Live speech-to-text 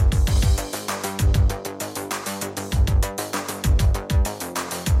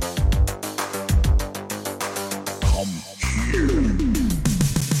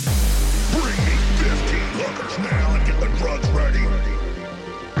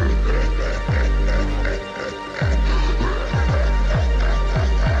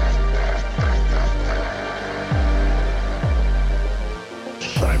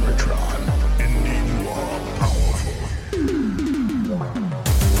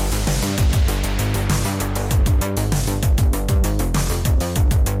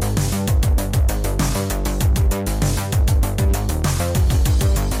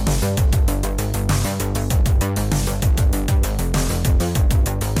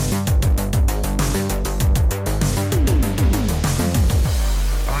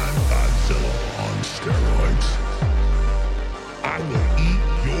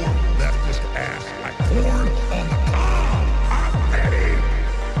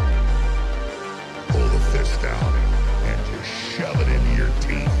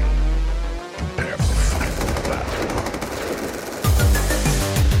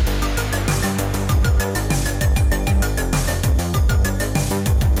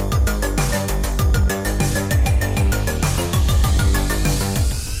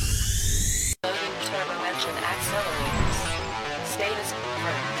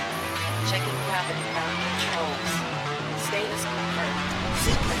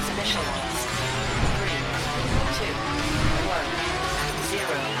Initialize. 3, 2, 1, 0.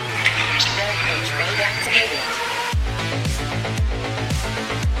 Rampage mode activated.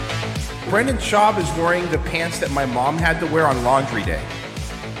 Brendan Schaub is wearing the pants that my mom had to wear on laundry day.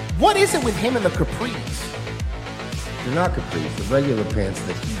 What is it with him and the capris? They're not capris, the regular pants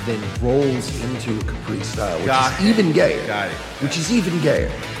that he then rolls into a capri style, which Got is even gayer. Got it. Which is even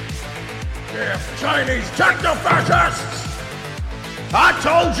gayer. Damn Chinese techno-fascists! I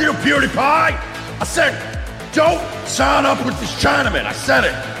told you, PewDiePie! I said, don't sign up with this Chinaman. I said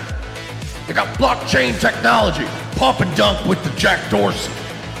it. They got blockchain technology. Pump and dunk with the Jack Dorsey.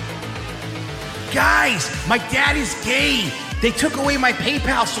 Guys, my dad is gay. They took away my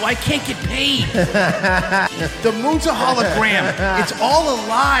PayPal, so I can't get paid. The moon's a hologram. It's all a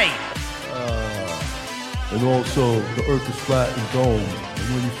lie. And also, the earth is flat and domed.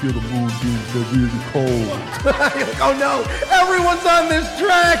 And when you feel the moonbeams, they're really cold. Oh no, everyone's on this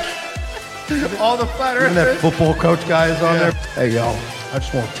track. All the flat And that earthers. football coach guy is on there. Hey, y'all, I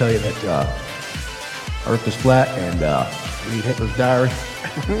just want to tell you that earth is flat and read Hitler's diary.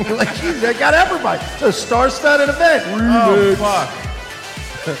 Like, geez, they got everybody. It's a star-studded event. Oh, fuck.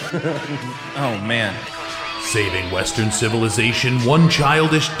 Oh, man. Saving Western civilization one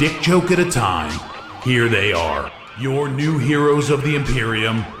childish dick joke at a time. Here they are, your new heroes of the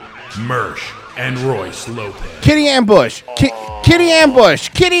Imperium, Mersh and Royce Lopez. Kitty Ambush. Kitty Ambush.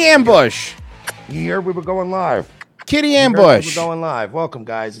 Kitty Ambush. You heard we were going live. Kitty Ambush. We're going live. Welcome,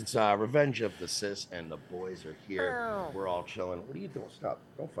 guys. It's Revenge of the Sis, and the boys are here. We're all chilling. What are you doing? Stop.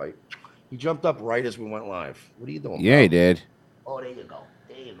 Don't fight. He jumped up right as we went live. What are you doing? Yeah, bro? he did. Oh, there you go.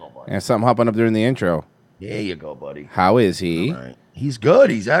 There you go, buddy. Yeah, something hopping up during the intro. There you go, buddy. How is he? All right. He's good.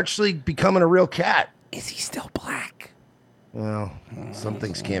 He's actually becoming a real cat. Is he still black? Well, some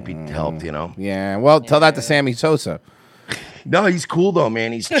things can't be helped, you know. Yeah, well, tell that to Sammy Sosa. No, he's cool though,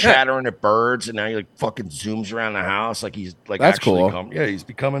 man. He's chattering at birds, and now he like fucking zooms around the house like he's like That's actually cool. Yeah, he's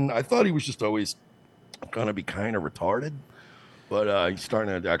becoming. I thought he was just always gonna be kind of retarded, but he's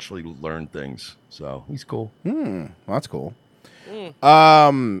starting to actually learn things. So he's cool. Well, that's cool.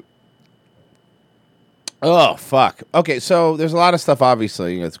 Oh, fuck. Okay, so there's a lot of stuff,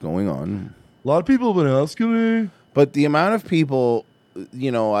 obviously, that's going on. A lot of people have been asking me. But the amount of people,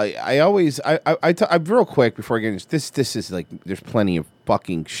 you know, I'm real quick before I get into this is like, there's plenty of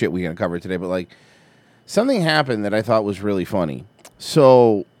fucking shit we're going to cover today, but like, something happened that I thought was really funny.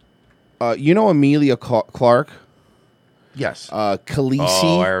 So, you know Amelia Clark? Yes. Khaleesi?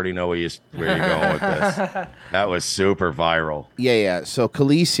 Oh, I already know where you're going with this. That was super viral. Yeah. So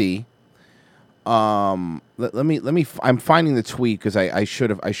Khaleesi, let me. I'm finding the tweet because I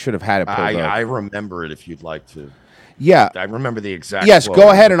should have had it pulled up. I remember it if you'd like to. Yeah. I remember the exact. Yes, quote. go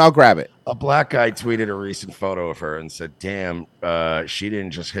ahead and I'll grab it. A black guy tweeted a recent photo of her and said, "Damn, she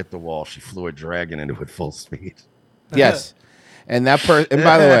didn't just hit the wall; she flew a dragon into it full speed." Yes, and that person. And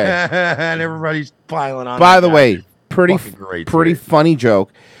by the way, and everybody's piling on. by that the guy. way, pretty Fucking great tweet. funny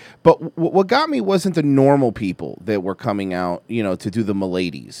joke. But what got me wasn't the normal people that were coming out, you know, to do the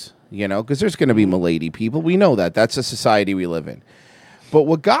miladies, you know, because there's going to be milady people. We know that. That's a society we live in. But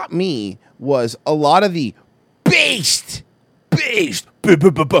what got me was a lot of the based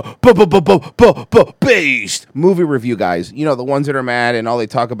movie review guys. You know, the ones that are mad and all they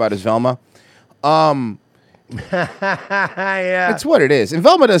talk about is Velma. Yeah. It's what it is. And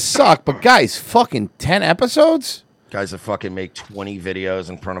Velma does suck, but guys, fucking 10 episodes? Guys that fucking make 20 videos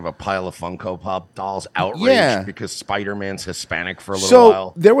in front of a pile of Funko Pop dolls outraged Yeah. because Spider-Man's Hispanic for a little So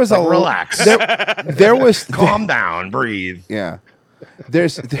while. there was Like, a relax. There was Calm down, breathe. Yeah.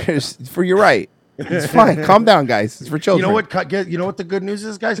 There's you're right. It's fine. Calm down, guys. It's for You children. know what? You know what the good news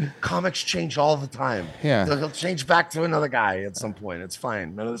is, guys? Comics change all the time. Yeah. They'll change back to another guy at some point. It's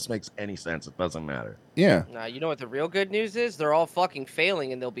fine. None of this makes any sense. It doesn't matter. Yeah. Nah, you know what the real good news is? They're all fucking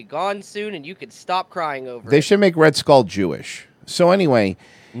failing and they'll be gone soon and you can stop crying over They it. should make Red Skull Jewish. So anyway,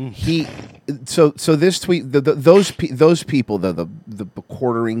 so this tweet, those people, the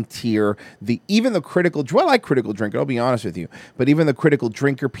quartering tier, even the critical. Well, I like critical drinker. I'll be honest with you, but even the critical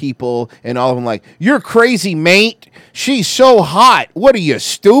drinker people and all of them, like, you're crazy, mate. She's so hot. What are you,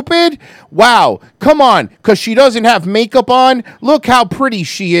 stupid? Wow, come on, because she doesn't have makeup on. Look how pretty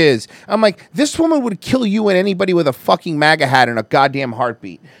she is. I'm like, this woman would kill you and anybody with a fucking MAGA hat and a goddamn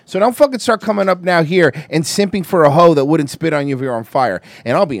heartbeat. So don't fucking start coming up now here and simping for a hoe that wouldn't spit on you if you're on fire.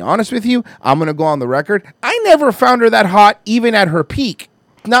 And I'll be honest with you, I'm going to go on the record. I never found her that hot, even at her peak.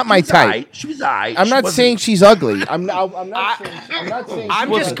 Not my type. She was aight. I'm She not wasn't saying she's ugly. I'm not saying I'm she just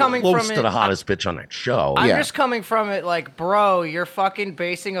wasn't coming close from to it. the hottest bitch on that show. I'm Yeah. just coming from it like, bro, you're fucking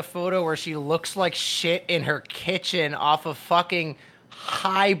basing a photo where she looks like shit in her kitchen off of fucking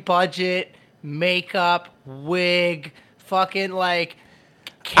high budget makeup, wig, fucking like.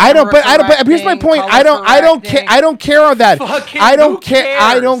 I don't. But here's my point. I don't care. I don't care on that. Fucking I don't who care.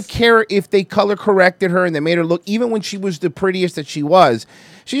 I don't cares? care if they color corrected her and they made her look. Even when she was the prettiest that she was,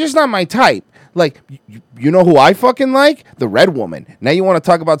 she's just not my type. Like, you know who I fucking like? The Red Woman. Now you want to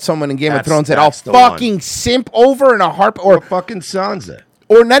talk about someone in Game of Thrones that I'll that's the one. fucking simp over in a harp or fucking Sansa.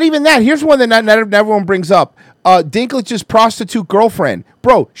 Or not even that. Here's one that not everyone brings up. Dinklage's prostitute girlfriend.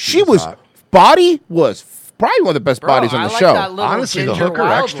 Bro, she was body was probably one of the best bodies on the show. Honestly, the hooker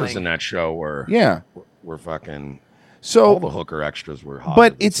extras in that show were fucking. So all the hooker extras were hot.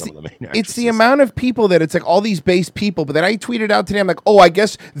 But it's the amount of people that it's like all these based people. But then I tweeted out today, I'm like, oh, I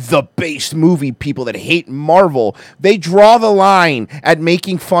guess the based movie people that hate Marvel, they draw the line at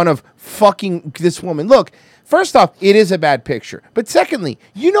making fun of fucking this woman. Look, first off, it is a bad picture. But secondly,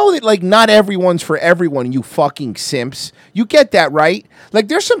 you know that like not everyone's for everyone, you fucking simps. You get that, right? Like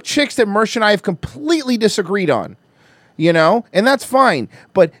there's some chicks that Mersh and I have completely disagreed on. You know, and that's fine.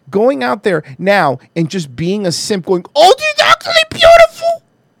 But going out there now and just being a simp, going, "Oh, she's actually beautiful."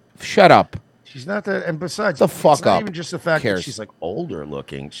 Shut up. She's not that. And besides, the fuck it's not up. even just the fact Cares? that she's like older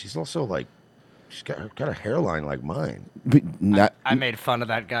looking. She's also like, she's got a hairline like mine. But not. I made fun of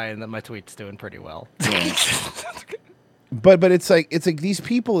that guy, and then my tweet's doing pretty well. But it's like these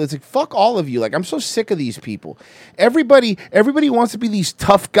people. It's like fuck all of you. Like I'm so sick of these people. Everybody wants to be these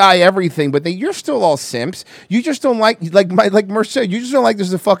tough guy everything, but you're still all simps. You just don't like Mercer said. You just don't like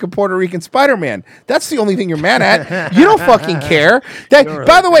there's a fucking Puerto Rican Spider-Man. That's the only thing you're mad at. You don't fucking care. That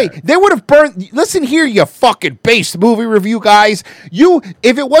by the way, they would have burned. Listen here, you fucking based movie review guys.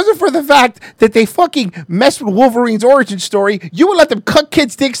 If it wasn't for the fact that they fucking messed with Wolverine's origin story, you would let them cut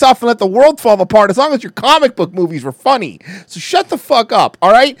kids' dicks off and let the world fall apart as long as your comic book movies were funny. So shut the fuck up,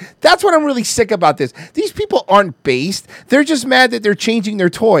 all right? That's what I'm really sick about this. These people aren't based. They're just mad that they're changing their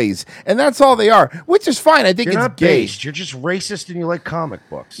toys. And that's all they are, which is fine. I think You're it's not gay. based. You're just racist and you like comic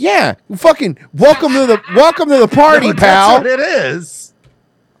books. Yeah. Fucking welcome to the party, No, pal. That's what it is.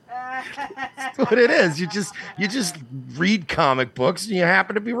 That's what it is. You just read comic books and you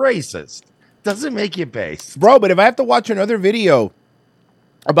happen to be racist. Doesn't make you based. Bro, but if I have to watch another video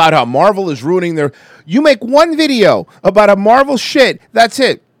about how Marvel is ruining you make one video about a Marvel shit, that's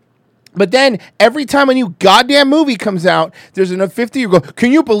it. But then every time a new goddamn movie comes out, there's enough 50 you go,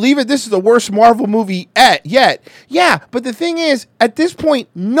 can you believe it? This is the worst Marvel movie yet. Yeah, but the thing is, at this point,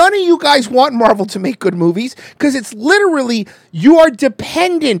 none of you guys want Marvel to make good movies because it's literally you are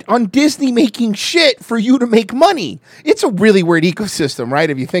dependent on Disney making shit for you to make money. It's a really weird ecosystem, right?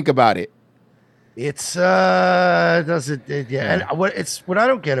 If you think about it. It's And what I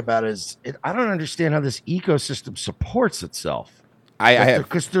don't get about is I don't understand how this ecosystem supports itself.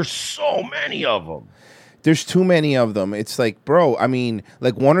 Because there's so many of them. There's too many of them. It's like, bro, I mean,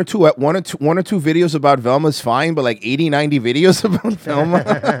 like one or two videos about Velma's fine, but like 80, 90 videos about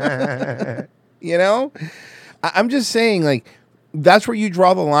Velma. You know? I'm just saying, like, that's where you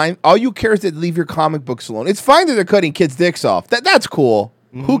draw the line. All you care is to leave your comic books alone. It's fine that they're cutting kids' dicks off. That's cool.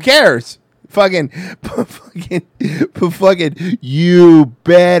 Mm-hmm. Who cares? Fucking, you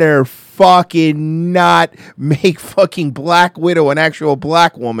better fucking not make fucking Black Widow an actual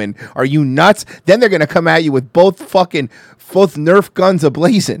black woman. Are you nuts? Then they're gonna come at you with both Nerf guns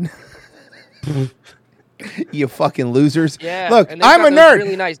ablazing. You fucking losers. Yeah. Look, and I'm a nerd.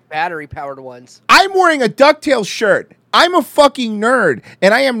 Really nice battery powered ones. I'm wearing a DuckTales shirt. I'm a fucking nerd,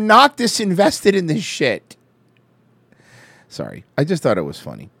 and I am not disinvested in this shit. Sorry, I just thought it was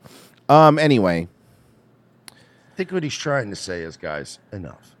funny. Anyway. I think what he's trying to say is, guys,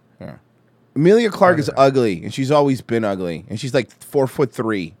 enough. Yeah. Emilia Clarke is ugly, and she's always been ugly, and she's like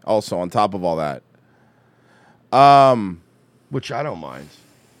 4'3" also on top of all that. Which I don't mind.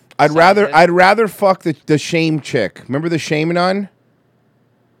 I'd rather fuck the Shame chick. Remember the Shame nun?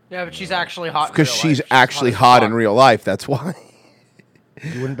 Yeah, but she's actually hot. Because she's actually hot in real life. That's why.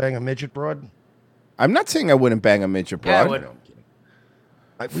 You wouldn't bang a midget broad? I'm not saying I wouldn't bang a midget broad. Yeah, I would.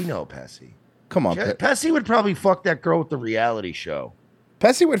 We know Pessy. Come on, Pessy would probably fuck that girl with the reality show.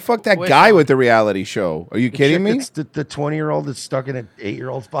 Pessy would fuck that guy with the reality show. Are you kidding me? It's the 20-year-old that's stuck in an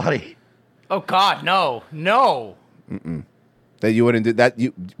 8-year-old's body. Oh God, no. Mm-mm. That you wouldn't do that.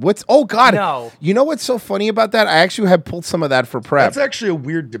 Oh God, no. You know what's so funny about that? I actually have pulled some of that for prep. That's actually a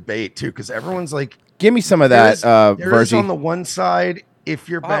weird debate too, because everyone's like, "Give me some of that." There is on the one side, if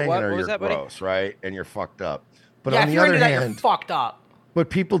you're banging her, you're gross, right? And you're fucked up. But on the other hand, you're fucked up. But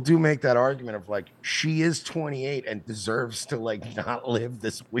people do make that argument of like, she is 28 and deserves to like not live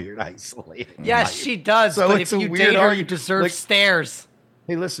this weird isolated Yes, life. she does. So but it's if a you weird date her, you argument. deserve Like, stairs.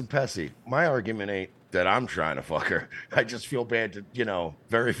 Hey, listen, Pessy, my argument ain't that I'm trying to fuck her. I just feel bad that, you know,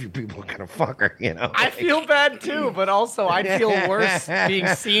 very few people are gonna fuck her, you know. I feel bad too, but also I'd feel worse being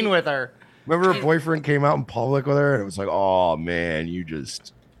seen with her. Remember her boyfriend came out in public with her and it was like, oh man,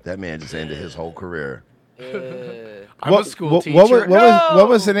 that man just ended his whole career. I'm a school teacher. What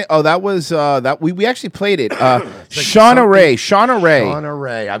was the name? Oh, that was that we actually played it. Shauna Ray. Shauna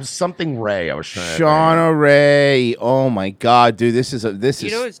Ray. I was something Ray. I was trying. Shauna Ray. Oh my God, dude, this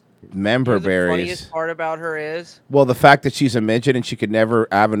is member the berries. funniest part about her is Well, the fact that she's a midget and she could never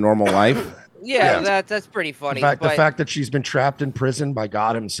have a normal life. that's pretty funny. The fact that she's been trapped in prison by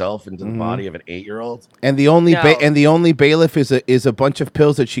God himself into the body of an 8-year-old. And the only bailiff is a bunch of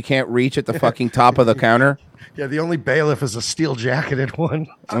pills that she can't reach at the fucking top of the counter. Yeah, the only bailiff is a steel jacketed one.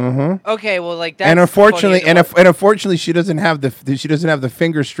 Okay, well, like that. And unfortunately, she doesn't have the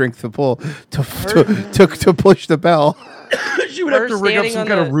finger strength to to push the bell. She would have to rig up some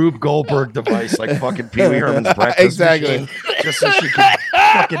kind of Rube Goldberg device, like fucking Pee Wee Herman's breakfast machine, just so she can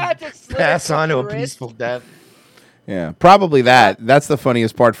fucking pass on to a peaceful death. Yeah, probably that. That's the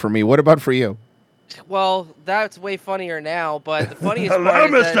funniest part for me. What about for you? Well, that's way funnier now, but the funniest Hello,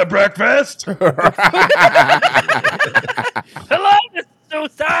 part is Mr. Breakfast. Hello, Mr.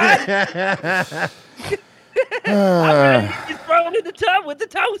 Suicide. I'm ready to get thrown in the tub with the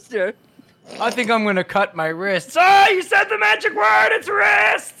toaster. I think I'm gonna cut my wrists. Oh, you said the magic word. It's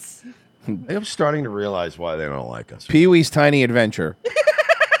wrists. I'm starting to realize why they don't like us. Pee-wee's Tiny Adventure.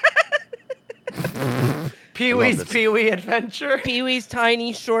 Pee-wee's Pee-wee Adventure. Pee-wee's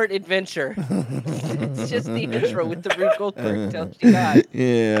Tiny Short Adventure. It's just the intro with the Rube Goldberg tells you guys.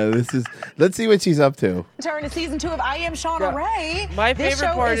 Yeah, let's see what she's up to. Turn to season 2 of I Am Shauna Ray. My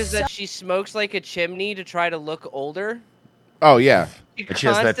favorite part is that she smokes like a chimney to try to look older. Oh, yeah. And she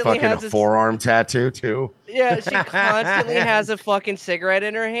has that fucking forearm tattoo, too. Yeah, she constantly has a fucking cigarette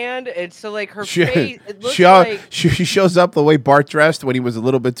in her hand. And so, like, her She, face, it looks she shows up the way Bart dressed when he was a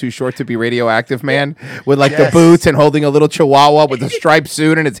little bit too short to be Radioactive Man, with, like, the boots and holding a little chihuahua with a striped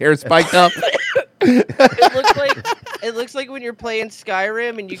suit and his hair spiked up. It looks like when you're playing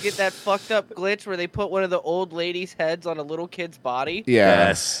Skyrim and you get that fucked up glitch where they put one of the old ladies' heads on a little kid's body. Yeah.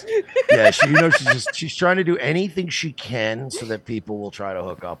 Yes. Yeah, she's trying to do anything she can so that people will try to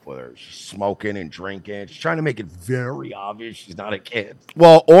hook up with her. She's smoking and drinking. She's trying to make it very obvious she's not a kid.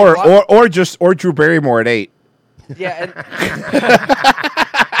 Well, or Drew Barrymore at 8. Yeah, and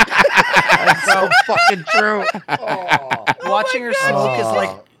that's so fucking true. Watching her smoke is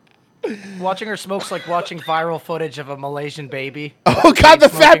like watching her smoke's like watching viral footage of a Malaysian baby. Oh God, the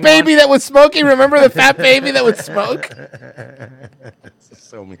fat baby that was smoking. Remember the fat baby that would smoke?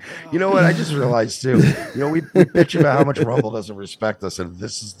 So mean. You know what? I just realized too. You know, we bitch about how much Rumble doesn't respect us, and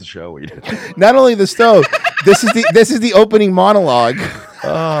this is the show we do. Not only the stove. This is the opening monologue.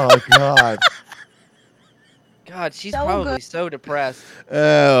 Oh God. God, she's probably so depressed.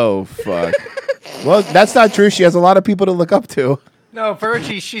 Oh fuck. Well, that's not true. She has a lot of people to look up to. No,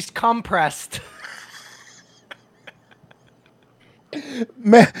 Virgie, she's compressed.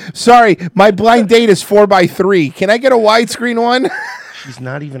 Sorry, my blind date is 4:3. Can I get a widescreen one? She's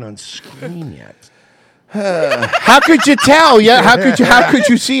not even on screen yet. How could you tell? Yeah, how could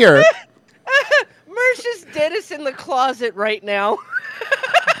you see her? Mersh's Dennis in the closet right now.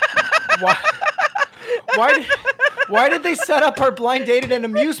 Why did they set up her blind date at an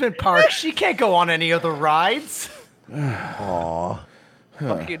amusement park? She can't go on any of the rides. Aww.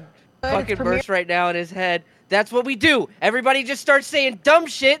 Fucking Mersh right now in his head. That's what we do. Everybody just starts saying dumb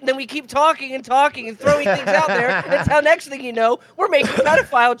shit, and then we keep talking and throwing things out there. Until next thing you know, we're making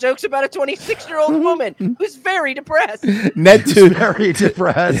pedophile jokes about a 26-year-old woman who's very depressed. Very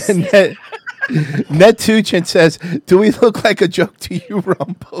depressed. Ned Tuchin says, "Do we look like a joke to you,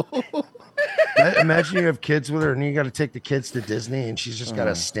 Rumble?" Imagine you have kids with her and you got to take the kids to Disney and she's just got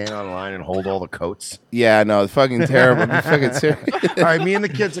to stand online and hold all the coats. Yeah, no, it's fucking terrible. It's fucking serious. All right, me and the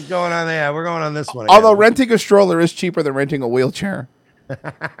kids are going on there. We're going on this one. Although renting a stroller is cheaper than renting a wheelchair. You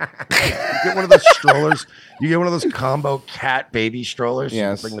get one of those strollers. You get one of those combo cat baby strollers.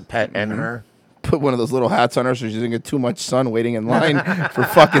 Yes. You bring the pet and her. Put one of those little hats on her so she doesn't get too much sun waiting in line for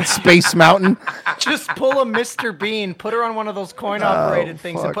fucking Space Mountain. Just pull a Mr. Bean, put her on one of those coin-operated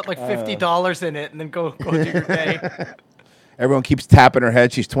things and put like $50 in it and then go do your day. Everyone keeps tapping her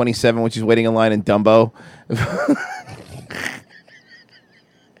head. She's 27 when she's waiting in line in Dumbo.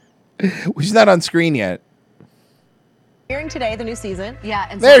 She's not on screen yet. Airing today, the new season. Yeah,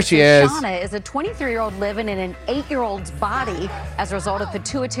 and there she is. Shauna is a 23-year-old living in an 8-year-old's body as a result of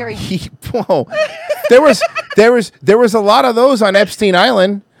pituitary. Whoa, there was a lot of those on Epstein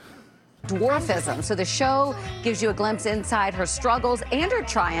Island. dwarfism. So the show gives you a glimpse inside her struggles and her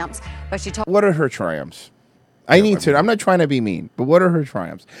triumphs. But she told What are her triumphs? I need to. I'm not trying to be mean, but what are her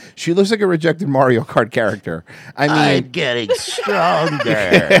triumphs? She looks like a rejected Mario Kart character. I mean, I'm getting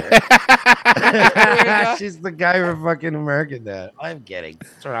stronger. She's the guy from fucking American Dad. I'm getting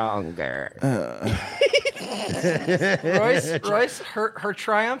stronger. Royce, her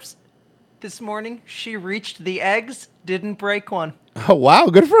triumphs this morning. She reached the eggs, didn't break one. oh wow,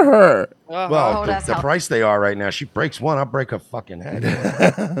 good for her. Well, the price they are right now, she breaks one, I'll break her fucking head.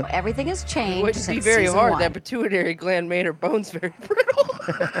 everything has It changed wouldn't be since very season hard. one. That pituitary gland made her bones very brittle.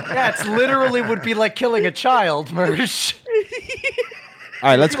 Yeah, it's literally would be like killing a child, Mersh. All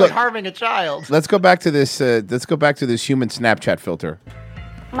right, let's It's go. like harming a child. Let's go back to this. Let's go back to this human Snapchat filter.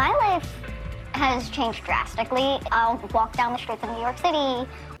 My life has changed drastically. I'll walk down the streets of New York City.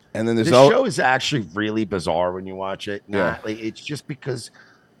 And then there's This show is actually really bizarre when you watch it. Yeah. Like, it's just because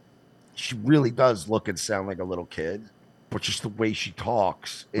she really does look and sound like a little kid, but just the way she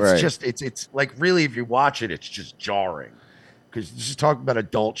talks, it's Right. just it's like really if you watch it, it's just jarring. Because she's talking about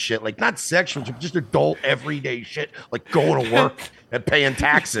adult shit, like not sexual, just adult everyday shit, like going to work and paying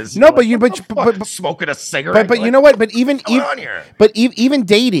taxes. No, You're but like, you what but, the but, fuck? but smoking a cigarette. but you Like, know what? But even what's going on here? but even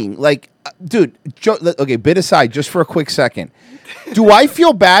dating, like, dude. Okay, bit aside, just for a quick second. Do I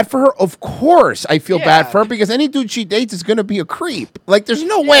feel bad for her? Of course, I feel bad for her because any dude she dates is gonna be a creep. Like, there's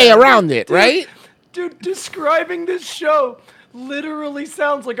no way around it, right? Dude, describing this show literally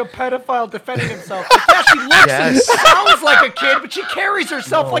sounds like a pedophile defending himself. Like, yeah, she looks and Yes. sounds like a kid, but she carries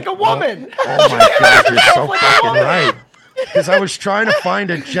herself like a woman. Oh my god, you're so fucking right. Because I was trying to find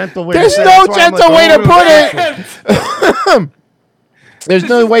a gentle way. There's to say it. no That's why I'm gentle like, way to oh, put it. There's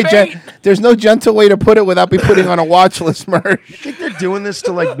no way. There's no gentle way to put it without me putting on a watch list, Merch. You think they're doing this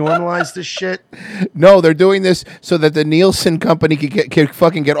to like normalize this shit? No, they're doing this so that the Nielsen company can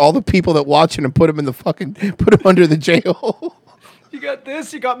fucking get all the people that watch it and put them in the fucking put them under the jail. You got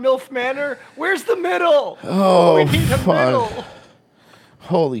this, you got MILF Manor. Where's the middle? Oh, we need a fuck. middle.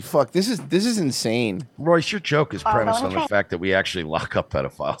 Holy fuck! This is insane. Royce, your joke is premised on the fact that we actually lock up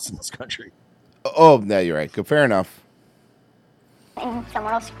pedophiles in this country. Oh, no, you're right. Good, fair enough. And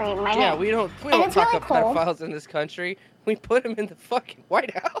someone will scream my name. Yeah, we don't And it's talk really about cool. pedophiles in this country. We put them in the fucking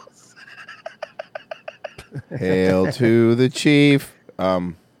White House. Hail to the chief.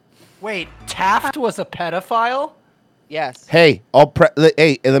 Wait, Taft was a pedophile? Yes. Hey,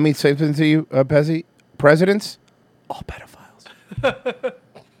 hey, let me say something to you, Pezzy. Presidents, all pedophiles.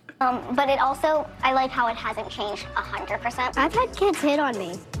 But it also, I like how it hasn't changed 100%. I've had kids hit on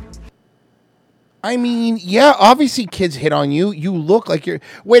me. I mean, yeah, obviously kids hit on you. You look like you're.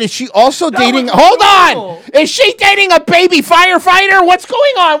 Wait, is she also dating? Hold on! Is she dating a baby firefighter? What's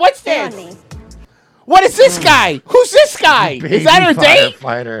going on? What's this? What is this guy? Who's this guy? Is that her date?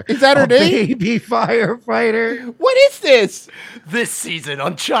 Firefighter. Is that her A date? Baby firefighter. What is this? This season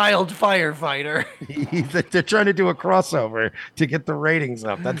on Child Firefighter. They're trying to do a crossover to get the ratings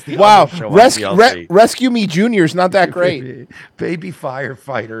up. That's the Wow, other show on TLC. Rescue Me Junior is not that great. Baby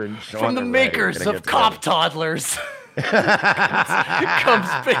firefighter and Sean From the Ray are makers gonna of get Cop Toddlers.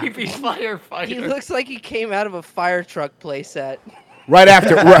 comes Baby Firefighter. He looks like he came out of a fire truck playset. Right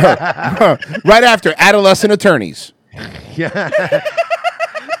after, right after Adolescent Attorneys. Yeah.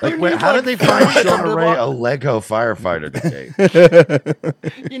 Like, wait, how did they find Sean Ray a Lego firefighter today?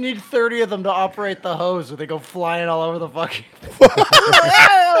 You need 30 of them to operate the hose where they go flying all over the fucking... Like a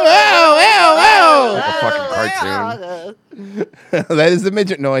fucking cartoon. That is the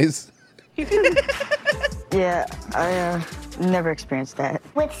midget noise. Yeah, I never experienced that.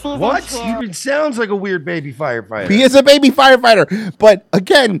 With season What? 2, It sounds like a weird baby firefighter. He is a baby firefighter. But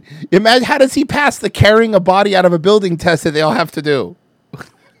again, imagine how does he pass the carrying a body out of a building test that they all have to do?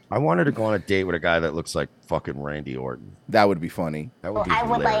 I wanted to go on a date with a guy that looks like fucking Randy Orton. That would be funny. That would be I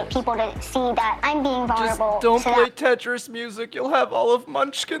would hilarious. like people to see that I'm being Just vulnerable. don't so play that Tetris music. You'll have all of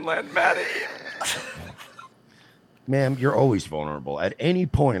Munchkinland mad at you. Ma'am, you're always vulnerable. At any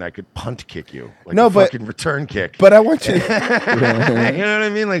point, I could punt kick you. Like No, a but- fucking return kick. But I want you you know what I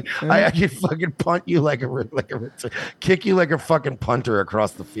mean? Like I could fucking punt you like a return, kick you like a fucking punter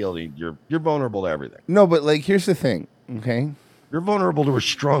across the field. You're vulnerable to everything. No, but like here's the thing, okay? You're vulnerable to a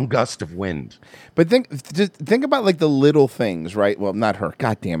strong gust of wind. But just think about like the little things, right? Well, not her.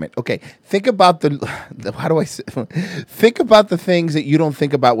 God damn it. Okay, think about the how do I say? Think about the things that you don't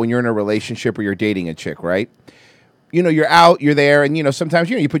think about when you're in a relationship or you're dating a chick, right? You know, you're out, you're there, and you know sometimes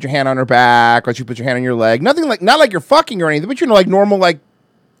you put your hand on her back, or you put your hand on your leg. Not like you're fucking or anything, but like normal like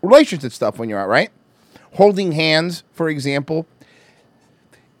relationship stuff when you're out, right? Holding hands, for example.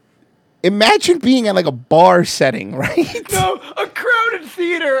 Imagine being at like a bar setting, right? No, a crowded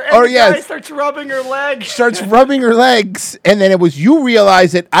theater, and Oh, the guy yes. starts rubbing her leg. Starts rubbing her legs, and then it was you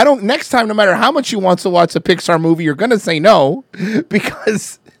realize it. I don't. Next time, no matter how much you want to watch a Pixar movie, you're gonna say no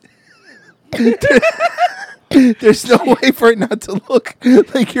because there's no way for it not to look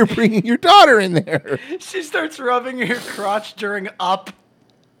like you're bringing your daughter in there. She starts rubbing her crotch during Up.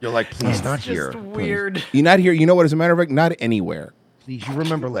 You're like, please, not It's here. just weird. You're not here. You know what? As a matter of fact, not anywhere. Please, you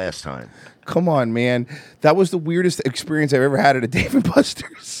remember last time. Come on, man. That was the weirdest experience I've ever had at a Dave &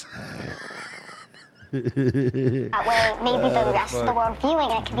 Buster's. That way, maybe the rest of the world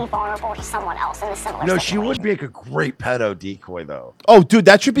viewing it can be vulnerable to someone else in a similar No, situation. she would make a great pedo decoy, though. Oh, dude,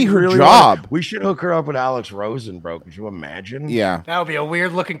 that should be her Really job. We should hook her up with Alex Rosen, bro. Could you imagine? Yeah. That would be a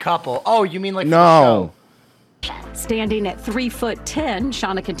weird looking couple. Oh, you mean like for the No. show? Standing at 3'10",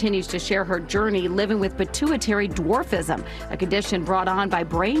 Shauna continues to share her journey living with pituitary dwarfism, a condition brought on by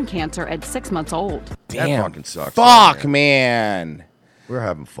brain cancer at 6 months old. That Damn. fucking sucks. Fuck, man. We're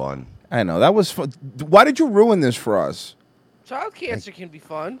having fun. I know. That was fun. Why did you ruin this for us? Child cancer can be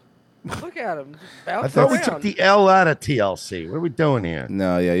fun. Look at him. I thought we took the L out of TLC. What are we doing here?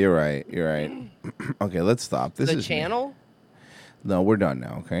 No, yeah, you're right. You're right. Okay, let's stop. This the is channel. No, we're done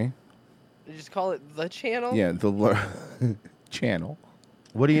now. Okay. You just call it the channel. Yeah, the channel.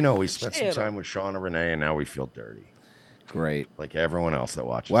 What do you know? We spent Channel. some time with Shauna Renee, and now we feel dirty. Great. Like everyone else that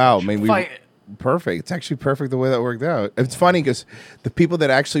watches. Wow, that I mean, show. we perfect. It's actually perfect the way that worked out. It's funny because the people that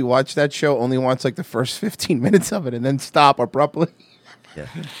actually watch that show only watch like the first 15 minutes of it and then stop abruptly. Yeah.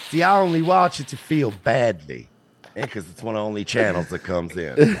 See, I only watch it to feel badly. Because it's one of the only channels that comes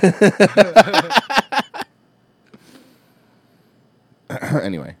in.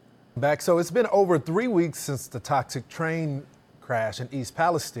 Anyway. Back. So it's been over 3 weeks since the toxic train crash in East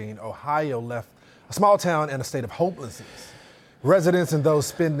Palestine, Ohio, left a small town in a state of hopelessness. Residents and those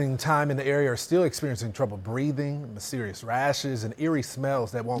spending time in the area are still experiencing trouble breathing, mysterious rashes, and eerie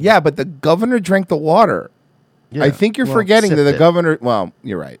smells that won't Yeah, but the governor drank the water. Yeah, I think you're well, forgetting that the sipped it. governor. Well,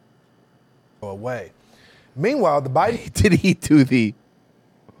 you're right. go away. Meanwhile, the Biden Did he do the?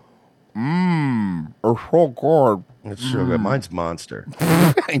 It's so good. It's so good. Mine's Monster.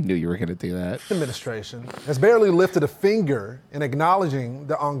 I knew you were going to do that. administration has barely lifted a finger in acknowledging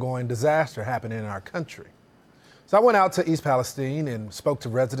the ongoing disaster happening in our country. So I went out to East Palestine and spoke to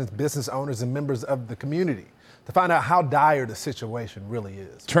residents, business owners, and members of the community to find out how dire the situation really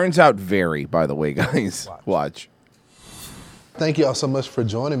is. Turns out very, by the way, guys. Watch. Thank you all so much for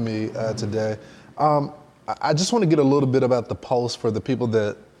joining me today. I just want to get a little bit about the pulse for the people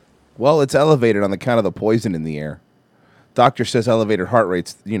that. Well, it's elevated on the count of the poison in the air. Doctor says elevated heart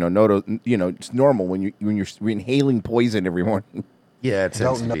rates. It's normal when you're inhaling poison every morning. Yeah, it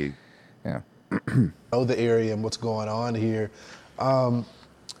tends Don't to know. be. Yeah. know the area and what's going on here.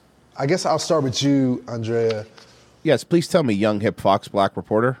 I guess I'll start with you, Andrea. Yes, please tell me, young hip Fox Black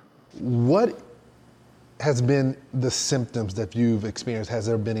reporter. What has been the symptoms that you've experienced? Has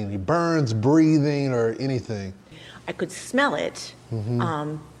there been any burns, breathing, or anything? I could smell it.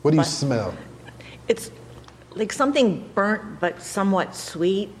 Mhm. What do you but smell? It's like something burnt but somewhat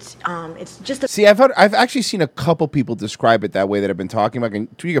sweet. It's just a See, I've actually seen a couple people describe it that way that I've been talking about. And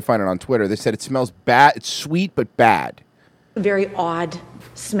you can find it on Twitter. They said it smells bad. It's sweet but bad. very odd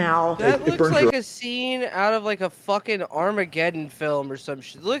smell. That looks like a scene out of like a fucking Armageddon film or some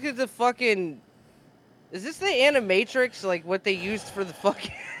shit. Look at the fucking. Is this the Animatrix? Like what they used for the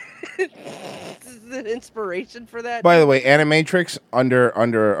fucking. This is the inspiration for that. By the way, Animatrix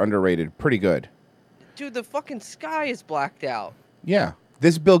underrated. Pretty good. Dude, the fucking sky is blacked out. Yeah.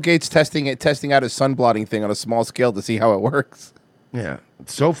 This Bill Gates testing out his sun blotting thing on a small scale to see how it works. Yeah.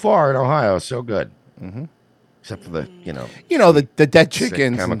 So far in Ohio, so good. Mm-hmm. Except for the, the dead sick chickens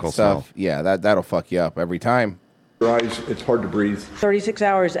and chemical stuff. smell. Yeah, that'll fuck you up every time. Your eyes, it's hard to breathe. 36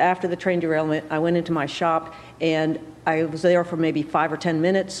 hours after the train derailment, I went into my shop and I was there for maybe 5 or 10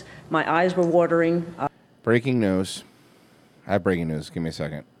 minutes. My eyes were watering. Breaking news. I have breaking news. Give me a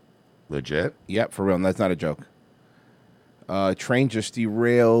second. Legit? Yep, for real. And that's not a joke. Train just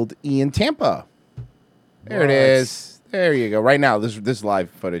derailed in Tampa. There it What? is. There you go. Right now, this live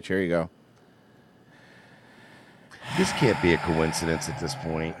footage. Here you go. This can't be a coincidence at this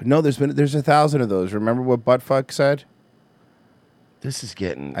point. No, there's 1,000 of those. Remember what Buttfuck said? This is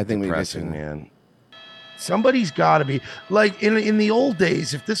getting I think depressing, man. Somebody's got to be like in the old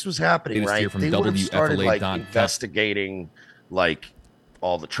days. If this was happening, Latest here right, from they would have started like WFLA.com. investigating like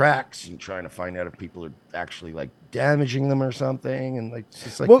all the tracks and trying to find out if people are actually like damaging them or something. And like, it's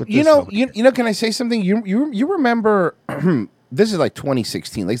just like, Well, with you this, know, nobody- you know. Can I say something? You remember? This is like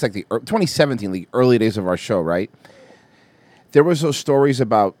 2016. Like it's like the 2017, the early days of our show, right? There was those stories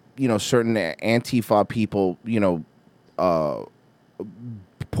about certain Antifa people,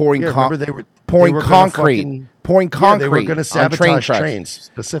 pouring Yeah, remember they were pouring gonna concrete, fucking- pouring Yeah, concrete. they were going to on sabotage tracks. trains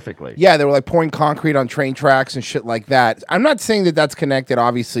specifically. Yeah, they were like pouring concrete on train tracks and shit like that. I'm not saying that that's connected.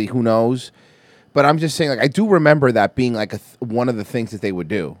 Obviously, who knows? But I'm just saying, like, I do remember that being like one of the things that they would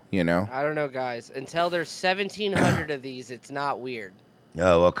do. You know? I don't know, guys. Until there's 1,700 of these, it's not weird.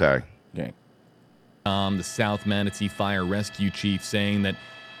 Oh, okay. Okay. The South Manatee Fire Rescue Chief saying that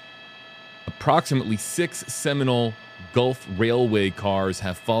approximately 6 Seminole Gulf Railway cars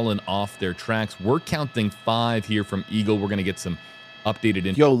have fallen off their tracks. We're counting 5 here from Eagle. We're going to get some updated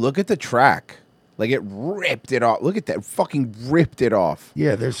info. Yo, look at the track. Like, it ripped it off. Look at that. Fucking ripped it off.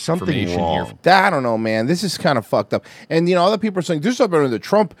 Yeah, there's something wrong. I don't know, man. This is kind of fucked up. And, you know, other people are saying, this is up under the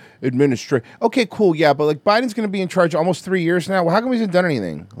Trump administration. Okay, cool. Yeah, but, like, Biden's going to be in charge almost 3 years now. Well, how come he hasn't done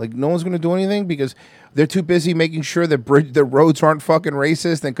anything? Like, no one's going to do anything because they're too busy making sure that the roads aren't fucking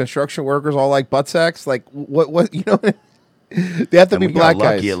racist and construction workers all like butt sex? Like, what, you know? They have to be we black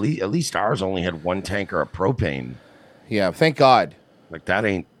got lucky. guys. At least ours only had 1 tanker of propane. Yeah, thank God. Like, that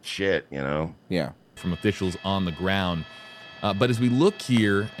ain't shit, you know? Yeah. From officials on the ground. But as we look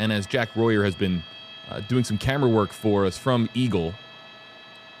here, and as Jack Royer has been doing some camera work for us from Eagle,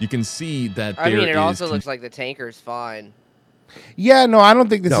 you can see that I mean, it is also looks like the tanker's fine. Yeah, no, I don't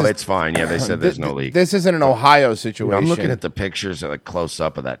think this is... No, it's fine. Yeah, they said there's no leak. This isn't an Ohio situation. I'm looking at the pictures, like, close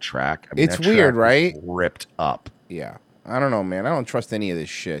up of that track. I mean, It's that track weird, was right? Ripped up. Yeah. I don't know, man. I don't trust any of this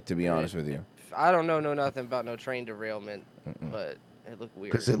shit, to be honest with you. I don't know nothing about no train derailment, but it looked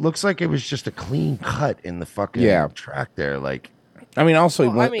weird. Because it looks like it was just a clean cut in the fucking track there. Like, I mean, also,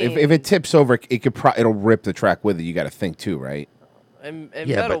 Well, I if it tips over, it'll rip the track with it. You got to think too, right? And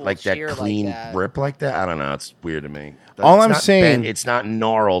yeah, metal but like will that shear clean like that. rip like that, I don't know. It's weird to me. All It's I'm not saying- bent, it's not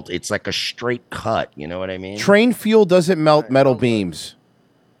gnarled. It's like a straight cut. You know what I mean? Train fuel doesn't melt metal beams.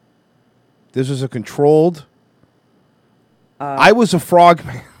 This was a controlled. I was a frog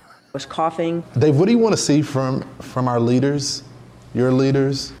man. Was coughing. Dave, what do you want to see from our leaders, your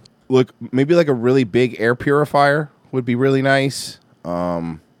leaders? Look, maybe like a really big air purifier would be really nice.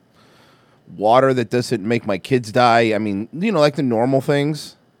 Water that doesn't make my kids die. I mean, you know, like the normal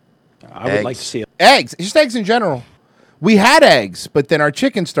things. I would like to see eggs, just eggs in general. We had eggs, but then our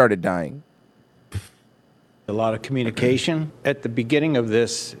chickens started dying. a lot of communication. At the beginning of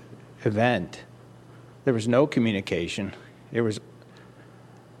this event, there was no communication. There was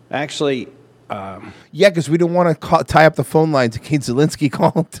actually... yeah, because we didn't want to tie up the phone lines in case Zelensky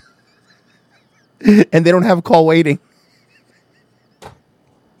called. And they don't have a call waiting.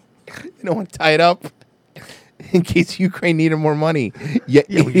 You don't want to tie it up in case Ukraine needed more money. Yeah,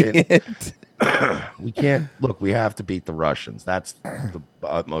 we can't. Look, we have to beat the Russians. That's the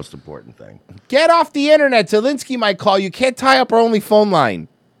most important thing. Get off the internet. Zelensky might call. You can't tie up our only phone line.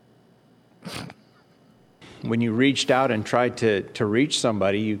 When you reached out and tried to reach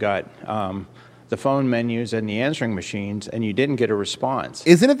somebody, you got the phone menus and the answering machines, and you didn't get a response.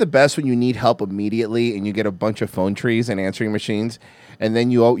 Isn't it the best when you need help immediately and you get a bunch of phone trees and answering machines, and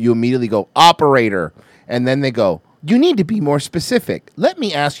then you immediately go, operator, and then they go, you need to be more specific. Let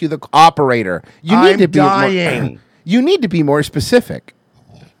me ask you, the operator. You need to be dying. You need to be more specific.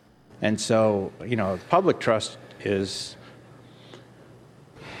 And so, you know, public trust is,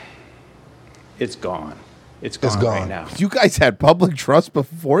 it's gone. It's gone right now. You guys had public trust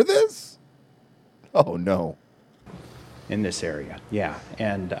before this? Oh, no. In this area, yeah.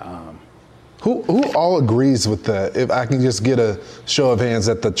 And Who all agrees with that? If I can just get a show of hands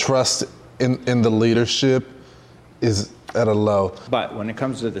that the trust in the leadership is at a low. But when it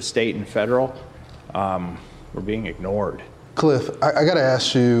comes to the state and federal, we're being ignored. Cliff, I got to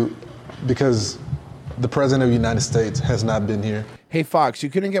ask you, because the president of the United States has not been here. Hey, Fox, you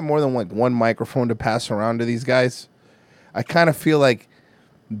couldn't get more than like one microphone to pass around to these guys? I kind of feel like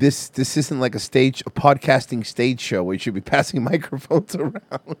this isn't like a podcasting stage show where you should be passing microphones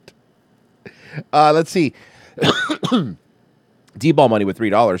around. Let's see. D-ball money with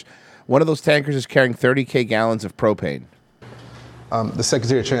 $3. One of those tankers is carrying 30K gallons of propane. The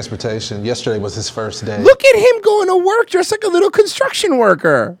Secretary of Transportation, yesterday was his first day. Look at him going to work just like a little construction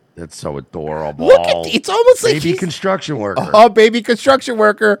worker. That's so adorable. Look at it's almost like baby construction worker. Oh, baby construction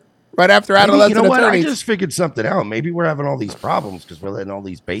worker. Right after Maybe, adolescent you know what? I attorneys. just figured something out. Maybe we're having all these problems because we're letting all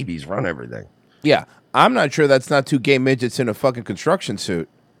these babies run everything. Yeah, I'm not sure that's not two gay midgets in a fucking construction suit.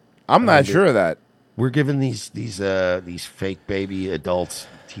 I'm not sure of that. We're giving these fake baby adults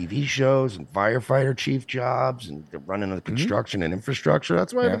TV shows and firefighter chief jobs, and they're running the construction and infrastructure.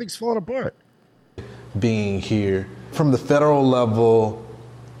 That's why everything's falling apart. Being here from the federal level,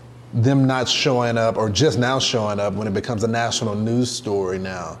 them not showing up or just now showing up when it becomes a national news story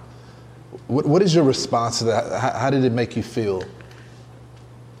now. What is your response to that? How did it make you feel?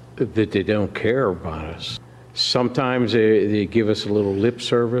 that they don't care about us. Sometimes they give us a little lip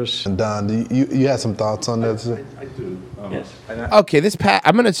service. And Don, you had some thoughts on that? I do. Yes. Okay,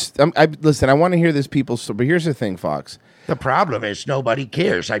 listen. I want to hear this people's story. But here's the thing, Fox. The problem is nobody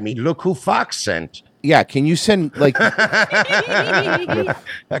cares. I mean, look who Fox sent. Yeah, can you send like that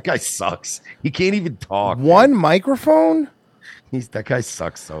guy sucks. He can't even talk. One microphone? That guy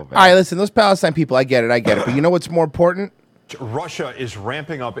sucks so bad. All right, listen, those Palestine people, I get it. But you know what's more important? Russia is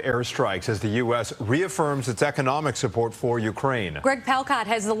ramping up airstrikes as the U.S. reaffirms its economic support for Ukraine. Greg Palcott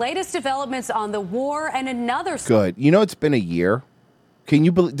has the latest developments on the war and another. Good. You know, it's been a year. Can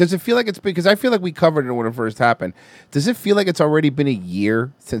you believe? Does it feel like it's because I feel like we covered it when it first happened? Does it feel like it's already been a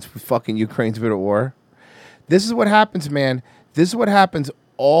year since fucking Ukraine's been at war? This is what happens, man. This is what happens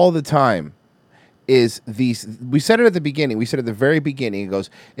all the time. Is these? We said it at the beginning. We said at the very beginning. It goes.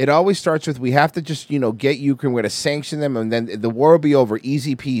 It always starts with we have to just get Ukraine. We're going to sanction them, and then the war will be over,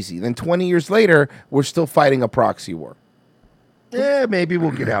 easy peasy. Then 20 years later, we're still fighting a proxy war. Yeah, maybe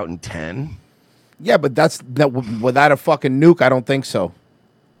we'll get out in 10. Yeah, but without a fucking nuke, I don't think so.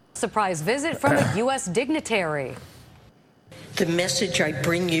 Surprise visit from a U.S. dignitary. The message I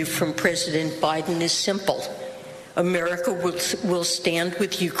bring you from President Biden is simple. America will stand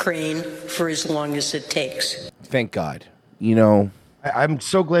with Ukraine for as long as it takes. Thank God. I'm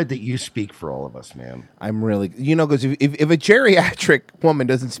so glad that you speak for all of us, man. I'm really, because if a geriatric woman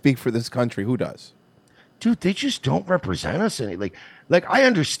doesn't speak for this country, who does? Dude, they just don't represent us any. Like I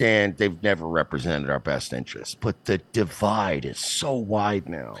understand they've never represented our best interests, but the divide is so wide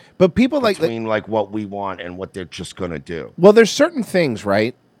now. But people between what we want and what they're just gonna do. Well, there's certain things,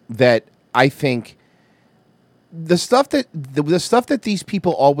 right, that I think the stuff that these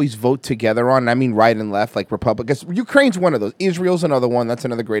people always vote together on. I mean, right and left, like Republicans. Ukraine's one of those. Israel's another one. That's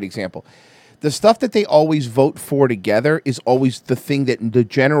another great example. The stuff that they always vote for together is always the thing that the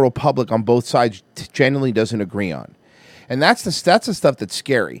general public on both sides generally doesn't agree on. And that's the stuff that's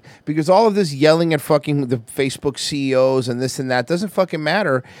scary, because all of this yelling at fucking the Facebook CEOs and this and that doesn't fucking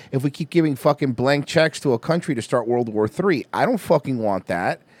matter if we keep giving fucking blank checks to a country to start World War III. I don't fucking want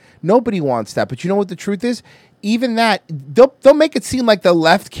that. Nobody wants that. But you know what the truth is? Even that, they'll make it seem like the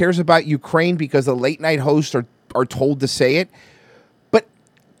left cares about Ukraine because the late night hosts are told to say it.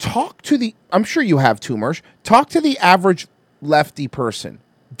 Talk to I'm sure you have too, Mersh. Talk to the average lefty person.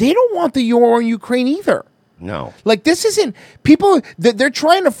 They don't want the war in Ukraine either. No. Like, this isn't, people, they're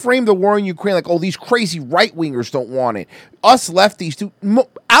trying to frame the war in Ukraine like, oh, these crazy right-wingers don't want it. Us lefties do.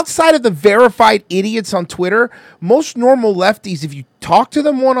 Outside of the verified idiots on Twitter, most normal lefties, if you talk to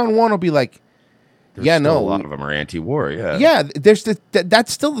them one-on-one, will be like, a lot of them are anti-war, yeah. Yeah, there's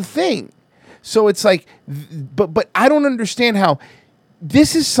that's still the thing. So it's like, but I don't understand how.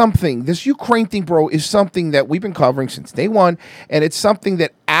 This Ukraine thing, bro, is something that we've been covering since day one, and it's something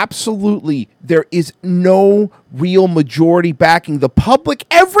that absolutely there is no real majority backing. The public,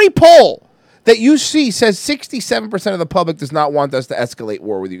 every poll that you see says 67% of the public does not want us to escalate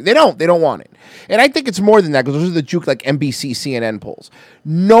war with you. They don't want it. And I think it's more than that, because those are the juke like NBC, CNN polls.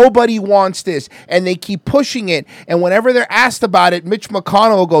 Nobody wants this, and they keep pushing it. And whenever they're asked about it, Mitch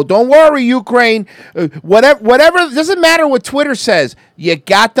McConnell will go, "Don't worry, Ukraine. Whatever. It doesn't matter what Twitter says. You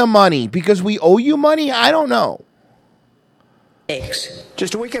got the money because we owe you money." I don't know.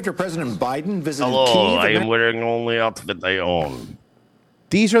 Just a week after President Biden visited Hello, Kyiv, I am wearing the only outfit I own.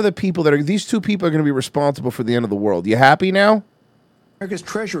 These are the people these two people are going to be responsible for the end of the world. You happy now? America's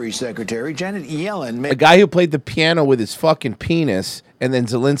Treasury Secretary Janet Yellen made a guy who played the piano with his fucking penis, and then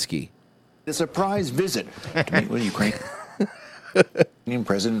Zelensky. a surprise visit to meet with Ukraine and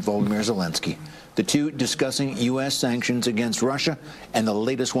President Volodymyr Zelensky. The two discussing U.S. sanctions against Russia and the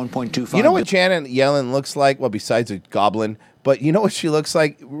latest 1.25. You know what Janet Yellen looks like? Well, besides a goblin, but you know what she looks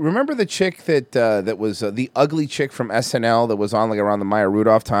like? Remember the chick that was the ugly chick from SNL that was on like around the Maya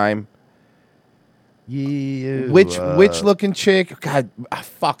Rudolph time? Yeah. Which looking chick? God,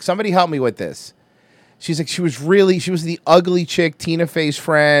 fuck! Somebody help me with this. She's like she was the ugly chick, Tina Fey's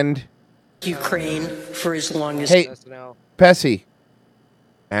friend. Ukraine for as long as Pessy.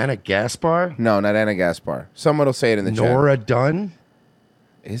 Anna Gaspar? No, not Anna Gaspar. Someone will say it in the chat. Nora Dunn?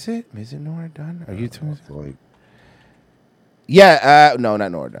 Is it? Is it Nora Dunn? Are you two? Yeah. No,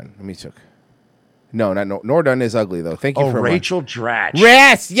 not Nora Dunn. Let me check. No, not Nora Dunn is ugly though. Thank you for Rachel Dratch.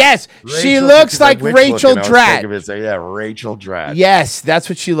 Yes. She looks like Rachel Dratch. Yeah, Rachel Dratch. Yes, that's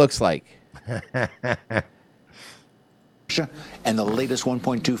what she looks like. and the latest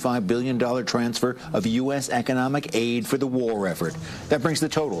 $1.25 billion transfer of U.S. economic aid for the war effort. That brings the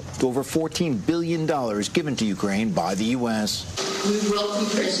total to over $14 billion given to Ukraine by the U.S. We welcome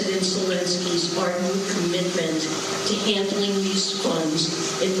President Zelensky's ardent commitment to handling these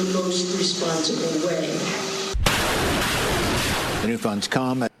funds in the most responsible way. The new funds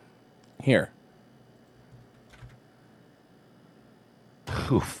come here.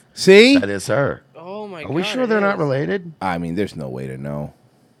 Oof. See? That is her. Oh my Are god. we sure they're not related? I mean, there's no way to know.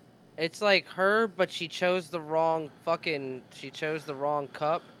 It's like her, but she chose the wrong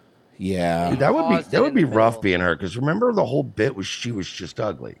cup. Yeah. Dude, that would be rough being her, because remember the whole bit was she was just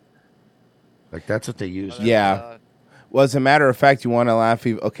ugly. Like that's what they used. Yeah. Well, as a matter of fact, you want to laugh?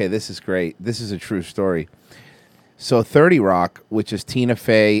 Okay, this is great. This is a true story. So 30 Rock, which is Tina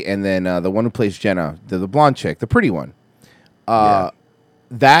Fey, and then the one who plays Jenna, the blonde chick, the pretty one.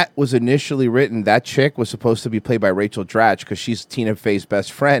 That was initially written. That chick was supposed to be played by Rachel Dratch because she's Tina Fey's best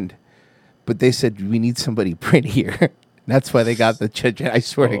friend. But they said we need somebody prettier. That's why they got the chick. I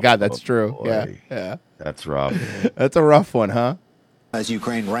swear to God, that's true. boy. Yeah. That's rough. That's a rough one, huh? as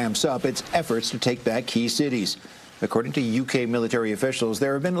Ukraine ramps up its efforts to take back key cities. According to UK military officials,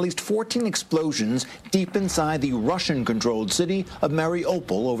 there have been at least 14 explosions deep inside the Russian-controlled city of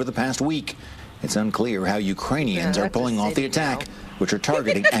Mariupol over the past week. It's unclear how Ukrainians are pulling off the attack, which are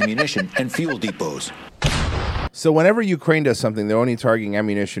targeting ammunition and fuel depots. So whenever Ukraine does something, they're only targeting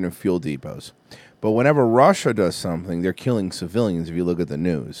ammunition and fuel depots. But whenever Russia does something, they're killing civilians, if you look at the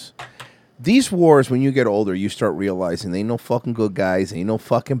news. These wars, when you get older, you start realizing they ain't no fucking good guys, ain't no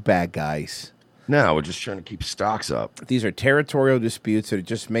fucking bad guys. No, we're just trying to keep stocks up. These are territorial disputes that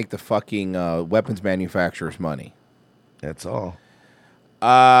just make the fucking weapons manufacturers money. That's all.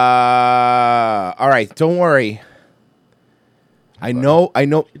 All right, don't worry. I know,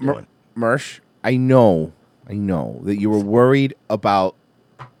 Mersh, I know that you were worried about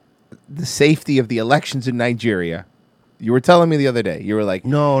the safety of the elections in Nigeria. You were telling me the other day. You were like,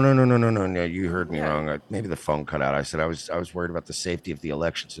 No. You heard me wrong. Maybe the phone cut out. I said I was worried about the safety of the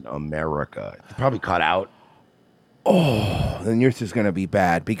elections in America. It probably cut out. oh, then yours is going to be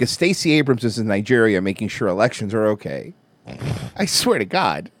bad because Stacey Abrams is in Nigeria making sure elections are okay. I swear to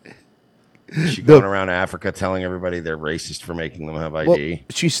God. She going around Africa telling everybody they're racist for making them have ID. Well,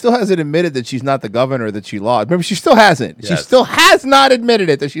 she still hasn't admitted that she's not the governor that she lost. Remember, she still hasn't. Yes. She still has not admitted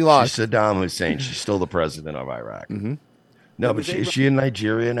it that she lost. She's Saddam Hussein. She's still the president of Iraq. Mm-hmm. No, but is she in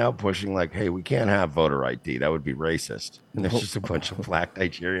Nigeria now pushing like, hey, we can't have voter ID. That would be racist. And there's just a bunch of black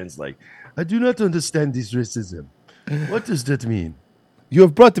Nigerians like, I do not understand this racism. What does that mean? You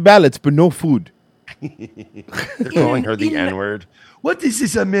have brought the ballots, but no food. They're calling her the N-word. What is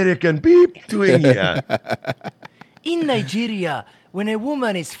this American beep doing here? In Nigeria, when a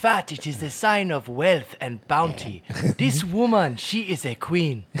woman is fat, it is a sign of wealth and bounty. This woman, she is a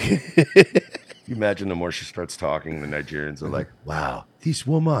queen. You imagine the more she starts talking, the Nigerians are like, wow, this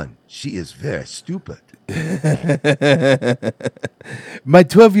woman, she is very stupid. My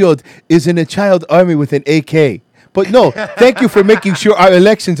 12-year-old is in a child army with an AK. But no, thank you for making sure our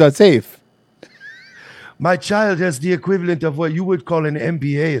elections are safe. My child has the equivalent of what you would call an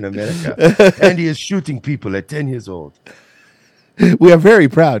MBA in America, and he is shooting people at 10 years old. We are very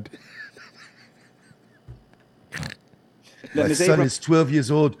proud. My son is 12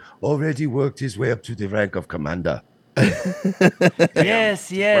 years old, already worked his way up to the rank of commander.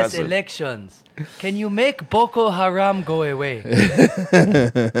 Yes, Impressive. elections. Can you make Boko Haram go away? This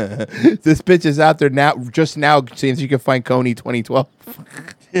bitch is out there now, just now, seeing if you can find Coney 2012.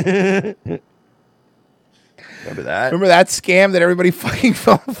 Remember that? Remember that scam that everybody fucking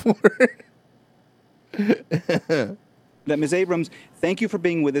fell for? Ms. Abrams, thank you for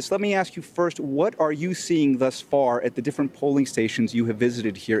being with us. Let me ask you first, what are you seeing thus far at the different polling stations you have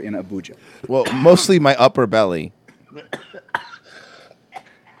visited here in Abuja? Well, mostly my upper belly.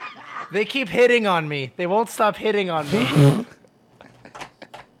 They keep hitting on me. They won't stop hitting on me.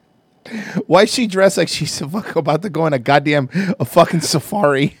 Why is she dressed like she's about to go on a fucking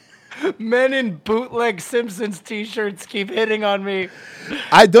safari? Men in bootleg Simpsons t-shirts keep hitting on me.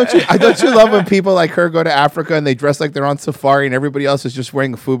 Don't you love when people like her go to Africa and they dress like they're on safari and everybody else is just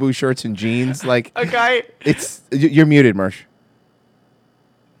wearing FUBU shirts and jeans? Like a guy. You're muted, Mersh.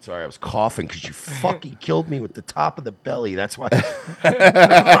 Sorry, I was coughing because you fucking killed me with the top of the belly. That's why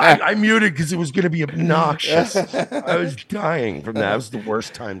I muted because it was going to be obnoxious. I was dying from that. That was the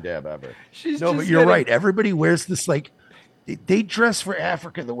worst time dab ever. But you're right. Everybody wears this like. They dress for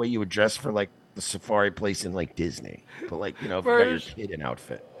Africa the way you would dress for like the safari place in like Disney, but like if you got your kid in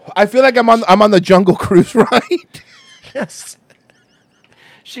outfit. I feel like I'm on the Jungle Cruise ride. Yes.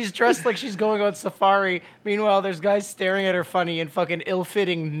 She's dressed like she's going on safari. Meanwhile, there's guys staring at her funny in fucking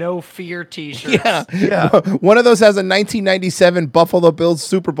ill-fitting No Fear t-shirts. Yeah. One of those has a 1997 Buffalo Bills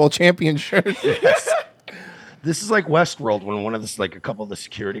Super Bowl champion shirt. This is like Westworld when one of the like a couple of the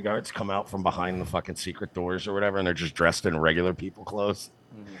security guards come out from behind the fucking secret doors or whatever, and they're just dressed in regular people clothes.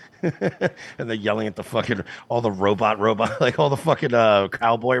 And they're yelling at the fucking all the robot like all the fucking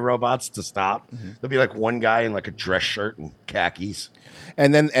cowboy robots to stop. There'll be like one guy in like a dress shirt and khakis.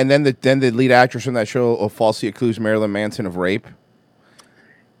 And then the lead actress from that show falsely accused Marilyn Manson of rape.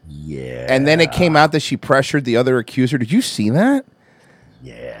 Yeah. And then it came out that she pressured the other accuser. Did you see that?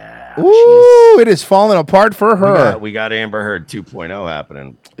 Yeah. Ooh, it is falling apart for her. We got Amber Heard 2.0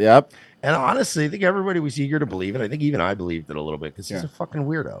 happening. Yep. And honestly, I think everybody was eager to believe it. I think even I believed it a little bit because he's a fucking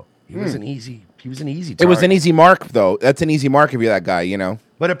weirdo. He was an easy. He was an easy. It was an target. easy mark, though. That's an easy mark if you're that guy, you know.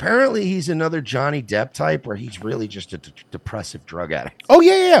 But apparently, he's another Johnny Depp type, where he's really just a depressive drug addict. Oh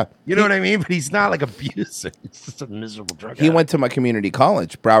yeah. You know what I mean? But he's not like abusive. He's just a miserable drug addict. He went to my community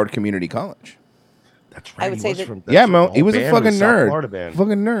college, Broward Community College. That's I would say that He was a fucking nerd.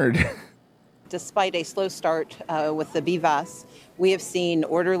 Fucking nerd. Despite a slow start with the BVAS, we have seen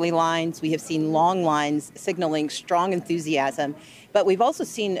orderly lines, we have seen long lines signaling strong enthusiasm, but we've also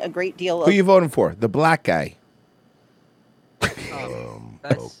seen a great deal of... Who you voting for? The black guy.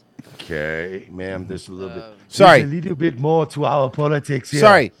 Okay, ma'am, there's a little bit. Sorry. There's a little bit more to our politics here.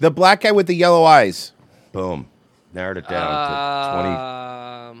 Sorry, the black guy with the yellow eyes. Boom. Narrowed it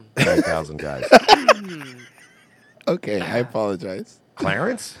down to 20,000 guys. Okay, I apologize.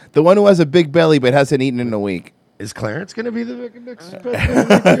 Clarence? The one who has a big belly but hasn't eaten in a week. Is Clarence going to be the next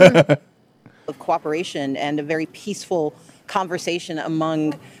of cooperation and a very peaceful conversation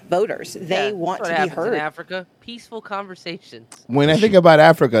among voters. They want That's to what be happens heard. in Africa. Peaceful conversations. When I think about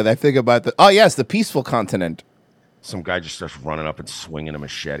Africa, I think about the peaceful continent. Some guy just starts running up and swinging a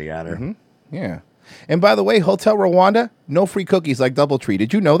machete at her. Yeah. And by the way, Hotel Rwanda, no free cookies like DoubleTree.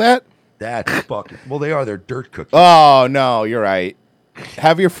 Did you know that? That's fucking. Well, they are. They're dirt cookies. Oh no, you're right.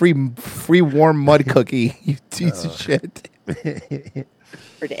 Have your free warm mud cookie, you piece of shit.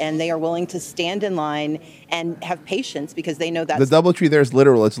 And they are willing to stand in line and have patience because they know that's The DoubleTree there is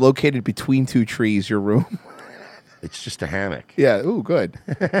literal. It's located between two trees, your room. It's just a hammock. Yeah, ooh, good.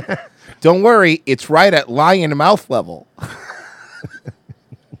 Don't worry, it's right at lion mouth level.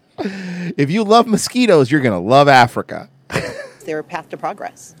 If you love mosquitoes, you're going to love Africa. their path to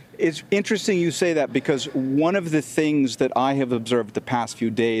progress. It's interesting you say that because one of the things that I have observed the past few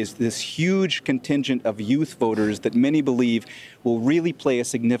days, this huge contingent of youth voters that many believe will really play a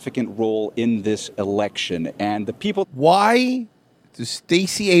significant role in this election. And the people... Why does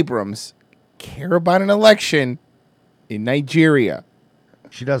Stacey Abrams care about an election in Nigeria?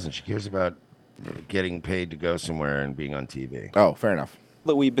 She doesn't. She cares about getting paid to go somewhere and being on TV. Oh, fair enough.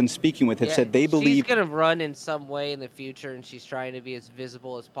 That we've been speaking with have said they She's believe... going to run in some way in the future, and she's trying to be as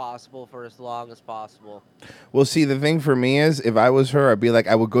visible as possible for as long as possible. Well, see, the thing for me is, if I was her, I'd be like,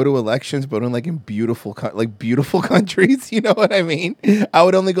 I would go to elections, but in beautiful countries. You know what I mean? I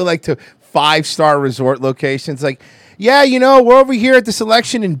would only go to 5-star resort locations. Like, yeah, we're over here at this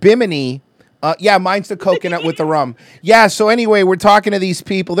election in Bimini. Yeah, mine's the coconut with the rum. Yeah, so anyway, we're talking to these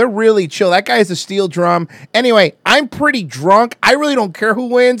people. They're really chill. That guy has a steel drum. Anyway, I'm pretty drunk. I really don't care who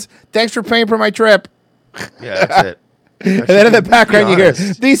wins. Thanks for paying for my trip. Yeah, that's it. And then in the background, you hear,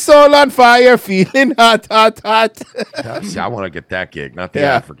 the soul on fire, feeling hot, hot, hot. See, I want to get that gig, not the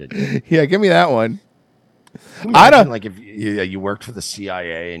African gig. Yeah, give me that one. I don't like if you worked for the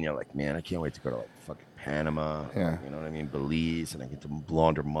CIA and you're like, man, I can't wait to go to fucking Panama. Yeah. You know what I mean? Belize, and I get to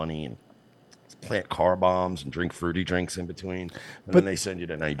launder money and plant car bombs and drink fruity drinks in between. And then they send you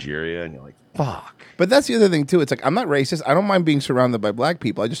to Nigeria and you're like, fuck. But that's the other thing, too. It's like, I'm not racist. I don't mind being surrounded by black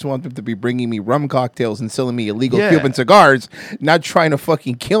people. I just want them to be bringing me rum cocktails and selling me illegal Cuban cigars, not trying to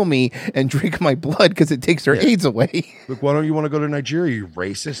fucking kill me and drink my blood because it takes their AIDS away. Look, why don't you want to go to Nigeria? You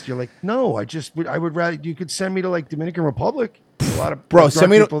racist? You're like, no, I would rather, you could send me to Dominican Republic. A lot of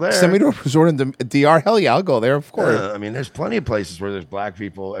people there. Send me to a resort in DR. Hell yeah, I'll go there, of course. I mean, there's plenty of places where there's black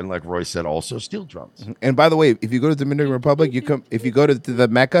people, and like Roy said, also steel drums. And by the way, if you go to the Dominican Republic, if you go to the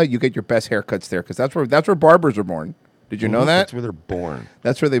Mecca, you get your best haircuts there because that's where barbers are born. Did you know that? That's where they're born.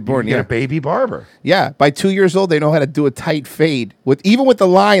 That's where they're born. You get a baby barber. Yeah, by 2 years old, they know how to do a tight fade even with the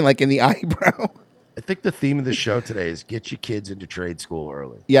line in the eyebrow. I think the theme of the show today is get your kids into trade school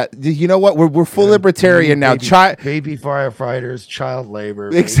early. Yeah, you know what? We're full libertarian now. Baby firefighters, child labor,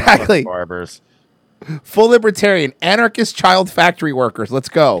 exactly. Barbers. Full libertarian, anarchist child factory workers. Let's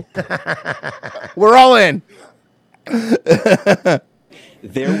go. We're all in.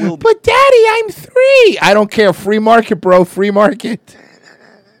 There will But Daddy, I'm 3. I don't care. Free market, bro. Free market.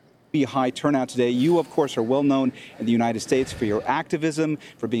 Be a high turnout today. You, of course, are well known in the United States for your activism,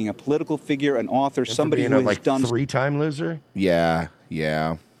 for being a political figure, an author, somebody who has done three-time loser. Yeah.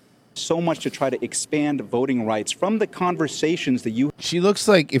 So much to try to expand voting rights from the conversations that you. She looks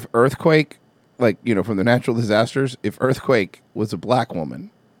like if Earthquake, from the natural disasters, if Earthquake was a black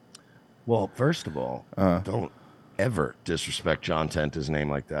woman. Well, first of all, don't ever disrespect John Tenta's name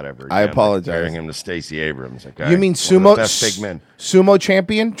like that ever again. I apologize. Like comparing him to Stacey Abrams. Okay? You mean One of the best big men. sumo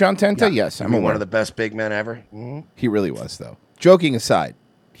champion John Tenta? Yes, I I'm mean, aware. one of the best big men ever. Mhm. He really was, though. Joking aside,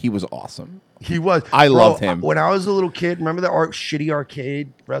 he was awesome. He was. I Bro, loved him. When I was a little kid, remember the shitty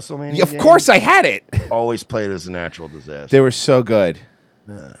arcade WrestleMania? Yeah, of course I had it. Always played as a natural disaster. They were so good.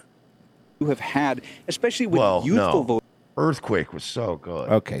 You have had, especially with youthful voters. Earthquake was so good.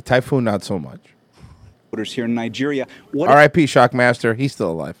 Okay, Typhoon not so much. Voters here in Nigeria. What R.I.P. Shockmaster. He's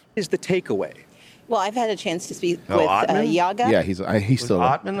still alive. is the takeaway? Well, I've had a chance to speak Oh, with Ottman? Yaga. Yeah, he's still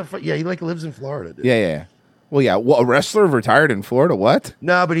alive. Ottman, yeah, he lives in Florida. Dude. Yeah. Well, yeah. Well, a wrestler retired in Florida. What?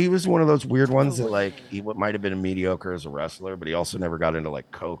 No, but he was one of those weird ones that he might have been mediocre as a wrestler, but he also never got into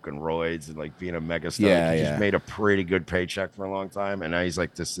coke and roids and being a mega star. Yeah, he yeah. just made a pretty good paycheck for a long time, and now he's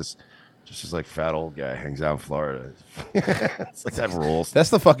like this fat old guy hangs out in Florida. It's like that rules. That's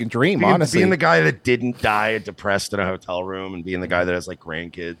the fucking dream, honestly. Being the guy that didn't die depressed in a hotel room, and being the guy that has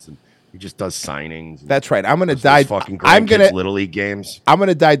grandkids and he just does signings. That's right. I'm gonna Those die. Fucking I'm gonna little league games. I'm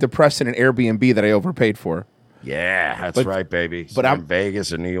gonna die depressed in an Airbnb that I overpaid for. Yeah, that's right, baby. But I'm in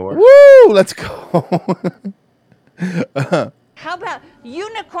Vegas or New York. Woo! Let's go. How about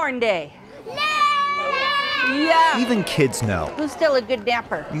Unicorn Day? Yeah. Even kids know Who's still a good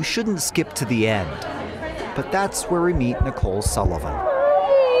napper? you shouldn't skip to the end. But that's where we meet Nicole Sullivan.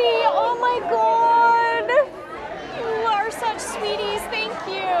 Oh my god! You are such sweeties, thank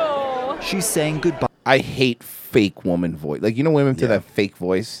you! She's saying goodbye. I hate fake woman voice. Women to that fake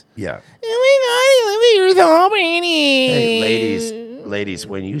voice. Yeah. Oh my god, you're so pretty. Hey, ladies,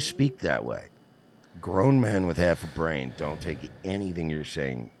 when you speak that way, grown men with half a brain don't take anything you're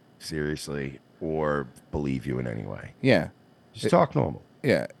saying seriously or believe you in any way. Yeah. Just talk normal.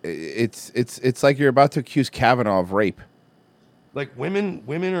 Yeah. It's like you're about to accuse Kavanaugh of rape. Women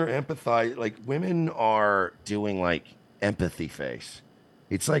are empathize. Women are doing empathy face.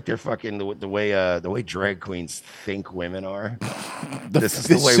 It's like they're fucking the way drag queens think women are. This is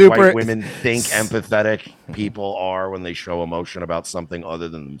the way white women think empathetic people are when they show emotion about something other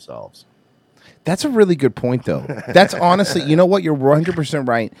than themselves. That's a really good point, though. That's honestly, you know what? You're 100%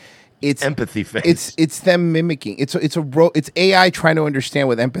 right. It's empathy face. It's them mimicking. It's AI trying to understand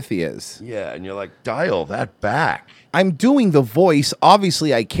what empathy is. Yeah, and you're like, dial that back. I'm doing the voice.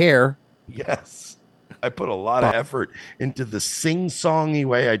 Obviously, I care. Yes. I put a lot of effort into the sing-songy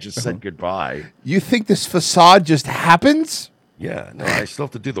way I just said goodbye. You think this facade just happens? Yeah, no, I still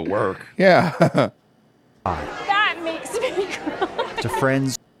have to do the work. Yeah. That makes me cry. To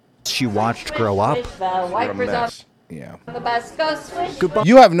friends she watched grow up. The wipers up. Yeah. The bus goes swish. Goodbye.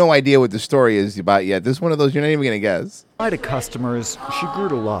 You have no idea what the story is about yet. This is one of those you're not even going to guess. Goodbye to customers she grew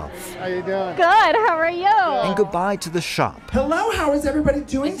to love. How you doing? Good, how are you? And goodbye to the shop. Hello, how is everybody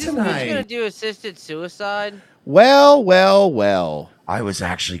doing Who's gonna do assisted suicide? Well. I was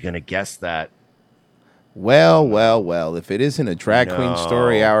actually going to guess that. Well. If it isn't a drag queen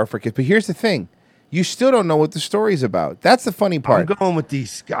story hour for kids. But here's the thing. You still don't know what the story's about. That's the funny part. I'm going with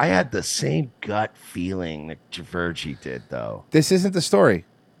these. I had the same gut feeling that Javergi did, though. This isn't the story.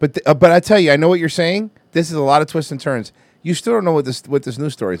 But I tell you, I know what you're saying. This is a lot of twists and turns. You still don't know what this new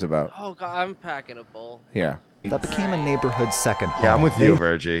story's about. Oh god, I'm packing a bowl. Yeah. That became a neighborhood second home. Yeah, I'm with you,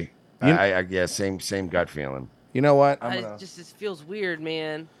 Virgie. Yeah, same gut feeling. You know what? It feels weird,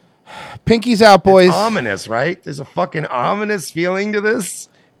 man. Pinkies out, boys. It's ominous, right? There's a fucking ominous feeling to this.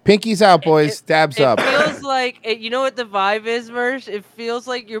 Pinkies out, boys. Dabs up. It feels like, you know what the vibe is, Mersh? It feels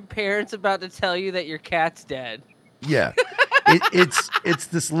like your parents about to tell you that your cat's dead. Yeah. It's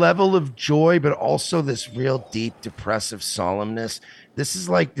this level of joy, but also this real deep depressive solemnness.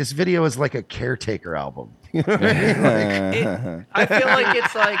 This video is like a Caretaker album. You know what I mean?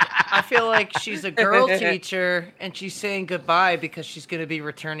 I feel like she's a girl teacher and she's saying goodbye because she's going to be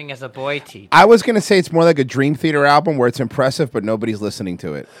returning as a boy teacher. I was going to say it's more like a Dream Theater album where it's impressive, but nobody's listening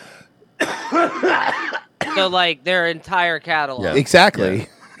to it. So, their entire catalog. Yeah. Exactly. Yeah.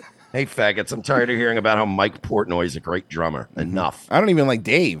 Hey, faggots, I'm tired of hearing about how Mike Portnoy is a great drummer. Enough. I don't even like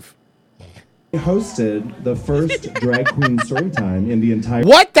Dave. Hosted the first drag queen storytime in the entire.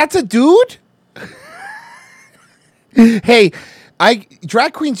 What? That's a dude? Hey,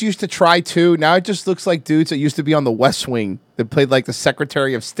 drag queens used to try too. Now it just looks like dudes that used to be on the West Wing that played like the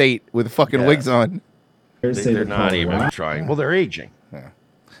Secretary of State with fucking wigs on. They're not even trying. Well, they're aging. Yeah.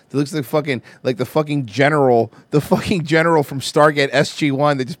 It looks like the fucking general from Stargate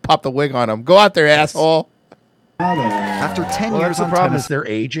SG-1. They just popped a wig on him. Go out there, asshole. After 10 Well, years that's the on problem tennis, is they're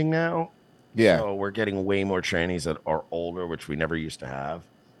aging now. Yeah. So we're getting way more trannies that are older, which we never used to have.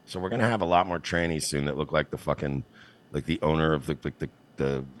 So we're gonna have a lot more trannies soon that look like the fucking, like the owner of the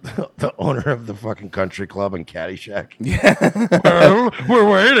owner of the fucking country club in Caddyshack. Yeah. Well, we're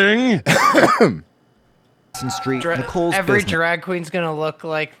waiting. Street, Nicole's Every business. drag queen's gonna look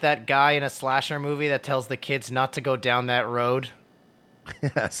like that guy in a slasher movie that tells the kids not to go down that road.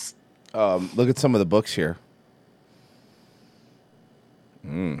 Yes. Look at some of the books here.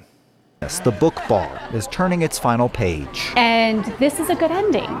 Mm. Yes, the book bar is turning its final page. And this is a good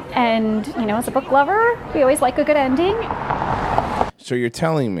ending. And, you know, as a book lover, we always like a good ending. So you're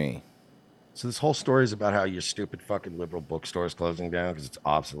telling me? So this whole story is about how your stupid fucking liberal bookstore is closing down because it's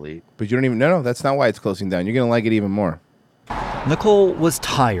obsolete. But you don't even no, that's not why it's closing down. You're gonna like it even more. Nicole was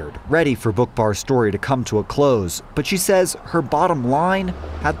tired, ready for Book Bar's story to come to a close, but she says her bottom line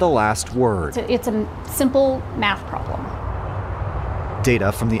had the last word. It's a simple math problem.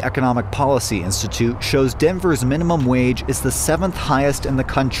 Data from the Economic Policy Institute shows Denver's minimum wage is the 7th highest in the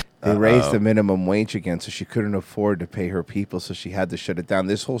country. They raised the minimum wage again, so she couldn't afford to pay her people, so she had to shut it down.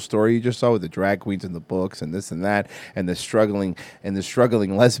 This whole story you just saw with the drag queens in the books and this and that, and the struggling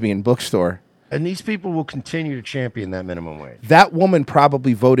lesbian bookstore. And these people will continue to champion that minimum wage. That woman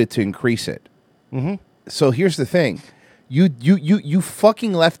probably voted to increase it. Mm-hmm. So here's the thing. You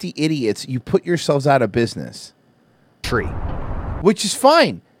fucking lefty idiots, you put yourselves out of business. Which is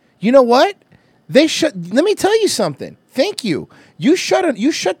fine. You know what? Let me tell you something. Thank you. You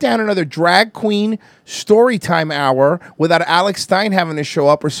shut down another drag queen story time hour without Alex Stein having to show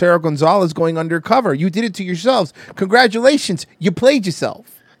up or Sarah Gonzalez going undercover. You did it to yourselves. Congratulations. You played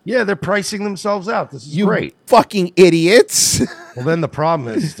yourself. Yeah, they're pricing themselves out. This is You great. fucking idiots. Well, then the problem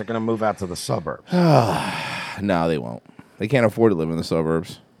is they're going to move out to the suburbs. No, they won't. They can't afford to live in the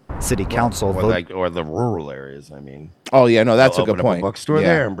suburbs. City Council or the rural areas. I mean. Oh yeah, no, that's They'll a good open up point. A bookstore Yeah.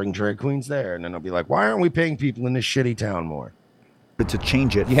 there and bring drag queens there, and then they'll be like, "Why aren't we paying people in this shitty town more?" But to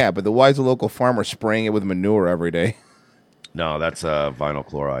change it, Yeah, but why is the local farmer spraying it with manure every day? No, that's vinyl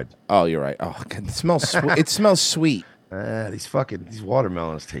chloride. Oh, you're right. Oh, God, it smells. It smells sweet. These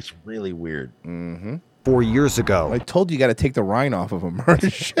watermelons taste really weird. Mm-hmm. 4 years ago, I told you, got to take the rind off of them,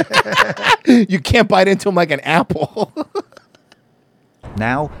 Mersh. You can't bite into them like an apple.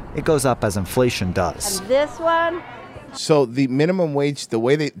 now it goes up as inflation does. And this one, So the minimum wage, the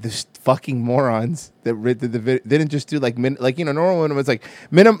way this fucking morons that read the video, they didn't just do normal minimum. It's like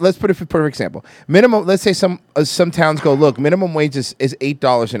minimum. Let's put it for perfect example. Minimum. Let's say some towns go, look, minimum wage is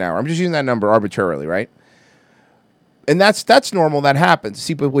 $8 an hour. I'm just using that number arbitrarily, right? And that's normal. That happens.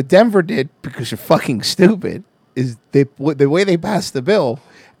 See, but what Denver did, because you're fucking stupid, is the way they passed the bill.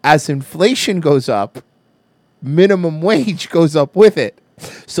 As inflation goes up, minimum wage goes up with it.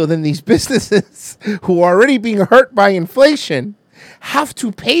 So then these businesses who are already being hurt by inflation have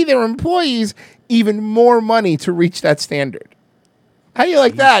to pay their employees even more money to reach that standard. How do you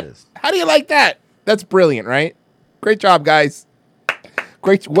like that? How do you like that? That's brilliant, right? Great job, guys.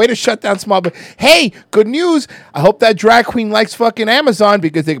 Great way to shut down small business. Hey, good news. I hope that drag queen likes fucking Amazon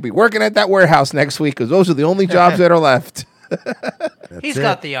because they could be working at that warehouse next week because those are the only jobs that are left. He's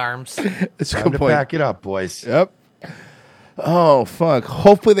got the arms. It's a Time good to point. back it up, boys. Yep. Oh, fuck.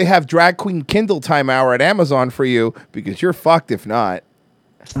 Hopefully they have drag queen Kindle time hour at Amazon for you because you're fucked if not.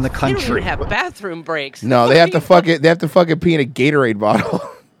 In the They don't even country. have bathroom breaks. No, they have to fucking pee in a Gatorade bottle.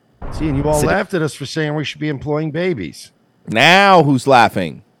 See, and you all laughed at us for saying we should be employing babies. Now who's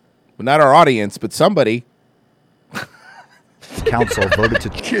laughing? Well, not our audience, but somebody. Council voted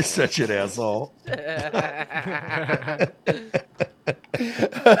to. You're such an asshole.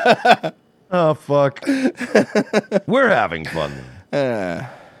 Oh, fuck. We're having fun.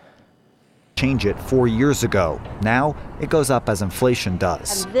 Change it 4 years ago. Now it goes up as inflation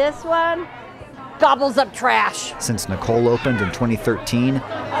does. and this one gobbles up trash. Since Nicole opened in 2013,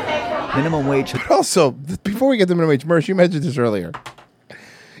 minimum wage. But also, before we get to minimum wage, Mersh, you mentioned this earlier.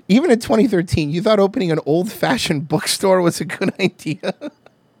 Even in 2013, you thought opening an old-fashioned bookstore was a good idea.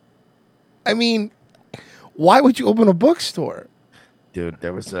 I mean, why would you open a bookstore? Dude,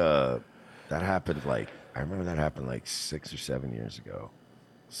 there was that happened I remember that happened 6 or 7 years ago.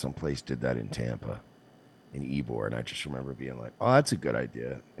 Some place did that in Tampa, in Ybor, and I just remember being like, oh, that's a good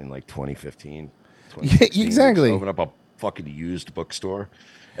idea in 2015. Yeah, exactly. Open up a fucking used bookstore.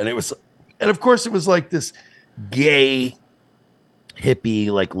 And of course it was this gay, hippie,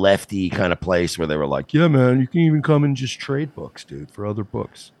 lefty kind of place where they were like, yeah, man, you can even come and just trade books, dude, for other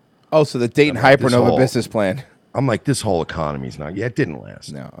books. Oh, so the Dayton About this Hypernova whole- business plan. I'm like, this whole economy's not. Yeah, it didn't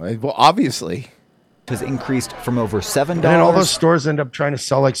last. No, well, obviously. Has increased from over $7. And then all those stores end up trying to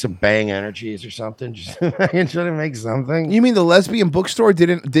sell like some Bang Energies or something, just trying to make something. You mean the lesbian bookstore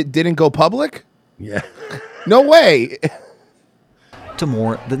didn't go public? Yeah. No way. To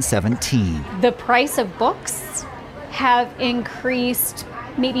more than 17. The price of books have increased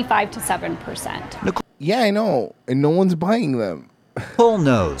maybe 5 to 7%. Yeah, I know. And no one's buying them. Nicole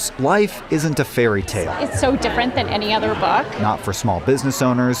knows life isn't a fairy tale. It's so different than any other book. Not for small business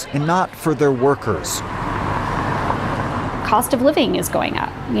owners and not for their workers. Cost of living is going up,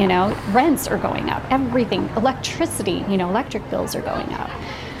 rents are going up, everything, electricity, electric bills are going up.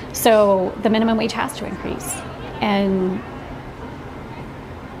 So the minimum wage has to increase. And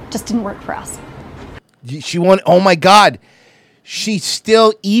just didn't work for us. She won. Oh my God. She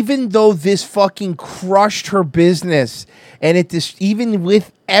still, even though this fucking crushed her business, and even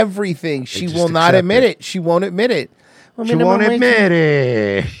with everything, she will not admit it. She won't admit it. Well, She won't admit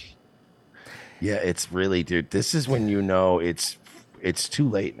it. Yeah, it's really, dude. This is when you know it's too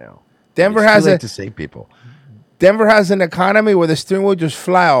late now. Denver It's has too late a to save people. Denver has an economy where the steering wheel just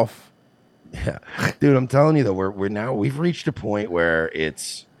fly off. Yeah, dude. I'm telling you though, we've reached a point where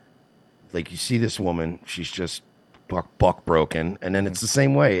it's like you see this woman, she's just buck broken, and then it's the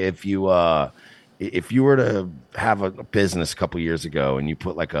same way. If you were to have a business a couple years ago and you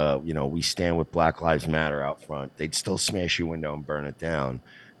put like we stand with Black Lives Matter out front, they'd still smash your window and burn it down.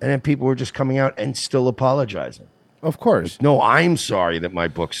 And then people were just coming out and still apologizing. Of course. Like, no, I'm sorry that my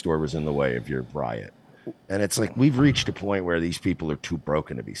bookstore was in the way of your riot. And it's like we've reached a point where these people are too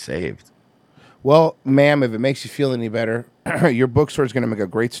broken to be saved. Well, ma'am, if it makes you feel any better, your bookstore is going to make a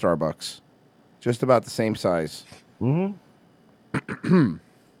great Starbucks. Just about the same size. Mm-hmm.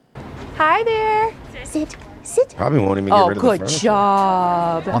 Hi there. Sit. Probably won't even get rid of the good furniture.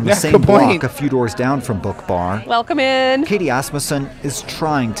 job. On the same block, a few doors down from Book Bar, Welcome in. Katie Asmussen is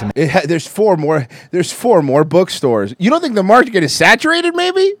trying to. There's four more bookstores. You don't think the market is saturated?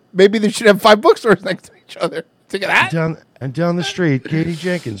 Maybe they should have 5 bookstores next to each other. Think of that. Down the street, Katie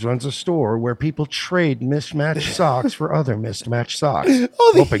Jenkins runs a store where people trade mismatched socks for other mismatched socks,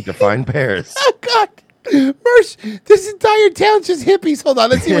 hoping to find pairs. Oh God, Merce, this entire town's just hippies. Hold on,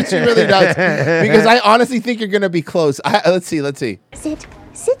 let's see what she really does. Because I honestly think you're gonna be close. Let's see. Sit.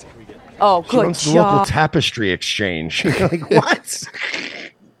 Oh, She good runs the local job. tapestry exchange. Like what?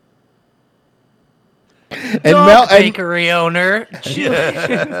 Dog bakery owner.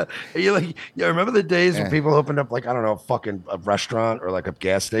 Yeah. Remember the days when people opened up like, I don't know, fucking a restaurant or like a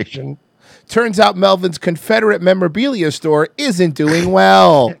gas station? Turns out Melvin's Confederate memorabilia store isn't doing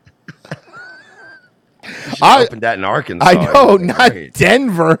well. I opened that in Arkansas. I know, It was not great.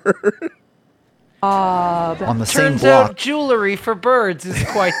 Denver. On the same Turns block, out jewelry for birds is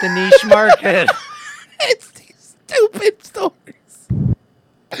quite the niche market. It's these stupid stories.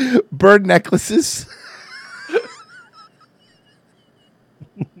 Bird necklaces.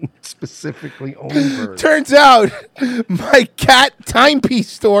 Specifically only birds. Turns out my cat timepiece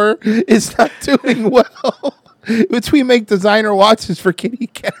store is not doing well. Which we make designer watches for kitty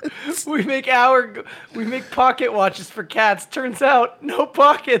cats. we make pocket watches for cats. Turns out no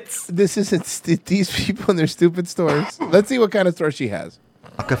pockets. This isn't these people in their stupid stores. Let's see what kind of store she has.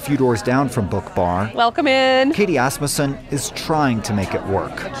 a few doors down from Book Bar, Welcome in. Katie Asmussen is trying to make it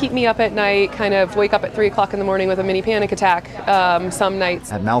work. Keep me up at night, kind of wake up at 3 o'clock in the morning with a mini panic attack some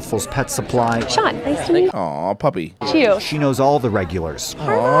nights. At Mouthfuls Pet Supply, Sean, nice to meet you. Aw, puppy. You. she knows all the regulars.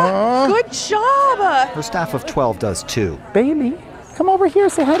 Good job. Her staff of 12 does too. Bailey, come over here,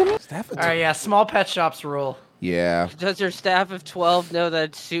 say hi to me. All right, yeah, small pet shops rule. Yeah. Does your staff of 12 know that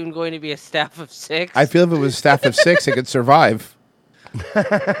it's soon going to be a staff of 6? I feel if it was a staff of 6, it could survive.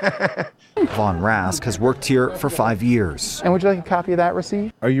 Von Rask has worked here for 5 years. And would you like a copy of that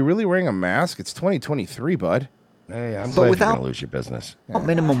receipt? Are you really wearing a mask? It's 2023, bud. Hey, I'm But glad you're without- gonna lose your business.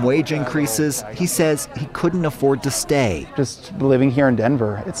 Minimum wage increases, he says he couldn't afford to stay. Just living here in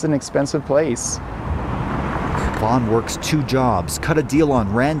Denver, it's an expensive place. Vaughn works 2 jobs, cut a deal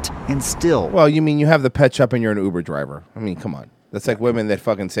on rent, and still. Well, you mean you have the pet shop and you're an Uber driver. I mean, come on. That's like women that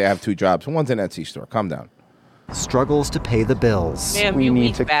fucking say I have 2 jobs. One's an Etsy store. Calm down. Struggles to pay the bills. Ma'am, We you need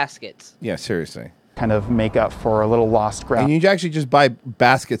eat to- baskets. Yeah, seriously. Kind of make up for a little lost ground And you actually just buy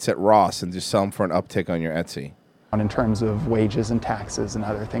baskets at Ross and just sell them for an uptick on your Etsy. in terms of wages and taxes and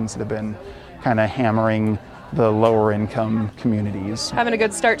other things that have been kind of hammering the lower income communities. Having a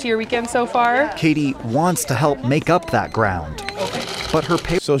good start to your weekend so far? Katie wants to help make up that ground. But her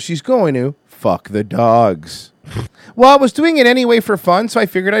pay. So she's going to fuck the dogs. Well, I was doing it anyway for fun, so I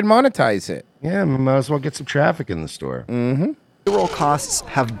figured I'd monetize it. Yeah, might as well get some traffic in the store. Mm-hmm. Payroll costs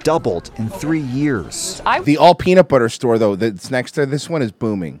have doubled in 3 years. The all peanut butter store, though, that's next to this one is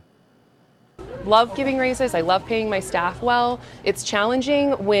booming. Love giving raises. I love paying my staff well. It's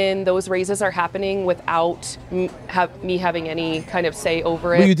challenging when those raises are happening without me having any kind of say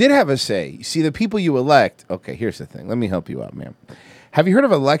over it. Well, you did have a say. You see, the people you elect. Okay, here's the thing. Let me help you out, man. Have you heard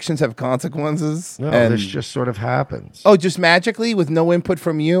of elections have consequences? No, And- this just sort of happens. Oh, just magically with no input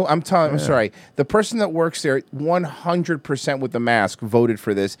from you? I'm sorry. The person that works there 100% with the mask voted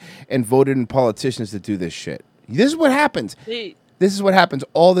for this and voted in politicians to do this shit. This is what happens. This is what happens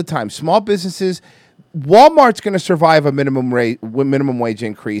all the time. Small businesses, Walmart's going to survive a minimum wage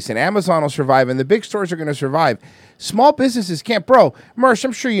increase, and Amazon will survive, and the big stores are going to survive. Small businesses can't. Bro, Mersh,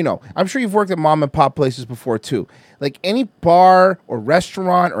 I'm sure you know. I'm sure you've worked at mom and pop places before too. Like any bar or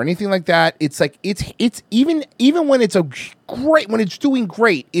restaurant or anything like that, it's like it's even when it's when it's doing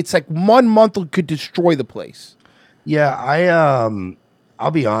great, it's like 1 month could destroy the place. Yeah,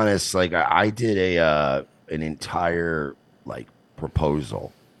 I'll be honest. Like I did an entire like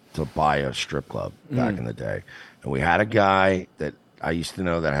proposal to buy a strip club back in the day, and we had a guy that I used to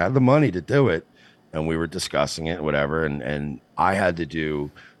know that had the money to do it, and we were discussing it, whatever, and I had to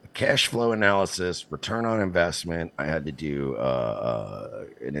do a cash flow analysis, return on investment. I had to do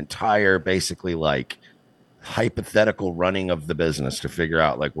an entire basically like hypothetical running of the business to figure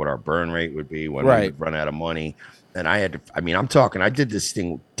out like what our burn rate would be when we would run out of money. And I had to, I did this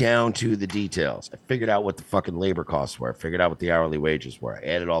thing down to the details. I figured out what the fucking labor costs were. I figured out what the hourly wages were. I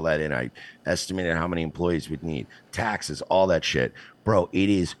added all that in. I estimated how many employees we'd need, taxes, all that shit. Bro, it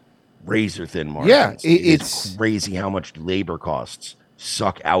is razor thin margins. Yeah, it's crazy how much labor costs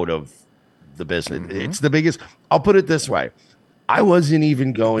suck out of the business. It's the biggest. I'll put it this way. I wasn't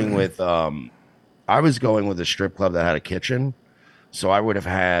even going with, I was going with a strip club that had a kitchen. So I would have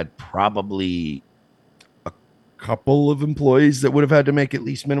had probably couple of employees that would have had to make at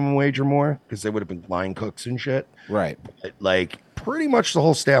least minimum wage or more because they would have been line cooks and shit. Right. But like pretty much the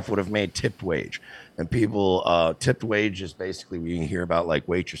whole staff would have made tipped wage. And people, tipped wage is basically when you hear about like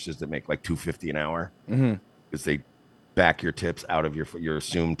waitresses that make like $2.50 an hour because they back your tips out of your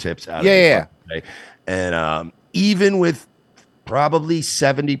assumed tips out of your pay. And even with probably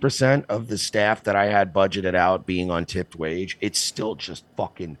 70% of the staff that I had budgeted out being on tipped wage, it still just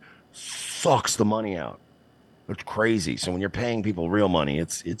fucking sucks the money out. It's crazy. So when you're paying people real money,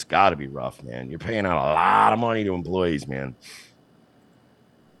 it's got to be rough, man. You're paying out a lot of money to employees, man.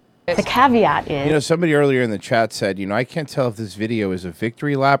 The caveat is... You know, somebody earlier in the chat said, I can't tell if this video is a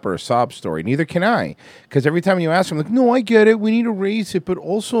victory lap or a sob story. Neither can I. Because every time you ask them, like, no, I get it. We need to raise it. But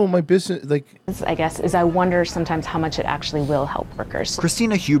also my business, like... I guess, is I wonder sometimes how much it actually will help workers.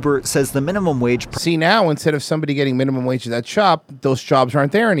 Christina Huber says the minimum wage... See, now, instead of somebody getting minimum wage at that shop, those jobs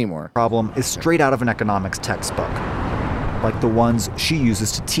aren't there anymore. Problem is straight out of an economics textbook, like the ones she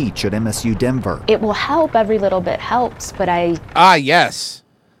uses to teach at MSU Denver. It will help. Every little bit helps, but Ah, yes.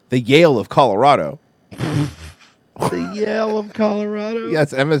 The Yale of Colorado. The Yale of Colorado?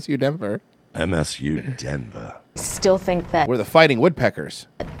 Yes, MSU Denver. MSU Denver. still think that We're the Fighting Woodpeckers.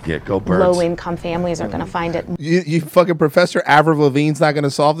 Yeah, go Birds. low-income families are going to find it. You fucking Professor Avril Lavigne's not going to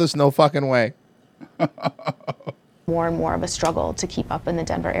solve this? No fucking way. More and more of a struggle to keep up in the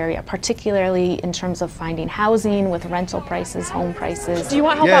Denver area, particularly in terms of finding housing with rental prices, home prices. Do you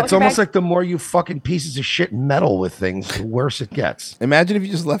want help Yeah, out it's with your almost bag? like the more you fucking pieces of shit meddle with things, the worse it gets. Imagine if you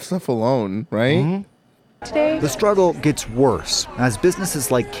just left stuff alone, right? Today? The struggle gets worse as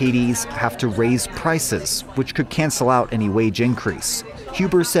businesses like Katie's have to raise prices, which could cancel out any wage increase.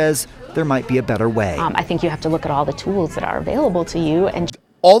 Huber says there might be a better way. I think you have to look at all the tools that are available to you and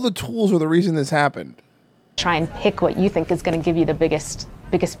All the tools are the reason this happened. try and pick what you think is going to give you the biggest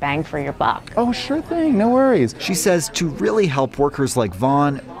bang for your buck. Oh, sure thing. No worries. She says to really help workers like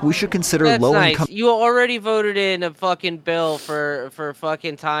Vaughn, we should consider That's low-income... nice. You already voted in a fucking bill for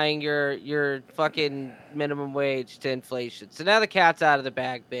fucking tying your fucking minimum wage to inflation. So now the cat's out of the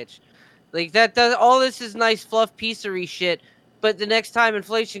bag, bitch. Like that does all this is nice fluff piecery shit. But the next time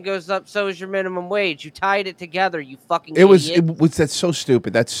inflation goes up, so is your minimum wage. You tied it together, you fucking idiot. That's so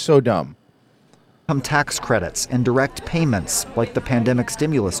stupid. That's so dumb. Tax credits and direct payments like the pandemic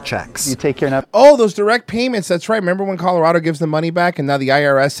stimulus checks. You take care now. Oh, those direct payments. That's right. Remember when Colorado gives the money back and now the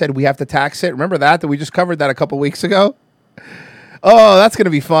IRS said we have to tax it? Remember that we just covered that a couple weeks ago? Oh, that's going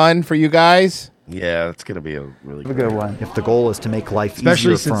to be fun for you guys. Yeah, it's going to be a really good one. If the goal is to make life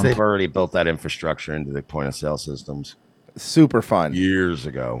Especially easier since for they've already built that infrastructure into the point of sale systems. Super fun. Years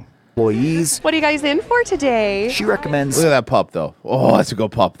ago. employees, What are you guys in for today? she recommends Look at that pup, though. Oh, that's a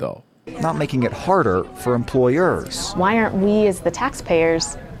good pup, though. not making it harder for employers. Why aren't we as the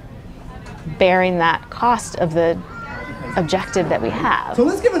taxpayers bearing that cost of the objective that we have. So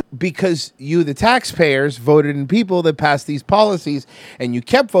let's give it because you, the taxpayers, voted in people that passed these policies, and you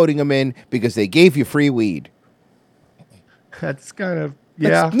kept voting them in because they gave you free weed. That's kind of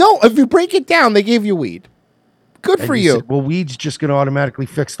No, if you break it down, they gave you weed. Good And for you. said, well, weed's just going to automatically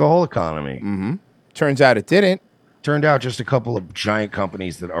fix the whole economy. Mm-hmm. Turns out it didn't. Turned out just a couple of giant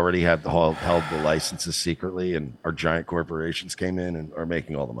companies that already had held the licenses secretly, and our giant corporations came in and are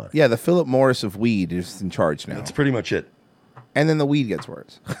making all the money. Yeah, the Philip Morris of weed is in charge now. That's pretty much it. And then the weed gets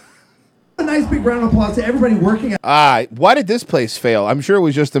worse. A nice big round of applause to everybody working. Why did this place fail? I'm sure it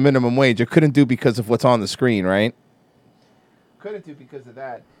was just the minimum wage. It couldn't do because of what's on the screen, right? Couldn't do because of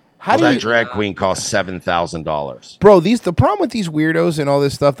that. How do that you, drag queen cost $7,000? bro? The problem with these weirdos and all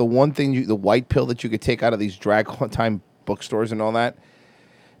this stuff. The one thing, the white pill that you could take out of these drag time bookstores and all that.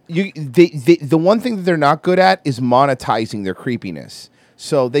 The one thing that they're not good at is monetizing their creepiness.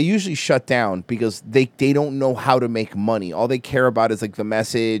 So they usually shut down because they don't know how to make money. All they care about is like the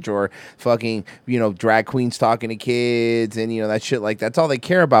message or fucking, drag queens talking to kids and, that shit. Like, that's all they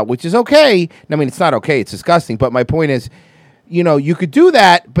care about, which is okay. I mean, it's not okay. It's disgusting. But my point is, you could do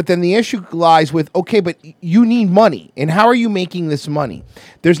that, but then the issue lies with, okay, but you need money. And how are you making this money?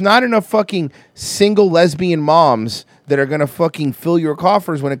 There's not enough fucking single lesbian moms that are going to fucking fill your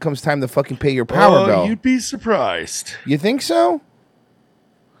coffers when it comes time to fucking pay your power bill. You'd be surprised. You think so?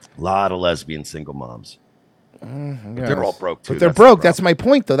 A lot of lesbian single moms. But they're all broke, too. But they're broke. That's my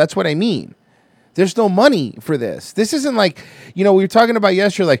point, though. That's what I mean. There's no money for this. This isn't like, we were talking about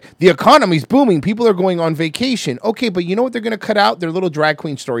yesterday, like, the economy's booming. People are going on vacation. Okay, but you know what they're going to cut out? Their little drag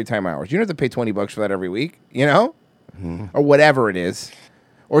queen story time hours. You don't have to pay $20 for that every week, Mm-hmm. Or whatever it is.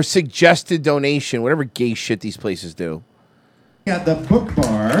 Or suggested donation, whatever gay shit these places do. At the book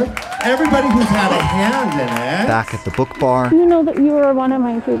bar, everybody who's had a hand in it. Back at the book bar, You know that you are one of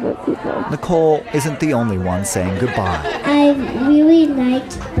my favorite people. Nicole isn't the only one saying goodbye. I really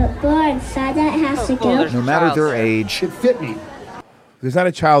liked book bar and saw that has to go. No matter their age, it fit me. There's not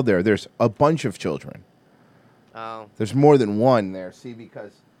a child there. There's a bunch of children. Oh. There's more than one there. See,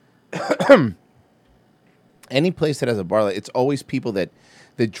 because any place that has a bar, it's always people that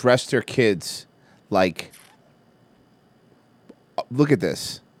dress their kids like. Look at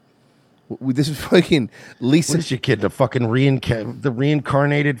this. This is fucking Lisa. What is your kid? The fucking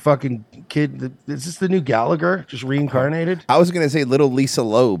reincarnated fucking kid? Is this the new Gallagher? Just reincarnated? I was gonna say little Lisa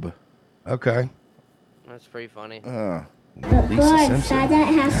Loeb. Okay. That's pretty funny. Book bar and saw that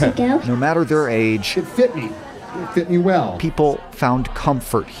has to go. no matter their age, It fit me. It fit me well. people found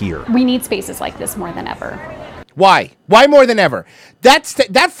comfort here. We need spaces like this more than ever. Why? Why more than ever?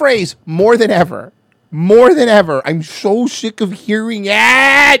 That phrase, more than ever. More than ever. I'm so sick of hearing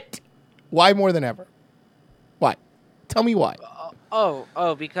it. Why more than ever? Why? Tell me why.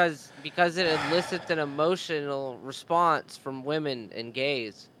 Because it elicits an emotional response from women and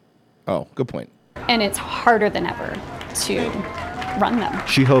gays. Oh, good point. And it's harder than ever to run them.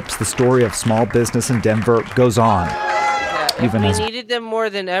 She hopes the story of small business in Denver goes on. If Even we as needed them more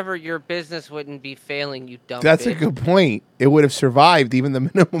than ever, your business wouldn't be failing, you dumb That's a bitch. good point. It would have survived even the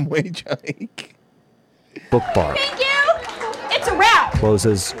minimum wage hike. Book Bar Thank you. It's a wrap.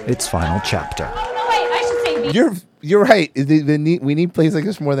 closes its final chapter. No, wait, I should say You're right. We need places like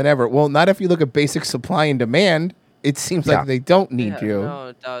this more than ever. Well, not if you look at basic supply and demand. It seems like they don't need Yeah, you. No,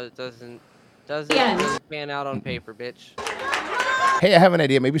 it doesn't Yeah. pan out on paper, bitch. Hey, I have an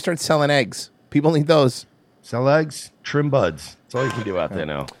idea. Maybe start selling eggs. People need those. Sell eggs, trim buds. That's all you can do out there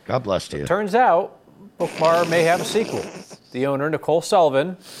now. God bless to you. Turns out, Book Bar may have a sequel. The owner, Nicole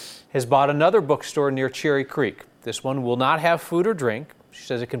Sullivan, has bought another bookstore near Cherry Creek. This one will not have food or drink. She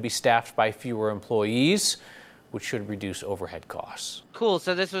says it can be staffed by fewer employees, which should reduce overhead costs. Cool,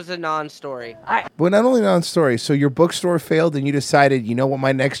 so this was a non-story. Well, not only non-story. So your bookstore failed, and you decided, you know what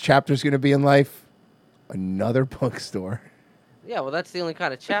my next chapter is going to be in life? Another bookstore. Yeah, well, that's the only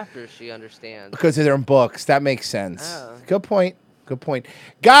kind of chapter she understands. Because they're in books. That makes sense. Oh. Good point. Good point.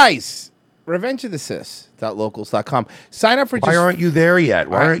 Guys, revengeofthesis.locals.com. Sign up for Why aren't you there yet?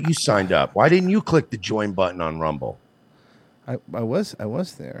 Why aren't you signed up? Why didn't you click the join button on Rumble? I was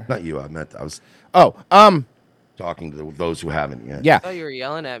there. Not you. I was talking to those who haven't yet. Yeah. I thought you were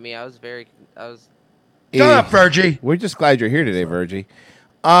yelling at me. I was. Shut up, Virgie. We're just glad you're here today, Virgie.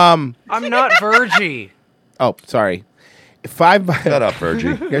 I'm not Virgie. Oh, sorry. Shut up,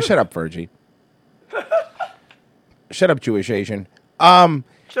 Virgie. Yeah, shut up, Virgie. Shut up, Jewish Asian.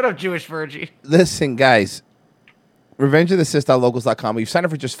 Shut up, Jewish Virgie. Listen, guys. RevengeOfTheSith.locals.com. You sign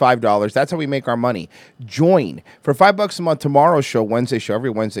up for just $5. That's how we make our money. Join for $5 a month. Tomorrow's show, Wednesday show, every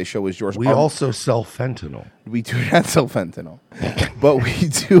Wednesday show is yours. We also sell fentanyl. We do not sell fentanyl, but we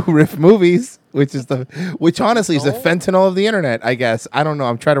do riff movies, which honestly is the fentanyl of the internet. I guess I don't know.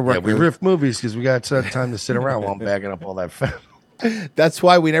 I'm trying to work. Yeah, we riff movies because we got time to sit around while I'm bagging up all that fentanyl. That's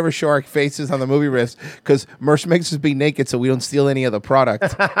why we never show our faces on the movie riffs, because Mersh makes us be naked so we don't steal any of the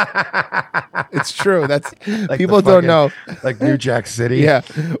product. It's true. That's Like people the don't know. Like New Jack City. Yeah,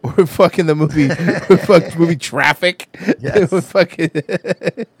 we're fucking the movie. Movie Traffic. Yes. We're fucking.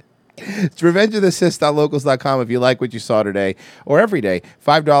 It's RevengeOfTheSith.locals.com if you like what you saw today or every day.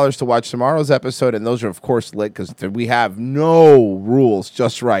 $5 to watch tomorrow's episode, and those are of course lit because we have no rules.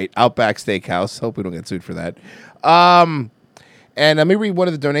 Just right. Outback Steakhouse. Hope we don't get sued for that. And let me read one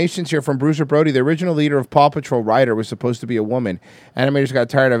of the donations here from Bruiser Brody. The original leader of Paw Patrol, Ryder, was supposed to be a woman. Animators got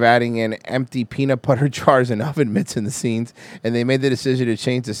tired of adding in empty peanut butter jars and oven mitts in the scenes, and they made the decision to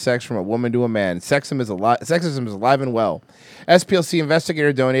change the sex from a woman to a man. Sexism is alive and well. SPLC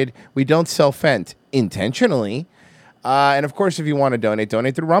investigator donated, we don't sell Fent intentionally. And of course, if you want to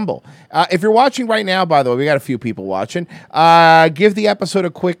donate through Rumble. If you're watching right now, by the way, we got a few people watching. Give the episode a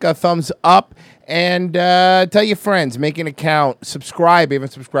quick thumbs up and tell your friends. Make an account. Subscribe. Even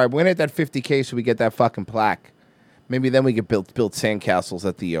subscribe. We're going to hit that 50K so we get that fucking plaque. Maybe then we can build sandcastles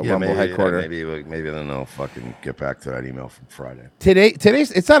at the Rumble headquarters. Maybe then they'll fucking get back to that email from Friday.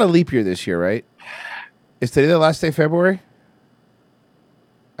 Today's it's not a leap year this year, right? Is today the last day of February?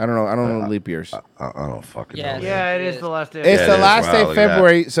 I don't know. I don't know leap years. I don't fucking know. Yeah, it is the last day. It's the last day of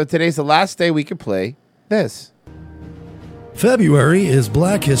February, so today's the last day we can play this. February is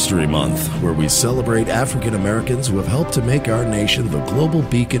Black History Month, where we celebrate African Americans who have helped to make our nation the global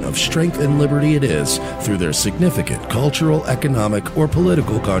beacon of strength and liberty it is through their significant cultural, economic, or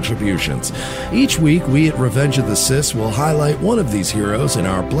political contributions. Each week, we at Revenge of the Sis will highlight one of these heroes in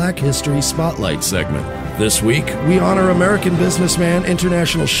our Black History Spotlight segment. This week, we honor American businessman,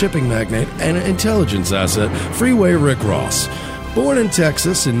 international shipping magnate, and intelligence asset, Freeway Rick Ross. Born in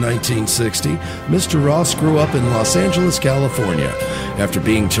Texas in 1960, Mr. Ross grew up in Los Angeles, California. After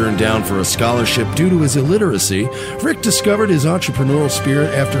being turned down for a scholarship due to his illiteracy, Rick discovered his entrepreneurial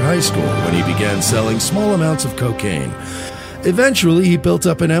spirit after high school when he began selling small amounts of cocaine. Eventually, he built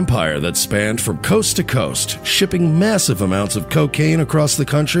up an empire that spanned from coast to coast, shipping massive amounts of cocaine across the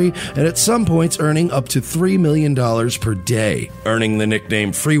country and at some points earning up to $3 million per day. Earning the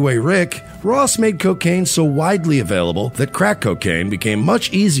nickname Freeway Rick, Ross made cocaine so widely available that crack cocaine became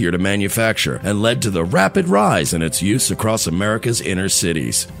much easier to manufacture and led to the rapid rise in its use across America's inner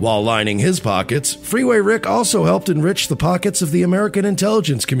cities. While lining his pockets, Freeway Rick also helped enrich the pockets of the American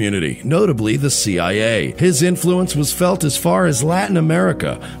intelligence community, notably the CIA. His influence was felt as far as Latin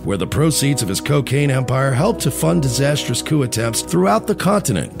America, where the proceeds of his cocaine empire helped to fund disastrous coup attempts throughout the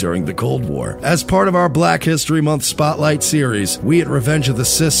continent during the Cold War. As part of our Black History Month Spotlight series, we at Revenge of the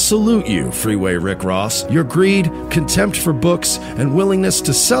Sis salute you, Freeway Rick Ross. Your greed, contempt for books, and willingness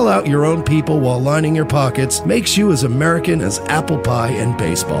to sell out your own people while lining your pockets makes you as American as apple pie and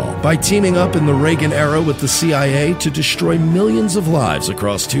baseball. By teaming up in the Reagan era with the CIA to destroy millions of lives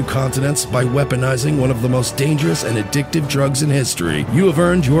across 2 continents by weaponizing one of the most dangerous and addictive drugs in history, you have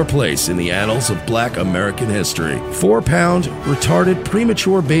earned your place in the annals of Black American history. 4-pound, retarded,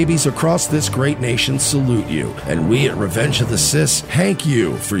 premature babies across this great nation salute you, and we at Revenge of the Sis thank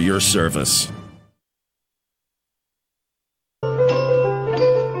you for your service.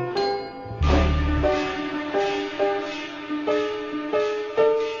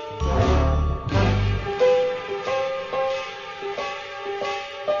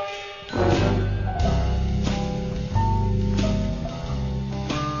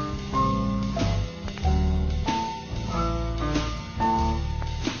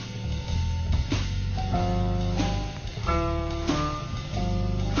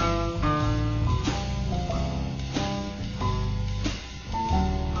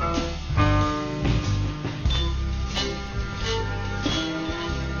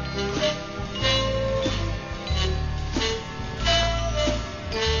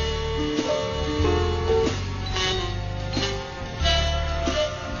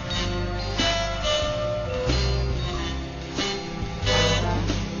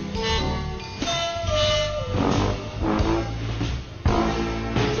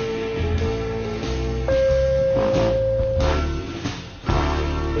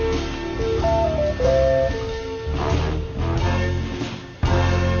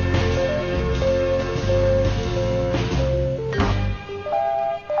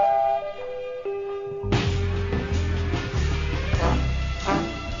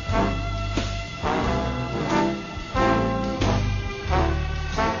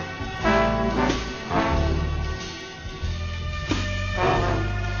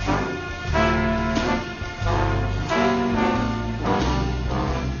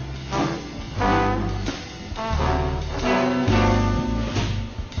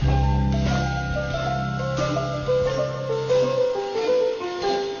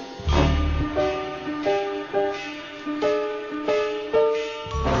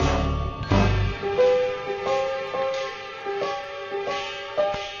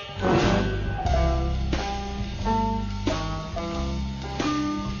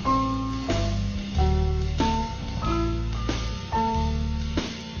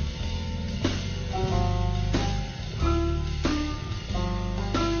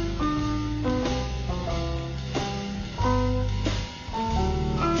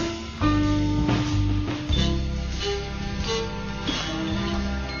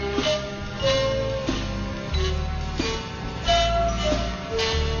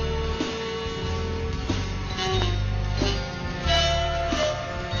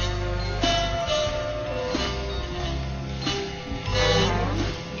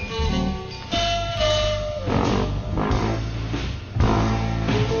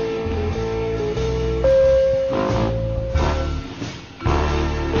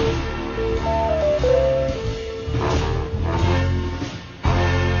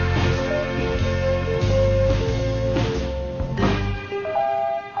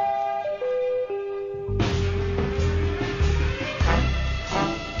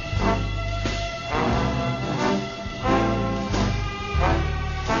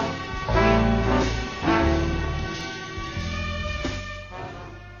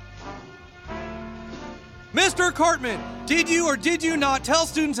 Mr. Cartman, did you or did you not tell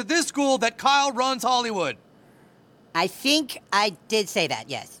students at this school that Kyle runs Hollywood? I think I did say that,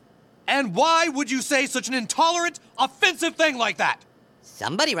 yes. And why would you say such an intolerant, offensive thing like that?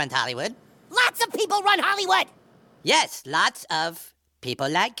 Somebody runs Hollywood. Lots of people run Hollywood. Yes, lots of people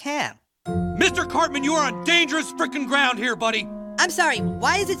like Cam. Mr. Cartman, you are on dangerous frickin' ground here, buddy. I'm sorry,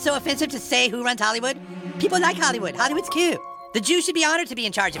 why is it so offensive to say who runs Hollywood? People like Hollywood. Hollywood's cute. The Jews should be honored to be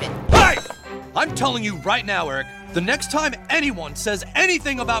in charge of it. Hey! I'm telling you right now, Eric, the next time anyone says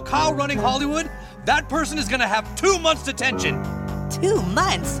anything about Kyle running Hollywood, that person is gonna have 2 months detention. 2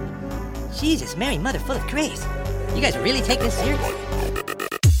 months? Jesus, Mary, mother full of grace. You guys really take this seriously?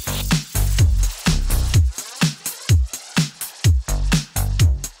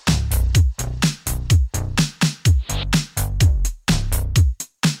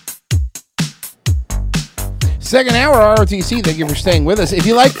 Second hour ROTC. Thank you for staying with us. If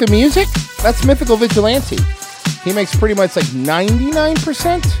you like the music, that's Mythical Vigilante. He makes pretty much like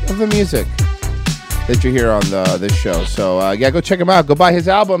 99% of the music that you hear on this show. So yeah, go check him out. Go buy his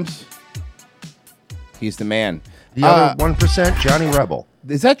albums. He's the man. The other 1%, Johnny Rebel.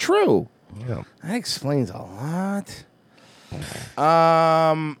 Is that true? Yeah. That explains a lot.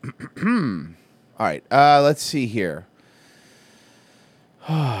 All right. Let's see here.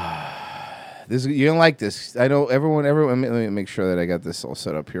 This, you don't like this. I know everyone. Let me make sure that I got this all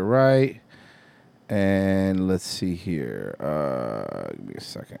set up here right. And let's see here. Give me a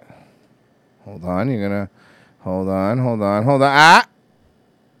second. Hold on. You're gonna hold on. Ah.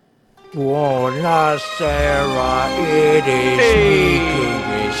 Buonasera, it is me,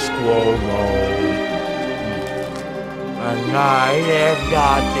 Miss Cuomo. And I have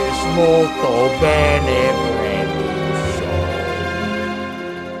got this molto bene brand new show.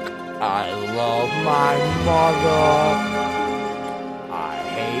 I love my mother. I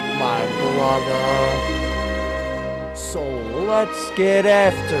hate my brother. So let's get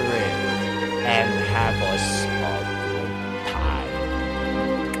after it and have us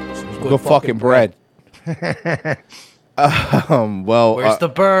Good fucking bread. Well, Where's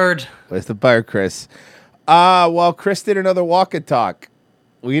the bird? Where's the bird, Chris? Well, Chris did another walk and talk.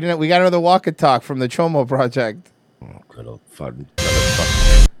 We got another walk and talk from the Chomo Project. Good old fun.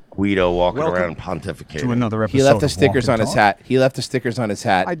 Guido walking around pontificating. To another episode. He left the of stickers Walk on and his Talk. hat. He left the stickers on his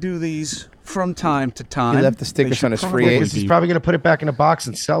hat. I do these from time to time. He left the stickers on his free agent. He's probably going to put it back in a box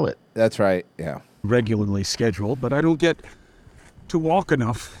and sell it. That's right. Yeah. Regularly scheduled, but I don't get to walk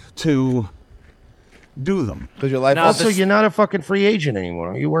enough to do them. Because your life. Also, you're not a fucking free agent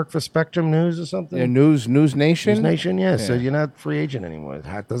anymore. You work for Spectrum News or something? Yeah, News Nation. News Nation, yeah. So you're not a free agent anymore.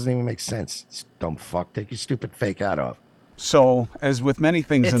 That doesn't even make sense. Dumb fuck. Take your stupid fake hat off. So, as with many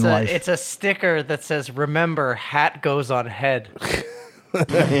things in life, It's a sticker that says, "Remember, hat goes on head."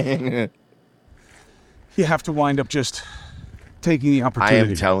 you have to wind up just taking the I opportunity.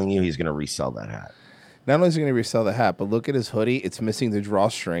 am telling you, he's going to resell that hat. Not only is he going to resell the hat, but look at his hoodie. It's missing the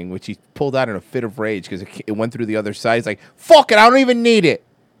drawstring, which he pulled out in a fit of rage because it went through the other side. He's like, fuck it, I don't even need it.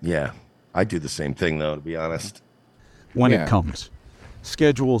 Yeah. I do the same thing, though, to be honest. When it comes.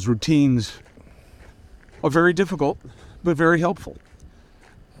 Schedules, routines are very difficult, but very helpful.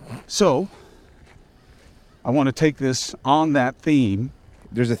 So, I want to take this on that theme.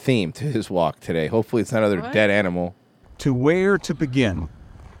 There's a theme to his walk today. Hopefully it's not another dead animal. To where to begin.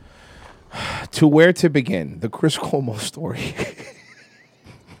 To where to begin? The Chris Cuomo story.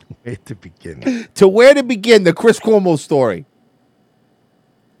 Where to begin? To where to begin? The Chris Cuomo story.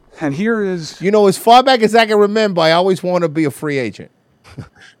 And here is... You know, as far back as I can remember, I always wanted to be a free agent.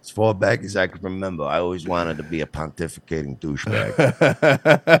 As far back as I can remember, I always wanted to be a pontificating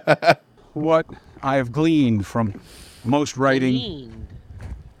douchebag. What I have gleaned from most writing,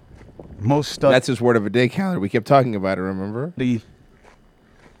 most study. That's his word of a day calendar. We kept talking about it, remember? The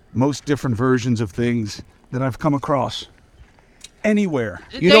most different versions of things that I've come across anywhere.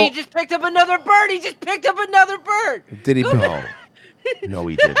 He just picked up another bird. He just picked up another bird. Did he? No. No,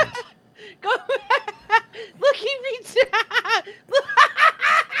 he didn't. Go Look, he reached.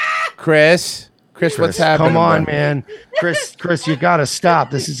 Chris, what's happening? Come on, bro? man. Chris, you got to stop.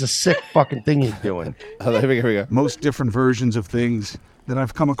 This is a sick fucking thing you're doing. Here we go. Most different versions of things that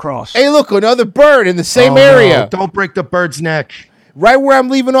I've come across. Hey, look, another bird in the same Oh, no. area. Don't break the bird's neck. Right where I'm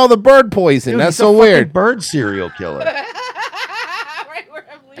leaving all the bird poison. Dude, That's he's a so fucking weird. Bird serial killer.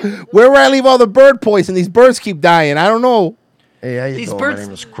 Where I leave all the bird poison, these birds keep dying. I don't know. Hey, how you These doing? birds- My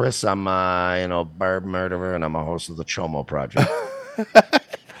name is Chris. I'm bird murderer, and I'm a host of the Chomo Project.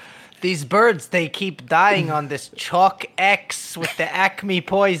 These birds, they keep dying on this chalk X with the Acme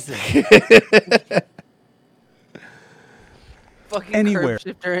poison. Fucking Anywhere. curve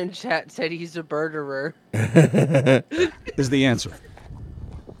shifter in chat said he's a murderer. is the answer.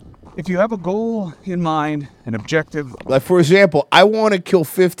 If you have a goal in mind, an objective, Like, for example, I want to kill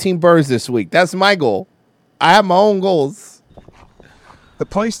 15 birds this week. That's my goal. I have my own goals. the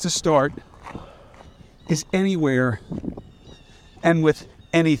place to start is anywhere and with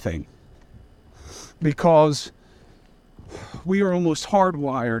anything. Because we are almost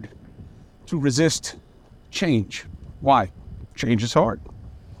hardwired to resist change. Why? Change is hard,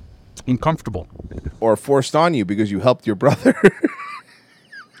 uncomfortable. Or forced on you because you helped your brother.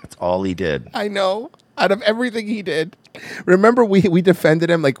 That's all he did. I know. Out of everything he did. Remember, we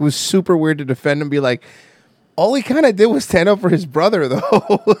defended him. Like, it was super weird to defend him. Be like, all he kind of did was stand up for his brother,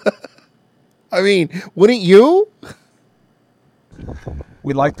 though. I mean, wouldn't you?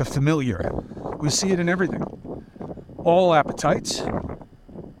 We like the familiar. We see it in everything. All appetites,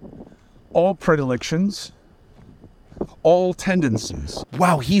 all predilections, all tendencies.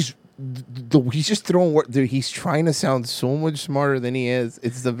 Wow, he's just throwing work. Dude, he's trying to sound so much smarter than he is.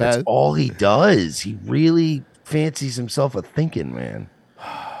 It's the best. That's all he does. He really fancies himself a thinking man.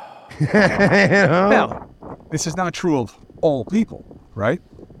 You know? Now, this is not true of all people, right?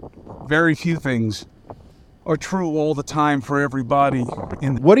 Very few things are true all the time for everybody.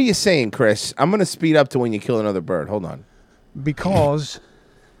 What are you saying, Chris? I'm going to speed up to when you kill another bird. Hold on. Because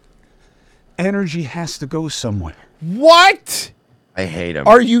energy has to go somewhere. What? I hate him.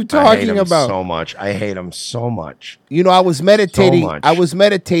 Are you I hate talking him about? so much? I hate him so much. You know, I was meditating. So much. I was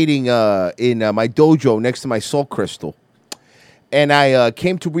meditating in my dojo next to my salt crystal, and I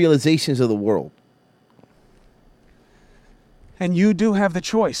came to realizations of the world. And you do have the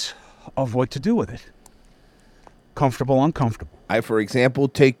choice of what to do with it. Comfortable, uncomfortable. I, for example,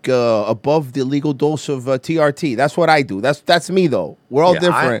 take above the legal dose of TRT. That's what I do. That's me, though. We're all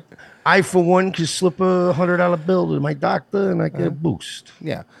different. I, for one, can slip a $100 bill to my doctor and I get a boost.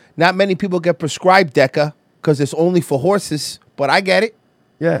 Yeah. Not many people get prescribed Deca because it's only for horses, but I get it.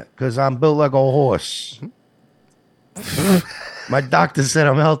 Yeah, because I'm built like a horse. My doctor said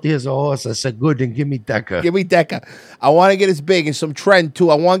I'm healthy as a horse. I said, good, then give me Deca. Give me Deca. I want to get as big and some trend, too.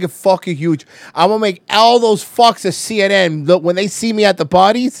 I want to get fucking huge. I'm going to make all those fucks at CNN. Look, when they see me at the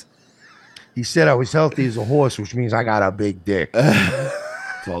parties. He said I was healthy as a horse, which means I got a big dick.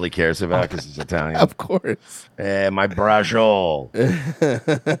 That's all he cares about because he's Italian. Of course. My braccio.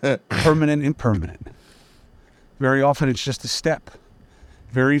 Permanent, impermanent. Very often it's just a step.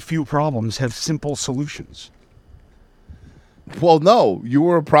 Very few problems have simple solutions. Well, no. You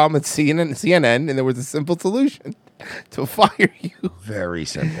were a problem at CNN, and there was a simple solution to fire you. Very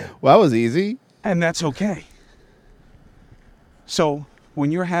simple. Well, that was easy. And that's okay. So,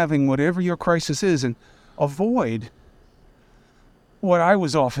 when you're having whatever your crisis is, and avoid what I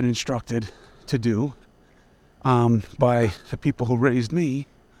was often instructed to do by the people who raised me,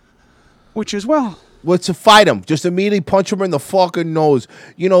 which is, well, What's to fight him? Just immediately punch him in the fucking nose.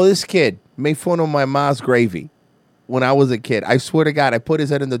 You know, this kid made fun of my mom's gravy when I was a kid. I swear to God, I put his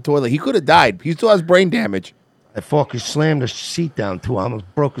head in the toilet. He could have died. He still has brain damage. I fucking slammed the seat down too. I almost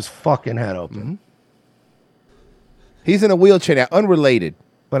broke his fucking head open. Mm-hmm. He's in a wheelchair now, unrelated.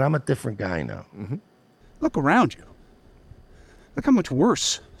 But I'm a different guy now. Mm-hmm. look around you. Look how much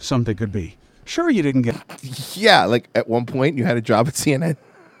worse something could be. Sure, you didn't get... Yeah, like at one point you had a job at CNN.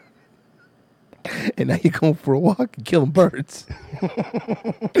 And now you're going for a walk and killing birds.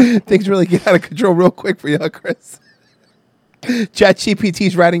 Things really get out of control real quick for you, huh, Chris?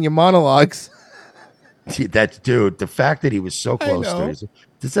 ChatGPT's writing your monologues. See, that's, dude, the fact that he was so close to it.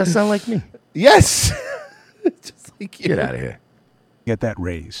 Does that sound like me? Yes. Just like you. Get out of here. Get that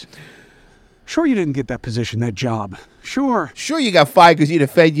raise. Sure, you didn't get that position, that job. Sure. Sure, you got fired because you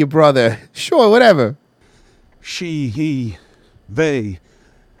defended your brother. Sure, whatever. She, he, they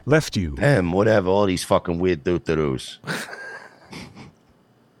left you. Them, whatever, all these fucking weird doo-doo-doos.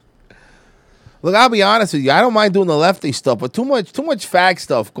 Look, I'll be honest with you. I don't mind doing the lefty stuff, but too much fag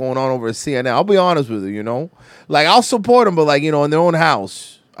stuff going on over at CNN. I'll be honest with you, you know? Like, I'll support them, but, like, you know, in their own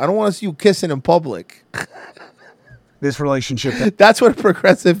house. I don't want to see you kissing in public. This relationship. That's what a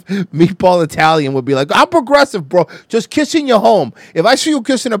progressive meatball Italian would be like. I'm progressive, bro. Just kissing your home. If I see you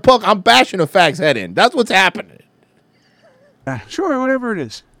kissing a punk, I'm bashing a fag's head in. That's what's happening. Sure, whatever it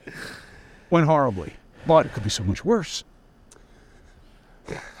is. Went horribly. But it could be so much worse.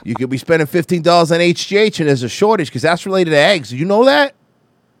 You could be spending $15 on HGH and there's a shortage because that's related to eggs. Do you know that?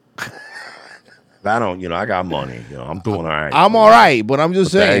 I don't, you know, I got money. You know, I'm doing all right. I'm all right, but I'm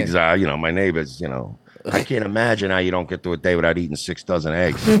just saying. Eggs, you know, my neighbors, you know. I can't imagine how you don't get through a day without eating 6 dozen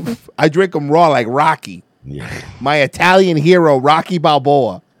eggs. I drink them raw like Rocky. Yeah. My Italian hero, Rocky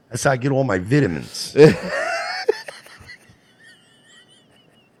Balboa. That's how I get all my vitamins.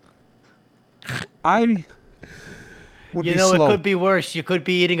 I would You be know, slow. it could be worse. You could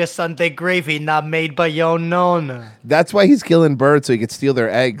be eating a Sunday gravy not made by your nonna. That's why he's killing birds so he could steal their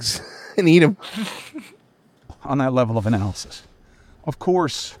eggs and eat them. On that level of analysis. Of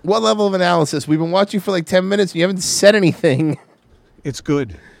course. What level of analysis? We've been watching for like 10 minutes and you haven't said anything. It's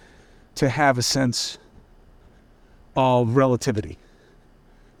good to have a sense of relativity.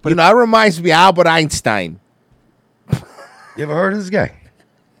 But you know, that reminds me of Albert Einstein. You ever heard of this guy?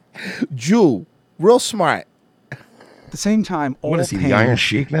 Jew. Real smart. At the same time, all What is he, pain the Iron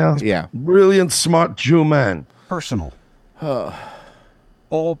Sheik now? Yeah. Brilliant, smart Jew man. personal.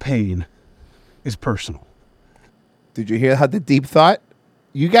 All pain is personal. Did you hear how the deep thought?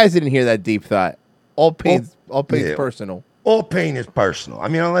 You guys didn't hear that deep thought. All pain's yeah. personal. All pain is personal. I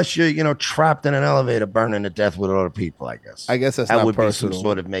mean, unless you're, trapped in an elevator burning to death with other people, I guess. I guess that's that not would personal. be some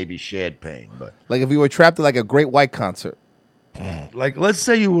sort of maybe shared pain. But Like if you were trapped at like a Great White concert. like, let's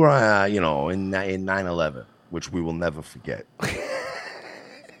say you were, in 9/11, which we will never forget.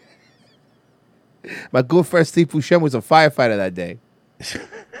 My good friend Steve Buscemi was a firefighter that day.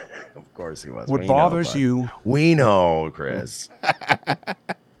 Of course he was. What We know, bothers bud. you? We know, Chris.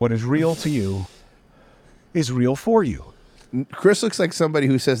 What is real to you is real for you. Chris looks like somebody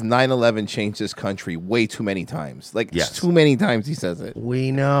who says 9/11 changed this country way too many times. Like, Yes. it's too many times he says it.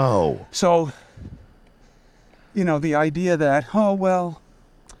 We know. So, the idea that, oh, well,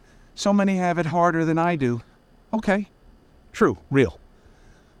 so many have it harder than I do. Okay. True. Real.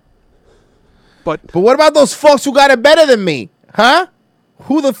 But what about those folks who got it better than me? Huh?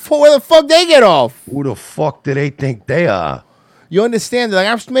 Where the fuck they get off? Who the fuck do they think they are? You understand? Like,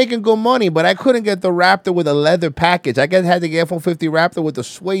 I'm making good money, but I couldn't get the Raptor with a leather package. I had to get F-150 Raptor with the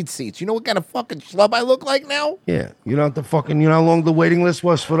suede seats. You know what kind of fucking schlub I look like now? Yeah. You know how long the waiting list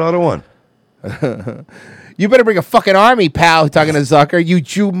was for the other one? You better bring a fucking army, pal, talking to Zucker. You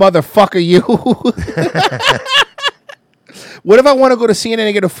Jew motherfucker, you. What if I want to go to CNN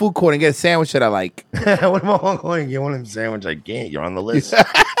and get a food court and get a sandwich that I like? What am I going to get one of them sandwich? I can't. You're on the list.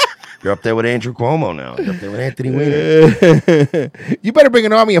 You're up there with Andrew Cuomo now. You're up there with Anthony Weiner. You better bring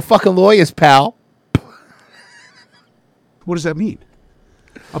an army of fucking lawyers, pal. what does that mean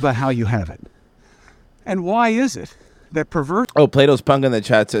about how you have it? And why is it that perverse? Oh, Plato's Punk in the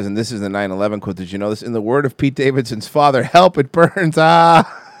chat says, and this is the 9/11 quote. Did you know this? In the word of Pete Davidson's father, help, it burns.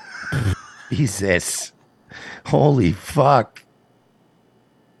 Jesus. Holy fuck.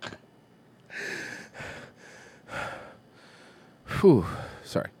 Whew.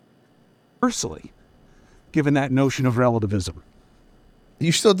 Sorry. Universally, given that notion of relativism.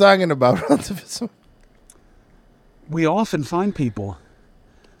 You still talking about relativism? We often find people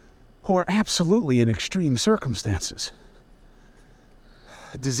who are absolutely in extreme circumstances.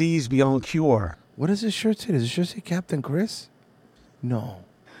 Disease beyond cure. What does this shirt say? Does this shirt say Captain Chris? No.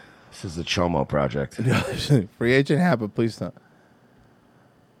 This is the Chomo Project. Free agent happen, please don't.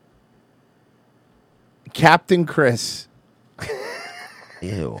 Captain Chris.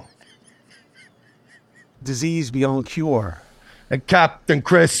 Ew. Disease beyond cure. And Captain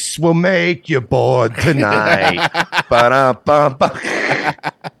Chris will make you bored tonight.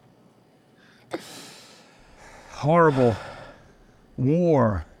 Ba-da-ba-ba. Horrible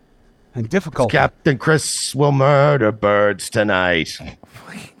war and difficult. Captain Chris will murder birds tonight.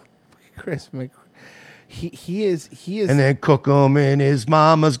 Chris, he is. And then cook them in his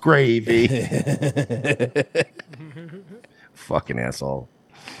mama's gravy. Fucking asshole.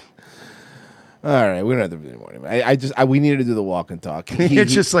 All right, we don't have to do any more. We needed to do the walk and talk.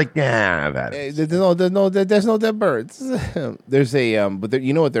 It's just like, nah, I've had it. There's no dead birds. There's a but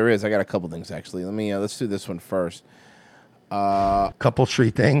you know what there is. I got a couple things actually. Let's do this one first. Couple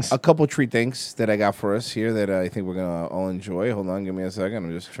treat things. A couple treat things that I got for us here that I think we're gonna all enjoy. Hold on, give me a second.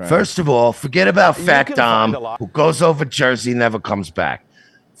 I'm just trying. First of all, forget about Fat Dom, who goes over Jersey, never comes back.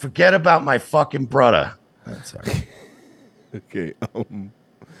 Forget about my fucking brother. Sorry. Okay.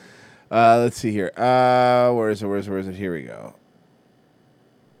 Let's see here. Where is it? Here we go.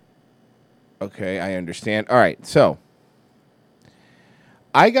 Okay, I understand. All right, so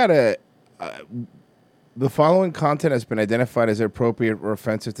I got the following content has been identified as appropriate or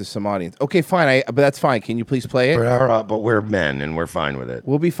offensive to some audience. Okay, fine. But that's fine. Can you please play it? But we're men and we're fine with it.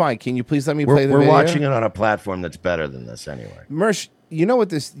 We'll be fine. Can you please let me play the We're video? watching it on a platform that's better than this anyway. Mersh, you know what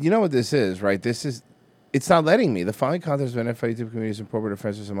this is, right? It's not letting me. The following content has been identified to communities and appropriate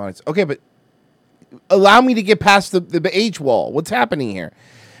offensive to some audience. Okay, but allow me to get past the age wall. What's happening here?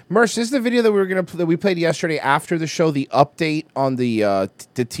 Mersh, this is the video that we played yesterday after the show, the update on the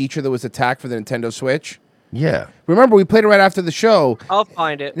teacher that was attacked for the Nintendo Switch. Yeah. Remember, we played it right after the show. I'll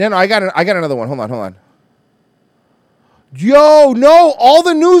find it. No, I got another one. Hold on. Yo, no, all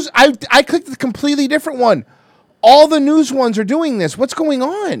the news. I clicked the completely different one. All the news ones are doing this. What's going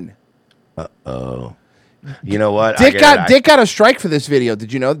on? Uh-oh. You know what? Dick got a strike for this video.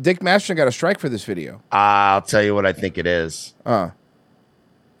 Did you know? Dick Masterson got a strike for this video. I'll tell you what I think it is.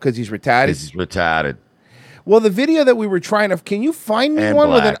 Because he's retarded? Because he's retarded. Well, the video that we were trying to... Can you find me And one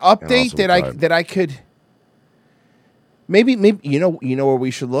with an black, and update also that I could... Maybe you know where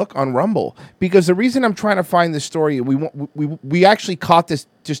we should look? On Rumble. Because the reason I'm trying to find this story, we actually caught this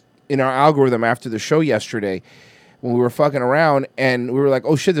just in our algorithm after the show yesterday when we were fucking around, and we were like,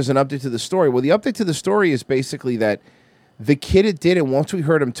 oh shit, there's an update to the story. Well, the update to the story is basically that the kid it did, and once we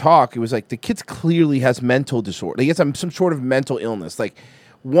heard him talk, it was like the kid clearly has mental disorder. He has some sort of mental illness, like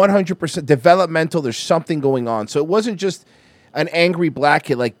 100% developmental. There's something going on. So it wasn't just an angry black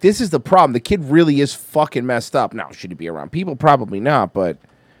kid. Like, this is the problem. The kid really is fucking messed up. Now, should he be around people? Probably not, but...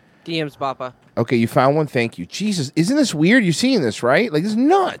 DMs, Papa. Okay, you found one? Thank you. Jesus, isn't this weird? You're seeing this, right? Like, this is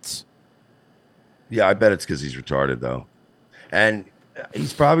nuts. Yeah, I bet it's because he's retarded, though. And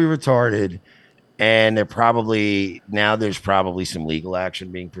he's probably retarded, and there's probably some legal action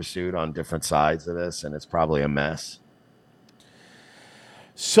being pursued on different sides of this, and it's probably a mess.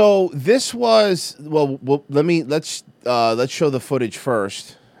 So this was let's show the footage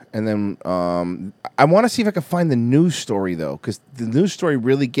first, and then I want to see if I can find the news story though, because the news story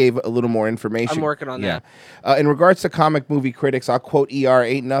really gave a little more information. I'm working on that. In regards to comic movie critics, I'll quote ER: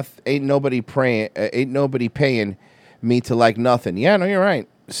 "Ain't nobody paying me to like nothing." Yeah, no, you're right.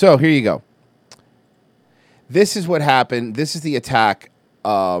 So here you go. This is what happened. This is the attack.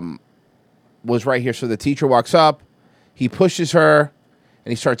 Was right here. So the teacher walks up, he pushes her,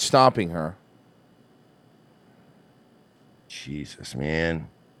 and he starts stomping her. Jesus, man.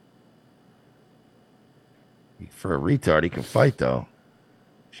 For a retard, he can fight, though.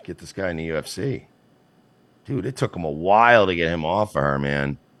 Should get this guy in the UFC. Dude, it took him a while to get him off of her,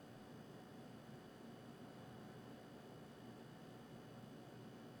 man.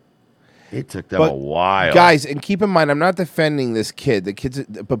 It took them a while. Guys, and keep in mind, I'm not defending this kid. The kid's,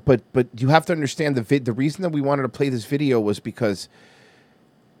 but you have to understand the reason that we wanted to play this video was because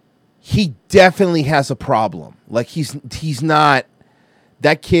he definitely has a problem. Like, he's not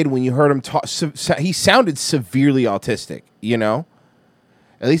that kid. When you heard him talk, he sounded severely autistic. You know,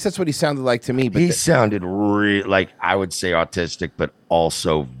 at least that's what he sounded like to me. But he sounded like, I would say autistic, but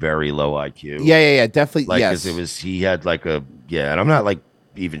also very low IQ. Yeah, definitely. Like, yes, 'cause he had like and I'm not like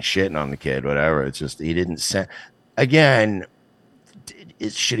even shitting on the kid, whatever. It's just he didn't sound. Again,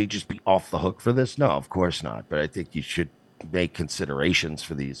 should he just be off the hook for this? No, of course not. But I think you should make considerations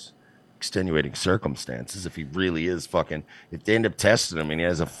for these extenuating circumstances. If he really is fucking, if they end up testing him and he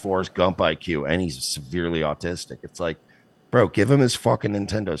has a Forrest Gump IQ and he's severely autistic, it's like, bro, give him his fucking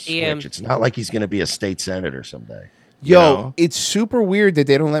Nintendo Switch. It's not like he's going to be a state senator someday. Yo, it's super weird that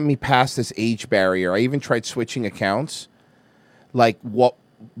they don't let me pass this age barrier. I even tried switching accounts. Like, what?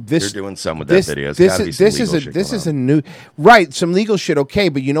 They're doing some with that video. This is a new right. Some legal shit, okay,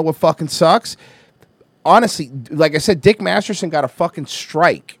 but you know what fucking sucks? Honestly, like I said, Dick Masterson got a fucking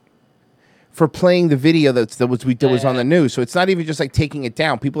strike for playing the video that was on the news. So it's not even just like taking it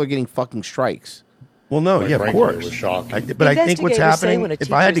down. People are getting fucking strikes. Well, no, yeah, of course. But I think what's happening,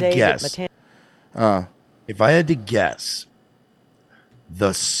 if I had to guess,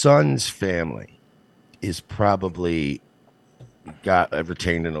 the son's family is probably got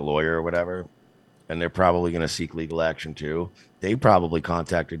retained in a lawyer or whatever, and they're probably going to seek legal action too. They probably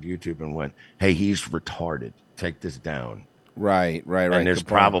contacted YouTube and went, "Hey, he's retarded. Take this down." Right. And there's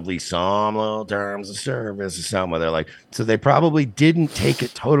probably some little terms of service or something where they're like, so they probably didn't take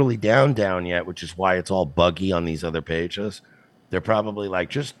it totally down yet, which is why it's all buggy on these other pages. They're probably like,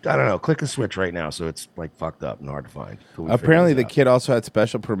 just, I don't know, click a switch right now. So it's like fucked up and hard to find. Apparently the kid also had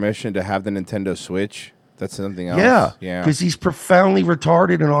special permission to have the Nintendo Switch. That's something else. Yeah. Because he's profoundly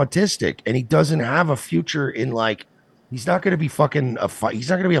retarded and autistic, and he doesn't have a future in, like, he's not going to be fucking he's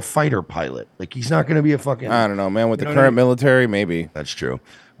not going to be a fighter pilot. Like, he's not going to be a fucking, I don't know, man, with the current military, maybe. That's true.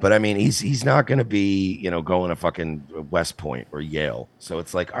 But I mean, he's not going to be, going to fucking West Point or Yale. So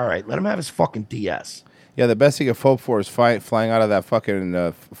it's like, all right, let him have his fucking DS. Yeah, the best he could hope for is flying out of that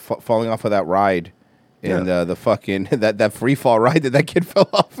fucking falling off of that ride in the fucking that free fall ride that kid fell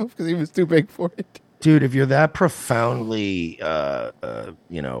off of because he was too big for it. Dude, if you're that profoundly,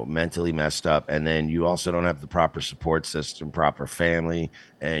 mentally messed up, and then you also don't have the proper support system, proper family,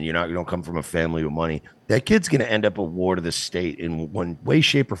 and you don't come from a family with money, that kid's going to end up a ward of the state in one way,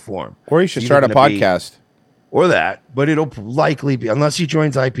 shape, or form. Or he should start a podcast. Or that, but it'll likely be, unless he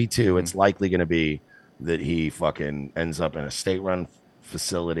joins IP2, it's likely going to be that he fucking ends up in a state-run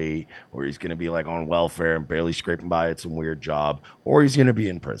facility, or he's going to be like on welfare and barely scraping by at some weird job, or he's going to be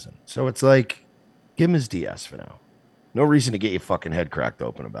in prison. So it's like, give him his DS for now. No reason to get your fucking head cracked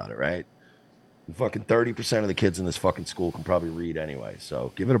open about it, right? And fucking 30% of the kids in this fucking school can probably read anyway.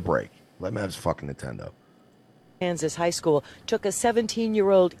 So give it a break. Let him have his fucking Nintendo. Kansas High School took a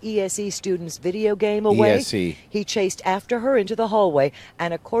 17-year-old ESE student's video game away. ESE. He chased after her into the hallway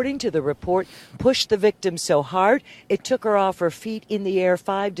and, according to the report, pushed the victim so hard it took her off her feet in the air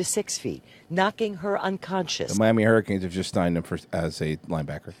 5 to 6 feet, knocking her unconscious. The Miami Hurricanes have just signed him as a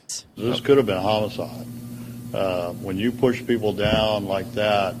linebacker. This could have been homicide. When you push people down like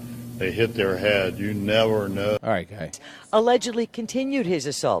that, they hit their head. You never know. All right, guy. Allegedly continued his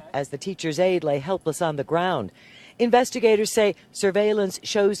assault as the teacher's aide lay helpless on the ground. Investigators say surveillance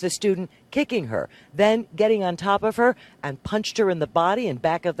shows the student kicking her, then getting on top of her and punched her in the body and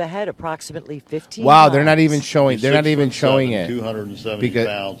back of the head approximately 15 Wow, times. they're not even showing. They're not even showing it. 270 Because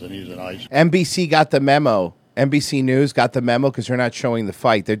pounds, and he's an ice. NBC got the memo. NBC News got the memo because they're not showing the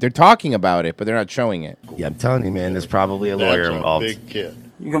fight. They're talking about it, but they're not showing it. Yeah, I'm telling you, man. There's probably a lawyer That's a involved. big kid.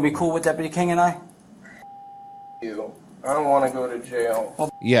 You gonna be cool with Deputy King and I? I don't want to go to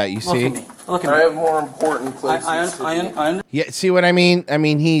jail. Yeah, you see. Look at I me. have more important places. I Yeah, see what I mean? I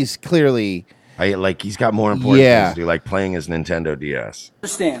mean, he's clearly. He's got more important Yeah. things to do, like playing his Nintendo DS.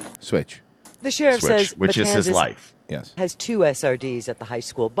 understand. Switch. The sheriff Switch, says which is his Matanzas life. Yes. has 2 SRDs at the high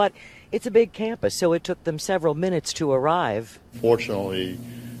school, but it's a big campus, so it took them several minutes to arrive. Fortunately,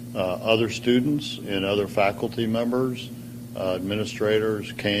 other students and other faculty members,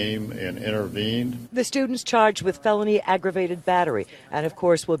 administrators came and intervened. The students charged with felony aggravated battery and, of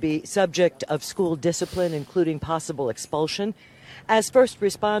course, will be subject of school discipline, including possible expulsion. As first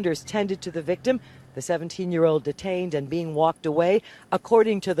responders tended to the victim, the 17-year-old detained and being walked away,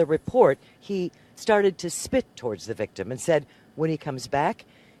 according to the report, he started to spit towards the victim and said when he comes back,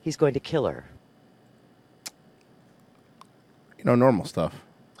 he's going to kill her. Normal stuff.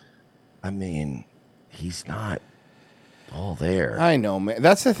 I mean, he's not all there. I know, man.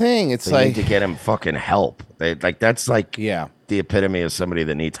 That's the thing. It's They like need to get him fucking help. That's like the epitome of somebody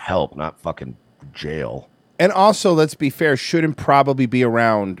that needs help, not fucking jail. And also, let's be fair, shouldn't probably be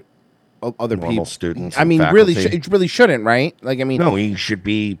around other Normal people. students I and mean, faculty. it really shouldn't, right? Like, I mean, No, he should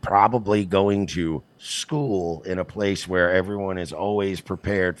be probably going to school in a place where everyone is always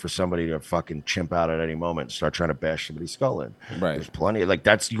prepared for somebody to fucking chimp out at any moment and start trying to bash somebody's skull in. Right. There's plenty of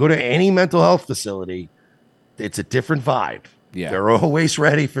you go to any mental health facility, it's a different vibe. Yeah. They're always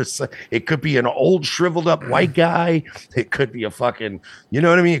ready for it could be an old shriveled up white guy. It could be a fucking, you know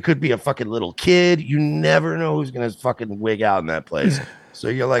what I mean? It could be a fucking little kid. You never know who's going to fucking wig out in that place. So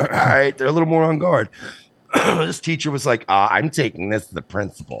you're like, all right, they're a little more on guard. This teacher was like, I'm taking this to the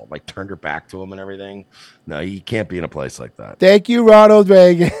principal. Like turned her back to him and everything. No, you can't be in a place like that. thank you, Ronald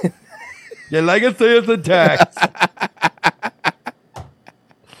Reagan. Your legacy is intact.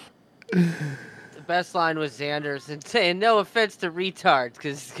 The best line was Xander's and saying, no offense to retards,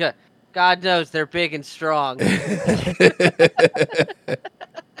 because God knows they're big and strong.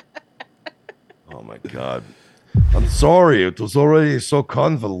 Oh my God. I'm sorry. It was already so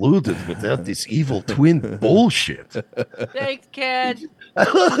convoluted without this evil twin bullshit. Thanks, Ken.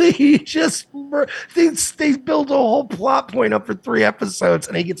 He just they build a whole plot point up for 3 episodes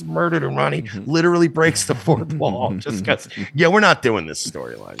and he gets murdered and Ronnie literally breaks the fourth wall just because we're not doing this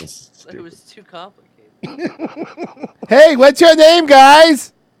storyline. It was too complicated. Hey, what's your name,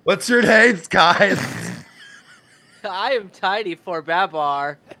 guys? What's your name, guys? I am Tiny for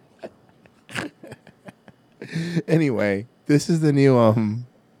Babar. Anyway, this is the new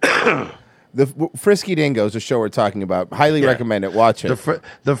the Frisky Dingoes, a show we're talking about. Highly recommend it. Watch it.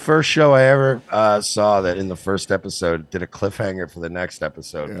 The first show I ever saw that in the first episode did a cliffhanger for the next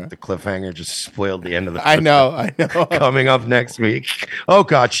episode. But the cliffhanger just spoiled the end of the I know. Coming up next week. Oh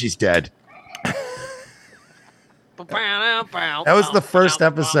God, she's dead. That was the first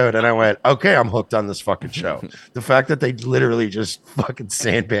episode, and I went, okay, I'm hooked on this fucking show. The fact that they literally just fucking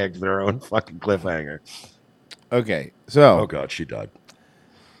sandbagged their own fucking cliffhanger. Okay, so oh God, she died.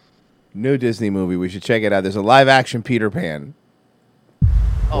 New Disney movie. We should check it out. There's a live action Peter Pan.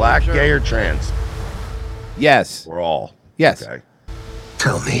 Black, gay, or trans? Yes. We're all. Yes. Okay.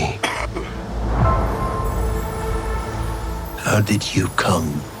 Tell me, how did you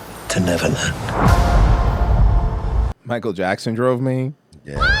come to Neverland? Michael Jackson drove me.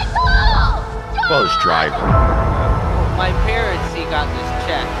 Yeah. Well, it's driving. My parents, got this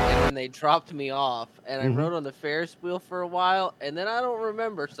check, and then they dropped me off, and I rode on the Ferris wheel for a while, and then I don't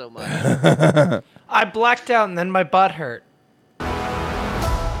remember so much. I blacked out, and then my butt hurt. Are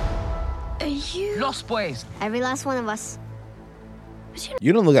you? Los pues. Every last one of us.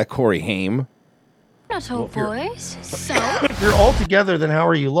 You don't look like Corey Haim. Not all boys. So If you're all together, then how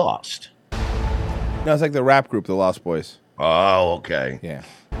are you lost? No, it's like the rap group, the Lost Boys. Oh, okay. Yeah.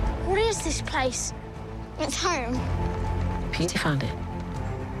 what is this place? It's home. Peter found it.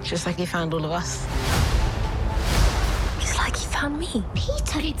 Just like he found all of us. It's like he found me.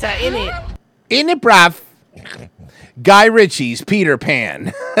 Peter. Peter, in it. In it, bruv. Guy Ritchie's Peter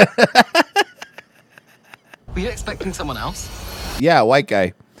Pan. Were you expecting someone else? Yeah, white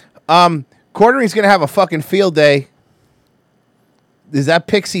guy. Quartering's gonna have a fucking field day. Is that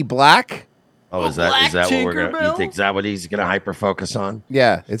Pixie Black? Oh, is that what we're gonna? You think is that what he's gonna hyper focus on?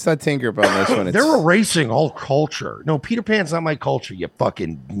 Yeah, it's not Tinkerbell in this one. It's, They're erasing all culture. No, Peter Pan's not my culture. You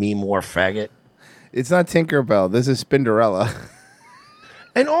fucking meme war faggot. it's not Tinkerbell. This is Spinderella.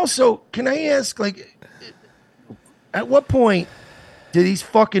 And also, can I ask, like, at what point do these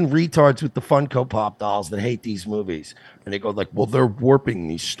fucking retards with the Funko Pop dolls that hate these movies, and they go like, well, they're warping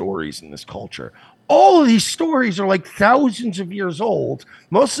these stories in this culture. All of these stories are like thousands of years old.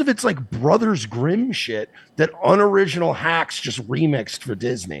 Most of it's like Brothers Grimm shit that unoriginal hacks just remixed for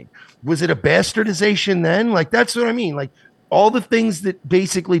Disney. Was it a bastardization then? Like, that's what I mean. Like, all the things that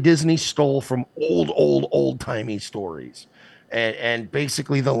basically Disney stole from old-timey stories. And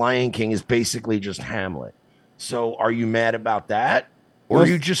basically The Lion King is basically just Hamlet. So are you mad about that? Or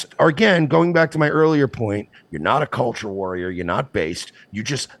you just, or again, going back to my earlier point, you're not a culture warrior, you're not based, you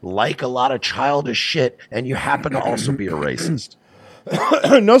just like a lot of childish shit, and you happen to also be a racist.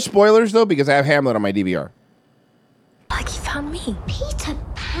 No spoilers, though, because I have Hamlet on my DVR. Like he found me. Peter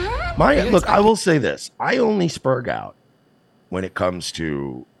Pan? Look, I will say this. I only spurg out when it comes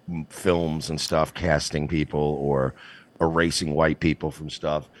to films and stuff, casting people or erasing white people from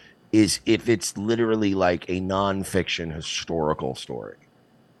stuff, is if it's literally like a nonfiction historical story.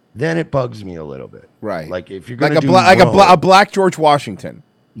 Then it bugs me a little bit. Right. Like if you're Like going to a black George Washington.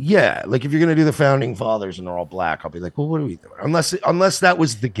 Yeah, like if you're going to do the founding fathers and they're all black, I'll be like, well, what are we doing? Unless that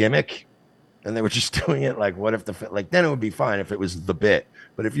was the gimmick and they were just doing it like, what if then it would be fine if it was the bit.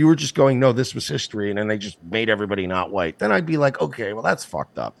 But if you were just going, no, this was history, and then they just made everybody not white, then I'd be like, okay, well, that's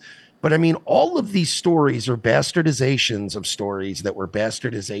fucked up. But I mean, all of these stories are bastardizations of stories that were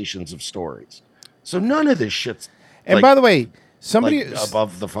bastardizations of stories. So none of this shit's. And like, by the way, somebody like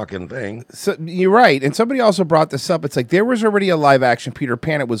above the fucking thing. So, you're right. And somebody also brought this up. It's like there was already a live action Peter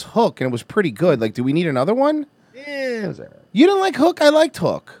Pan. It was Hook, and it was pretty good. Like, do we need another one? Yeah, it was all right. You didn't like Hook? I liked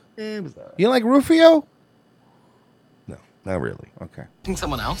Hook. It was all right. You didn't like Rufio? No, not really. Okay. Think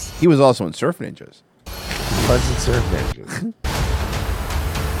someone else? He was also in Surf Ninjas. Pleasant Surf Ninjas.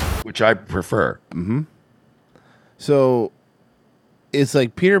 Which I prefer. Mm-hmm. So it's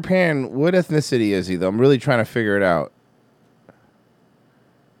like Peter Pan. What ethnicity is he, though? I'm really trying to figure it out.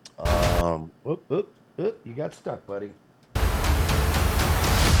 You got stuck, buddy.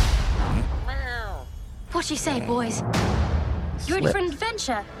 What do you say, boys? You ready for an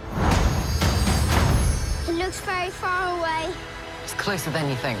adventure? It looks very far away. It's closer than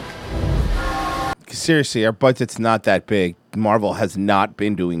you think. Seriously, our budget's not that big. Marvel has not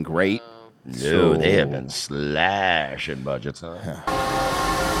been doing great. No, they have been slashing budgets, huh?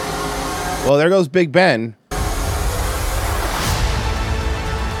 Well, there goes Big Ben.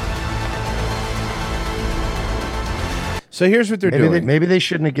 So here's what they're doing. Maybe they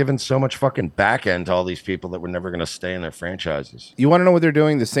shouldn't have given so much fucking back end to all these people that were never going to stay in their franchises. You want to know what they're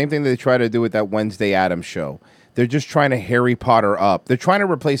doing? The same thing they try to do with that Wednesday Addams show. They're just trying to Harry Potter up. They're trying to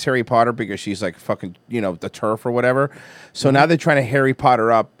replace Harry Potter because she's like fucking, the turf or whatever. So now they're trying to Harry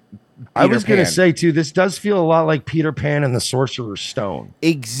Potter up. I was going to say, too, this does feel a lot like Peter Pan and the Sorcerer's Stone.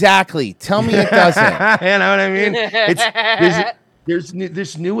 Exactly. Tell me it doesn't. You know what I mean? There's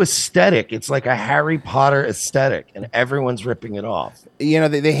this new aesthetic. It's like a Harry Potter aesthetic, and everyone's ripping it off.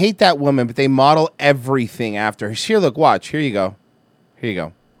 They hate that woman, but they model everything after her. Here, look, watch. Here you go. Here you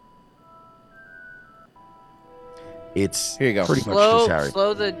go. Here you go. Pretty much just Harry.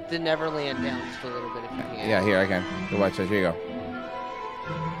 Slow the Neverland down just a little bit if you can. Yeah, here I can. Go watch that. Here you go.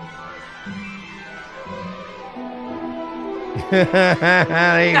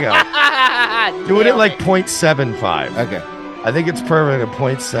 There you go. Doing it like 0.75. Okay. I think it's perfect at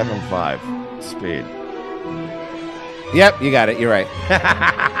 0.75 speed. Yep, you got it. You're right.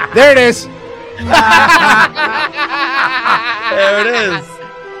 There it is. There it is.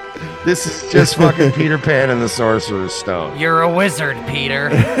 This is just fucking Peter Pan and the Sorcerer's Stone. You're a wizard, Peter.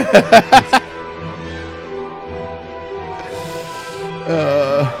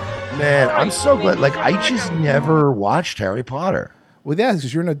 Man, I'm so glad. Like, I just never watched Harry Potter. Well, yeah,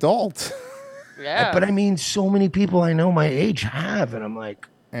 because you're an adult. Yeah. But I mean, so many people I know my age have, and I'm like,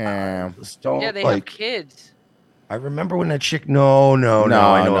 just don't. Yeah, they like, have kids. I remember when that chick. No. I know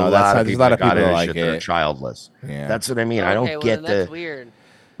no, a that's lot not- of there's people a lot that of got people into like shit that are it. childless. Yeah. That's what I mean. I don't Okay, well, get then that's the. weird.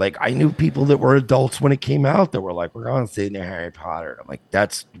 Like, I knew people that were adults when it came out that were like, we're going to see the Harry Potter. I'm like,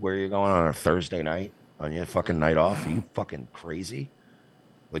 that's where you're going on a Thursday night on your fucking night off? Are you fucking crazy?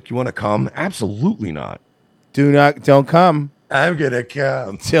 Like, you want to come? Absolutely not. Don't come. I'm going to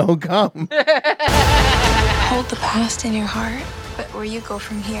come. Don't come. Hold the past in your heart, but where you go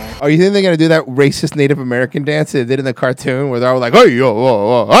from here. Are you think they're going to do that racist Native American dance they did in the cartoon where they're all like, hey, yo,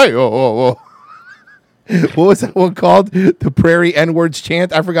 whoa, whoa, hey, yo, whoa, whoa. What was that one called? The Prairie N-Words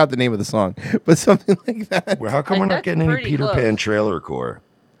chant? I forgot the name of the song, but something like that. Well, how come we're not getting any Peter Pan trailer core?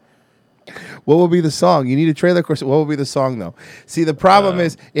 What will be the song? You need a trailer course. What will be the song, though? See, the problem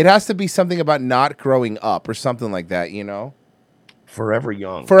is it has to be something about not growing up or something like that, you know? Forever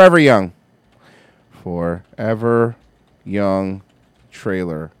Young. Forever Young. Forever Young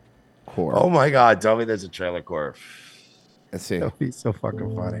trailer core. Oh, my God. Tell me there's a trailer core. Let's see. That would be so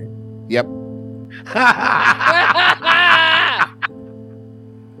fucking funny. Yep.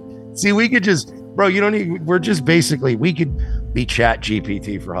 See, we could just, bro, you don't need, we're just basically, we could be Chat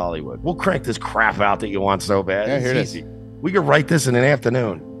GPT for Hollywood. We'll crank this crap out that you want so bad. Yeah, It's here it is. easy. We could write this in an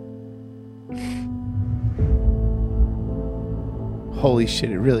afternoon. Holy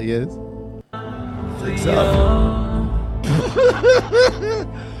shit, it really is. It's up.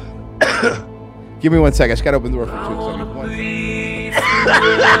 Give me 1 second. I just got to open the door for 2 seconds.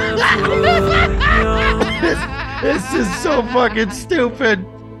 This is so fucking stupid.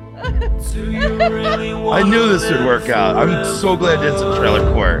 I knew this would work out. I'm so glad it's a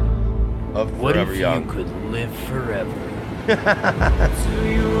trailer court of What Forever if Young. you could live forever? Do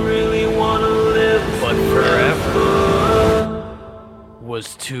you really want to live? But forever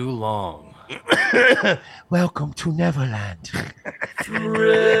was too long. Welcome to Neverland.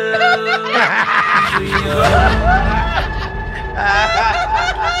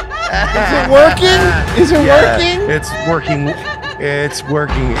 Is it working? Is it working? It's working. It's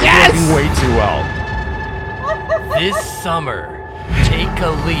working. It's Yes! working way too well. This summer, take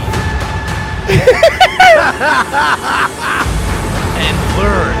a leap and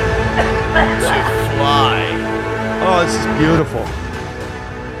learn to fly. Oh, this is beautiful.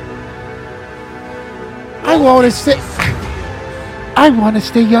 I want to stay. I want to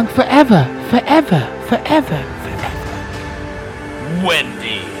stay young forever, forever, forever, forever.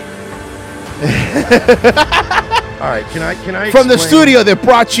 Wendy. All right, can I From the explain- studio that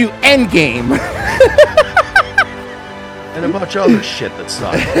brought you Endgame. and a bunch of other shit that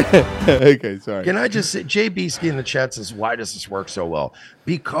sucks. Okay, sorry. Can I just say, Jay Beasky in the chat says, why does this work so well?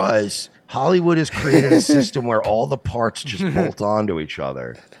 Because Hollywood has created a system where all the parts just bolt onto each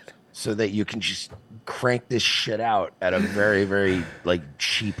other so that you can just crank this shit out at a very, very like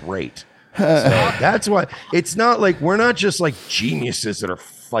cheap rate. So that's why it's not like we're not just like geniuses that are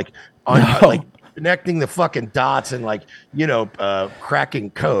like like connecting the fucking dots and like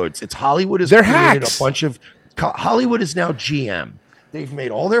cracking codes. It's Hollywood has They're created hacks. a bunch of Hollywood is now GM. They've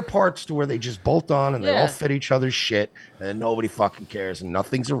made all their parts to where they just bolt on and they all fit each other's shit, and nobody fucking cares, and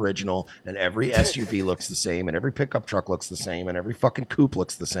nothing's original, and every SUV looks the same, and every pickup truck looks the same, and every fucking coupe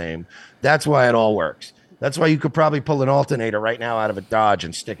looks the same. That's why it all works. That's why you could probably pull an alternator right now out of a Dodge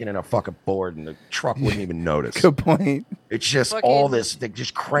and stick it in a fucking Ford, and the truck wouldn't even notice. Good point. It's just all this. They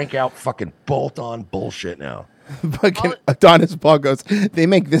just crank out fucking bolt-on bullshit now. Fucking Adonis Paul goes, they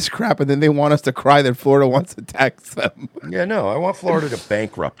make this crap and then they want us to cry that Florida wants to tax them. Yeah, no, I want Florida to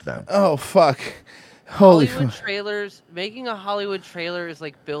bankrupt them. Oh, fuck. Holy Hollywood fuck. trailers, making a Hollywood trailer is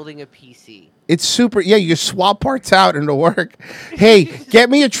like building a PC. It's super. Yeah, you swap parts out and it'll work. Hey, get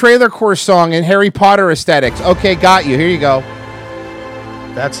me a trailer course song in Harry Potter aesthetics. Okay, got you. Here you go.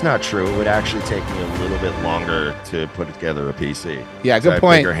 That's not true. It would actually take me a little bit longer to put together a PC. Yeah, 'Cause good I have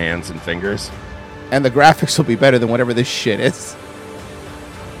point. Bigger hands and fingers. And the graphics will be better than whatever this shit is.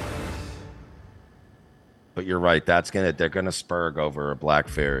 But you're right. They're gonna spurg over a Black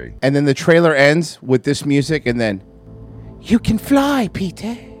Fairy. And then the trailer ends with this music and then, you can fly,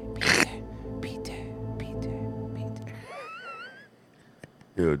 Peter.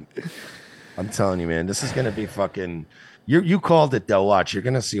 Dude, I'm telling you, man, this is gonna be fucking. You called it though. Watch, you're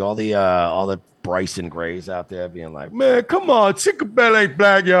gonna see all the Bryson Grays out there being like, man, come on, Tinkerbell ain't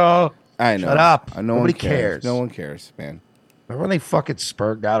black, y'all. I know. Shut up. No Nobody one cares. cares. No one cares, man. Remember when they fucking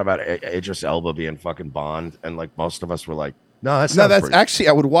spurged out about Idris Elba being fucking Bond, and like most of us were like, no, that's actually,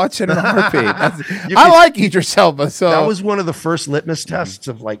 I would watch it in a heartbeat. You I could- like Idris Elba, so that was one of the first litmus tests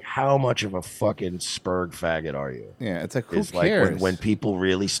of like how much of a fucking spurg faggot are you? Yeah, it's like who It's like cares? when people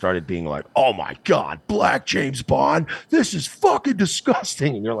really started being like, oh my god, Black James Bond, this is fucking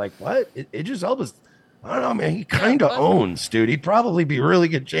disgusting, and you're like, what? Idris Elba's I don't know, man. He kind of owns, dude. He'd probably be really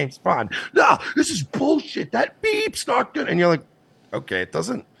good James Bond. No, this is bullshit. That beep's not good. And you're like, okay, it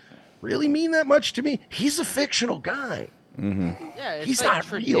doesn't really mean that much to me. He's a fictional guy. Mm-hmm. Yeah, it's He's like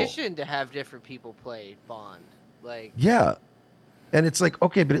not real. tradition to have different people play Bond. Like, Yeah. And it's like,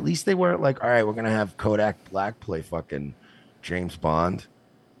 okay, but at least they weren't like, all right, we're going to have Kodak Black play fucking James Bond.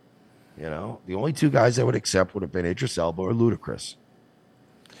 You know, the only two guys I would accept would have been Idris Elba or Ludacris.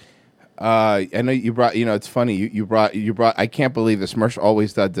 I know you brought. You know, it's funny. You brought. I can't believe this. Mersh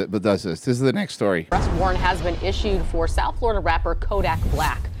always does this. This is the next story. Arrest warrant has been issued for South Florida rapper Kodak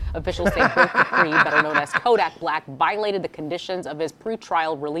Black. Officials say Birth Decree, better known as Kodak Black, violated the conditions of his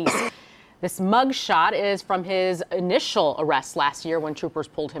pretrial release. This mugshot is from his initial arrest last year when troopers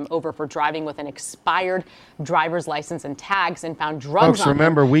pulled him over for driving with an expired driver's license and tags and found drugs Folks, on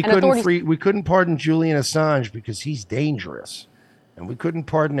remember, him. we And couldn't authorities- we couldn't pardon Julian Assange because he's dangerous. And we couldn't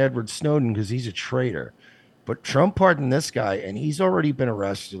pardon Edward Snowden because he's a traitor. But Trump pardoned this guy, and he's already been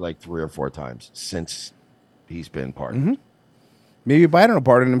arrested like 3 or 4 times since he's been pardoned. Maybe Biden will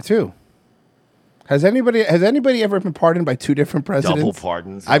pardon him too. Has anybody ever been pardoned by 2 different presidents? Double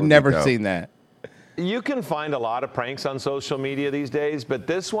pardons. That I've would be never dope. seen that. You can find a lot of pranks on social media these days, but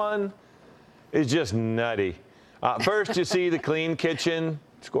this one is just nutty. First, you see the clean kitchen.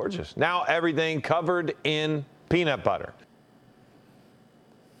 It's gorgeous. Now everything covered in peanut butter.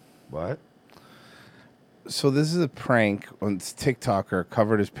 What? So this is a prank on TikToker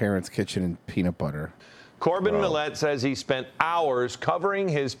covered his parents' kitchen in peanut butter. Corbin Millett says he spent hours covering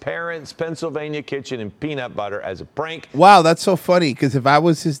his parents' Pennsylvania kitchen in peanut butter as a prank. Wow, that's so funny. Because if I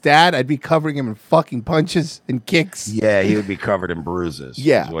was his dad, I'd be covering him in fucking punches and kicks. Yeah, he would be covered in bruises.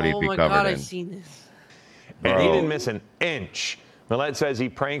 Yeah. is what he'd oh be my covered god, in. I've seen this. And he Bro. didn't miss an inch. Millett says he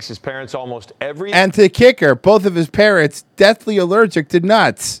pranks his parents almost every And to the kicker, both of his parents deathly allergic to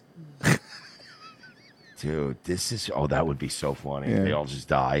nuts. Dude, this is that would be so funny. Yeah. They all just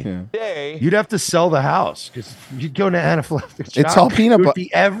die. day. You'd have to sell the house because you'd go into anaphylactic shock. It's all peanut It would butter.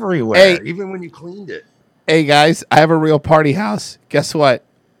 be everywhere, Hey. even when you cleaned it. Hey guys, I have a real party house. Guess what?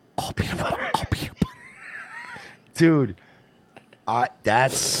 Dude,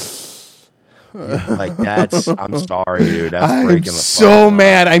 that's like that's. I'm sorry, dude. That's I'm breaking the so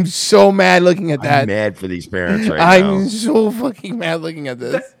mad. I'm so mad looking at that. I'm mad for these parents right I'm now. so fucking mad looking at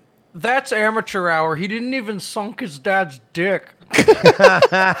this. That's amateur hour. He didn't even sunk his dad's dick.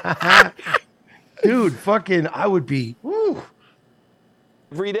 Dude, fucking, I would be. Woo.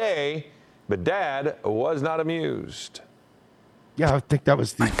 every day, but Dad was not amused. Yeah, I think that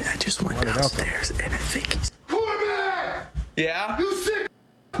was the. I just went downstairs and I think he's. Yeah? You sick?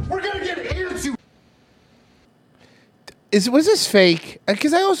 We're gonna get antsy. Was this fake?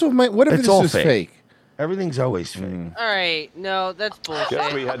 Because I also might. What if It's this all was fake? Everything's always fake. All right, no, that's bullshit.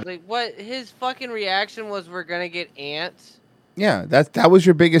 Yes, we had- Like, what his fucking reaction was, we're gonna get ants. Yeah, that was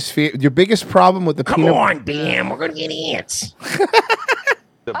your biggest fear. Your biggest problem with the Come peanut. on, Dan. We're gonna get ants.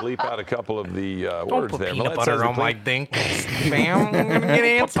 To bleep out a couple of the Don't words put there. peanut Millett says butter the on my clean- dink. Bam, I'm gonna get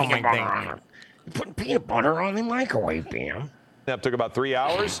ants on my dink. You're putting peanut butter on the microwave, Bam. That took about 3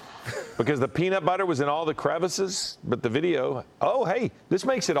 hours because the peanut butter was in all the crevices. But the video, oh, hey, this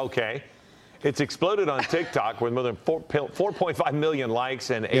makes it okay. It's exploded on TikTok with more than 4.5 million likes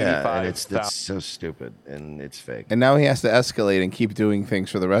and 85,000. Yeah, and it's so stupid and it's fake. And now he has to escalate and keep doing things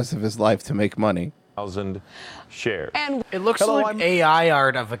for the rest of his life to make money. Shares. And it looks Hello, like I'm- AI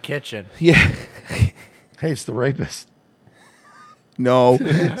art of a kitchen. Yeah. Hey, it's the rapist. No,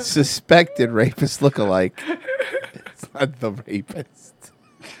 suspected rapist lookalike. It's not the rapist.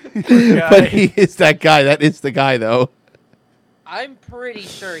 But he is that guy. That is the guy, though. I'm pretty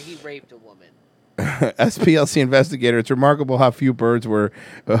sure he raped a woman. SPLC investigator. It's remarkable how few birds were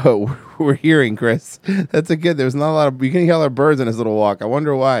hearing, Chris. That's a good. There's not a lot of. You can hear a lot of birds in his little walk. I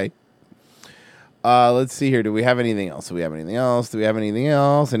wonder why. Let's see here. Do we have anything else? Do we have anything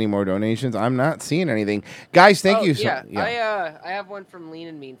else? Any more donations? I'm not seeing anything. Guys, thank you. Yeah, I have one from Lean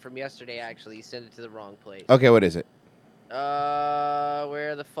and Mean from yesterday. Actually, you sent it to the wrong place. Okay, what is it?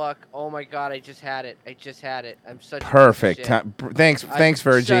 Where the fuck? Oh my god, I just had it. I'm such Perfect. A piece of shit. Thanks,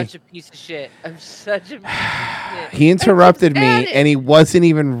 Virgie. I'm such a piece of shit. I'm such a piece of shit. He interrupted me, had it. and he wasn't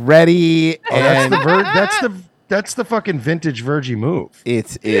even ready. Oh, And that's the fucking vintage Virgie move.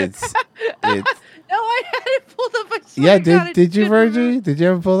 it's. No, I had it pulled up. I swear Yeah, to God, I did you, couldn't remember. Virgie? Did you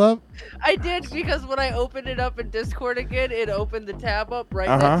ever pull up? I did, because when I opened it up in Discord again, it opened the tab up right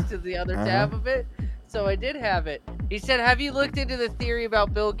Uh-huh. next to the other tab of it. So I did have it. He said, have you looked into the theory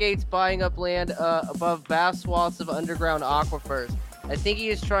about Bill Gates buying up land above vast swaths of underground aquifers? I think he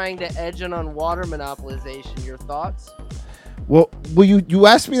is trying to edge in on water monopolization. Your thoughts? Well, you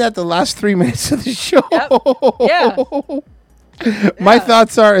asked me that the last 3 minutes of the show. Yeah. My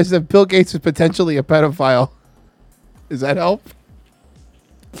thoughts are that Bill Gates is potentially a pedophile. Does that help?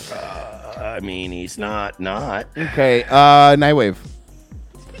 I mean, he's not. Okay, Nightwave.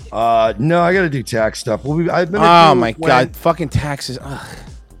 No, I got to do tax stuff. Oh my God, fucking taxes. Ugh.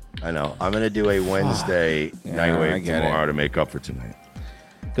 I know. I'm gonna do a Wednesday Nightwave tomorrow to make up for tonight.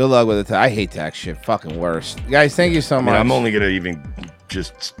 Good luck with it. I hate tax shit. Fucking worst. Guys, thank you so much. I'm only gonna even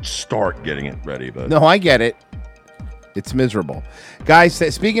just start getting it ready, but no, I get it. It's miserable. Guys,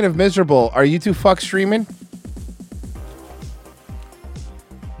 speaking of miserable, are you two fuck streaming?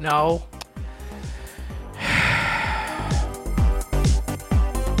 No.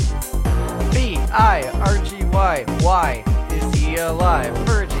 BIRGY. Why is he alive?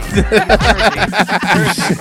 Virgie.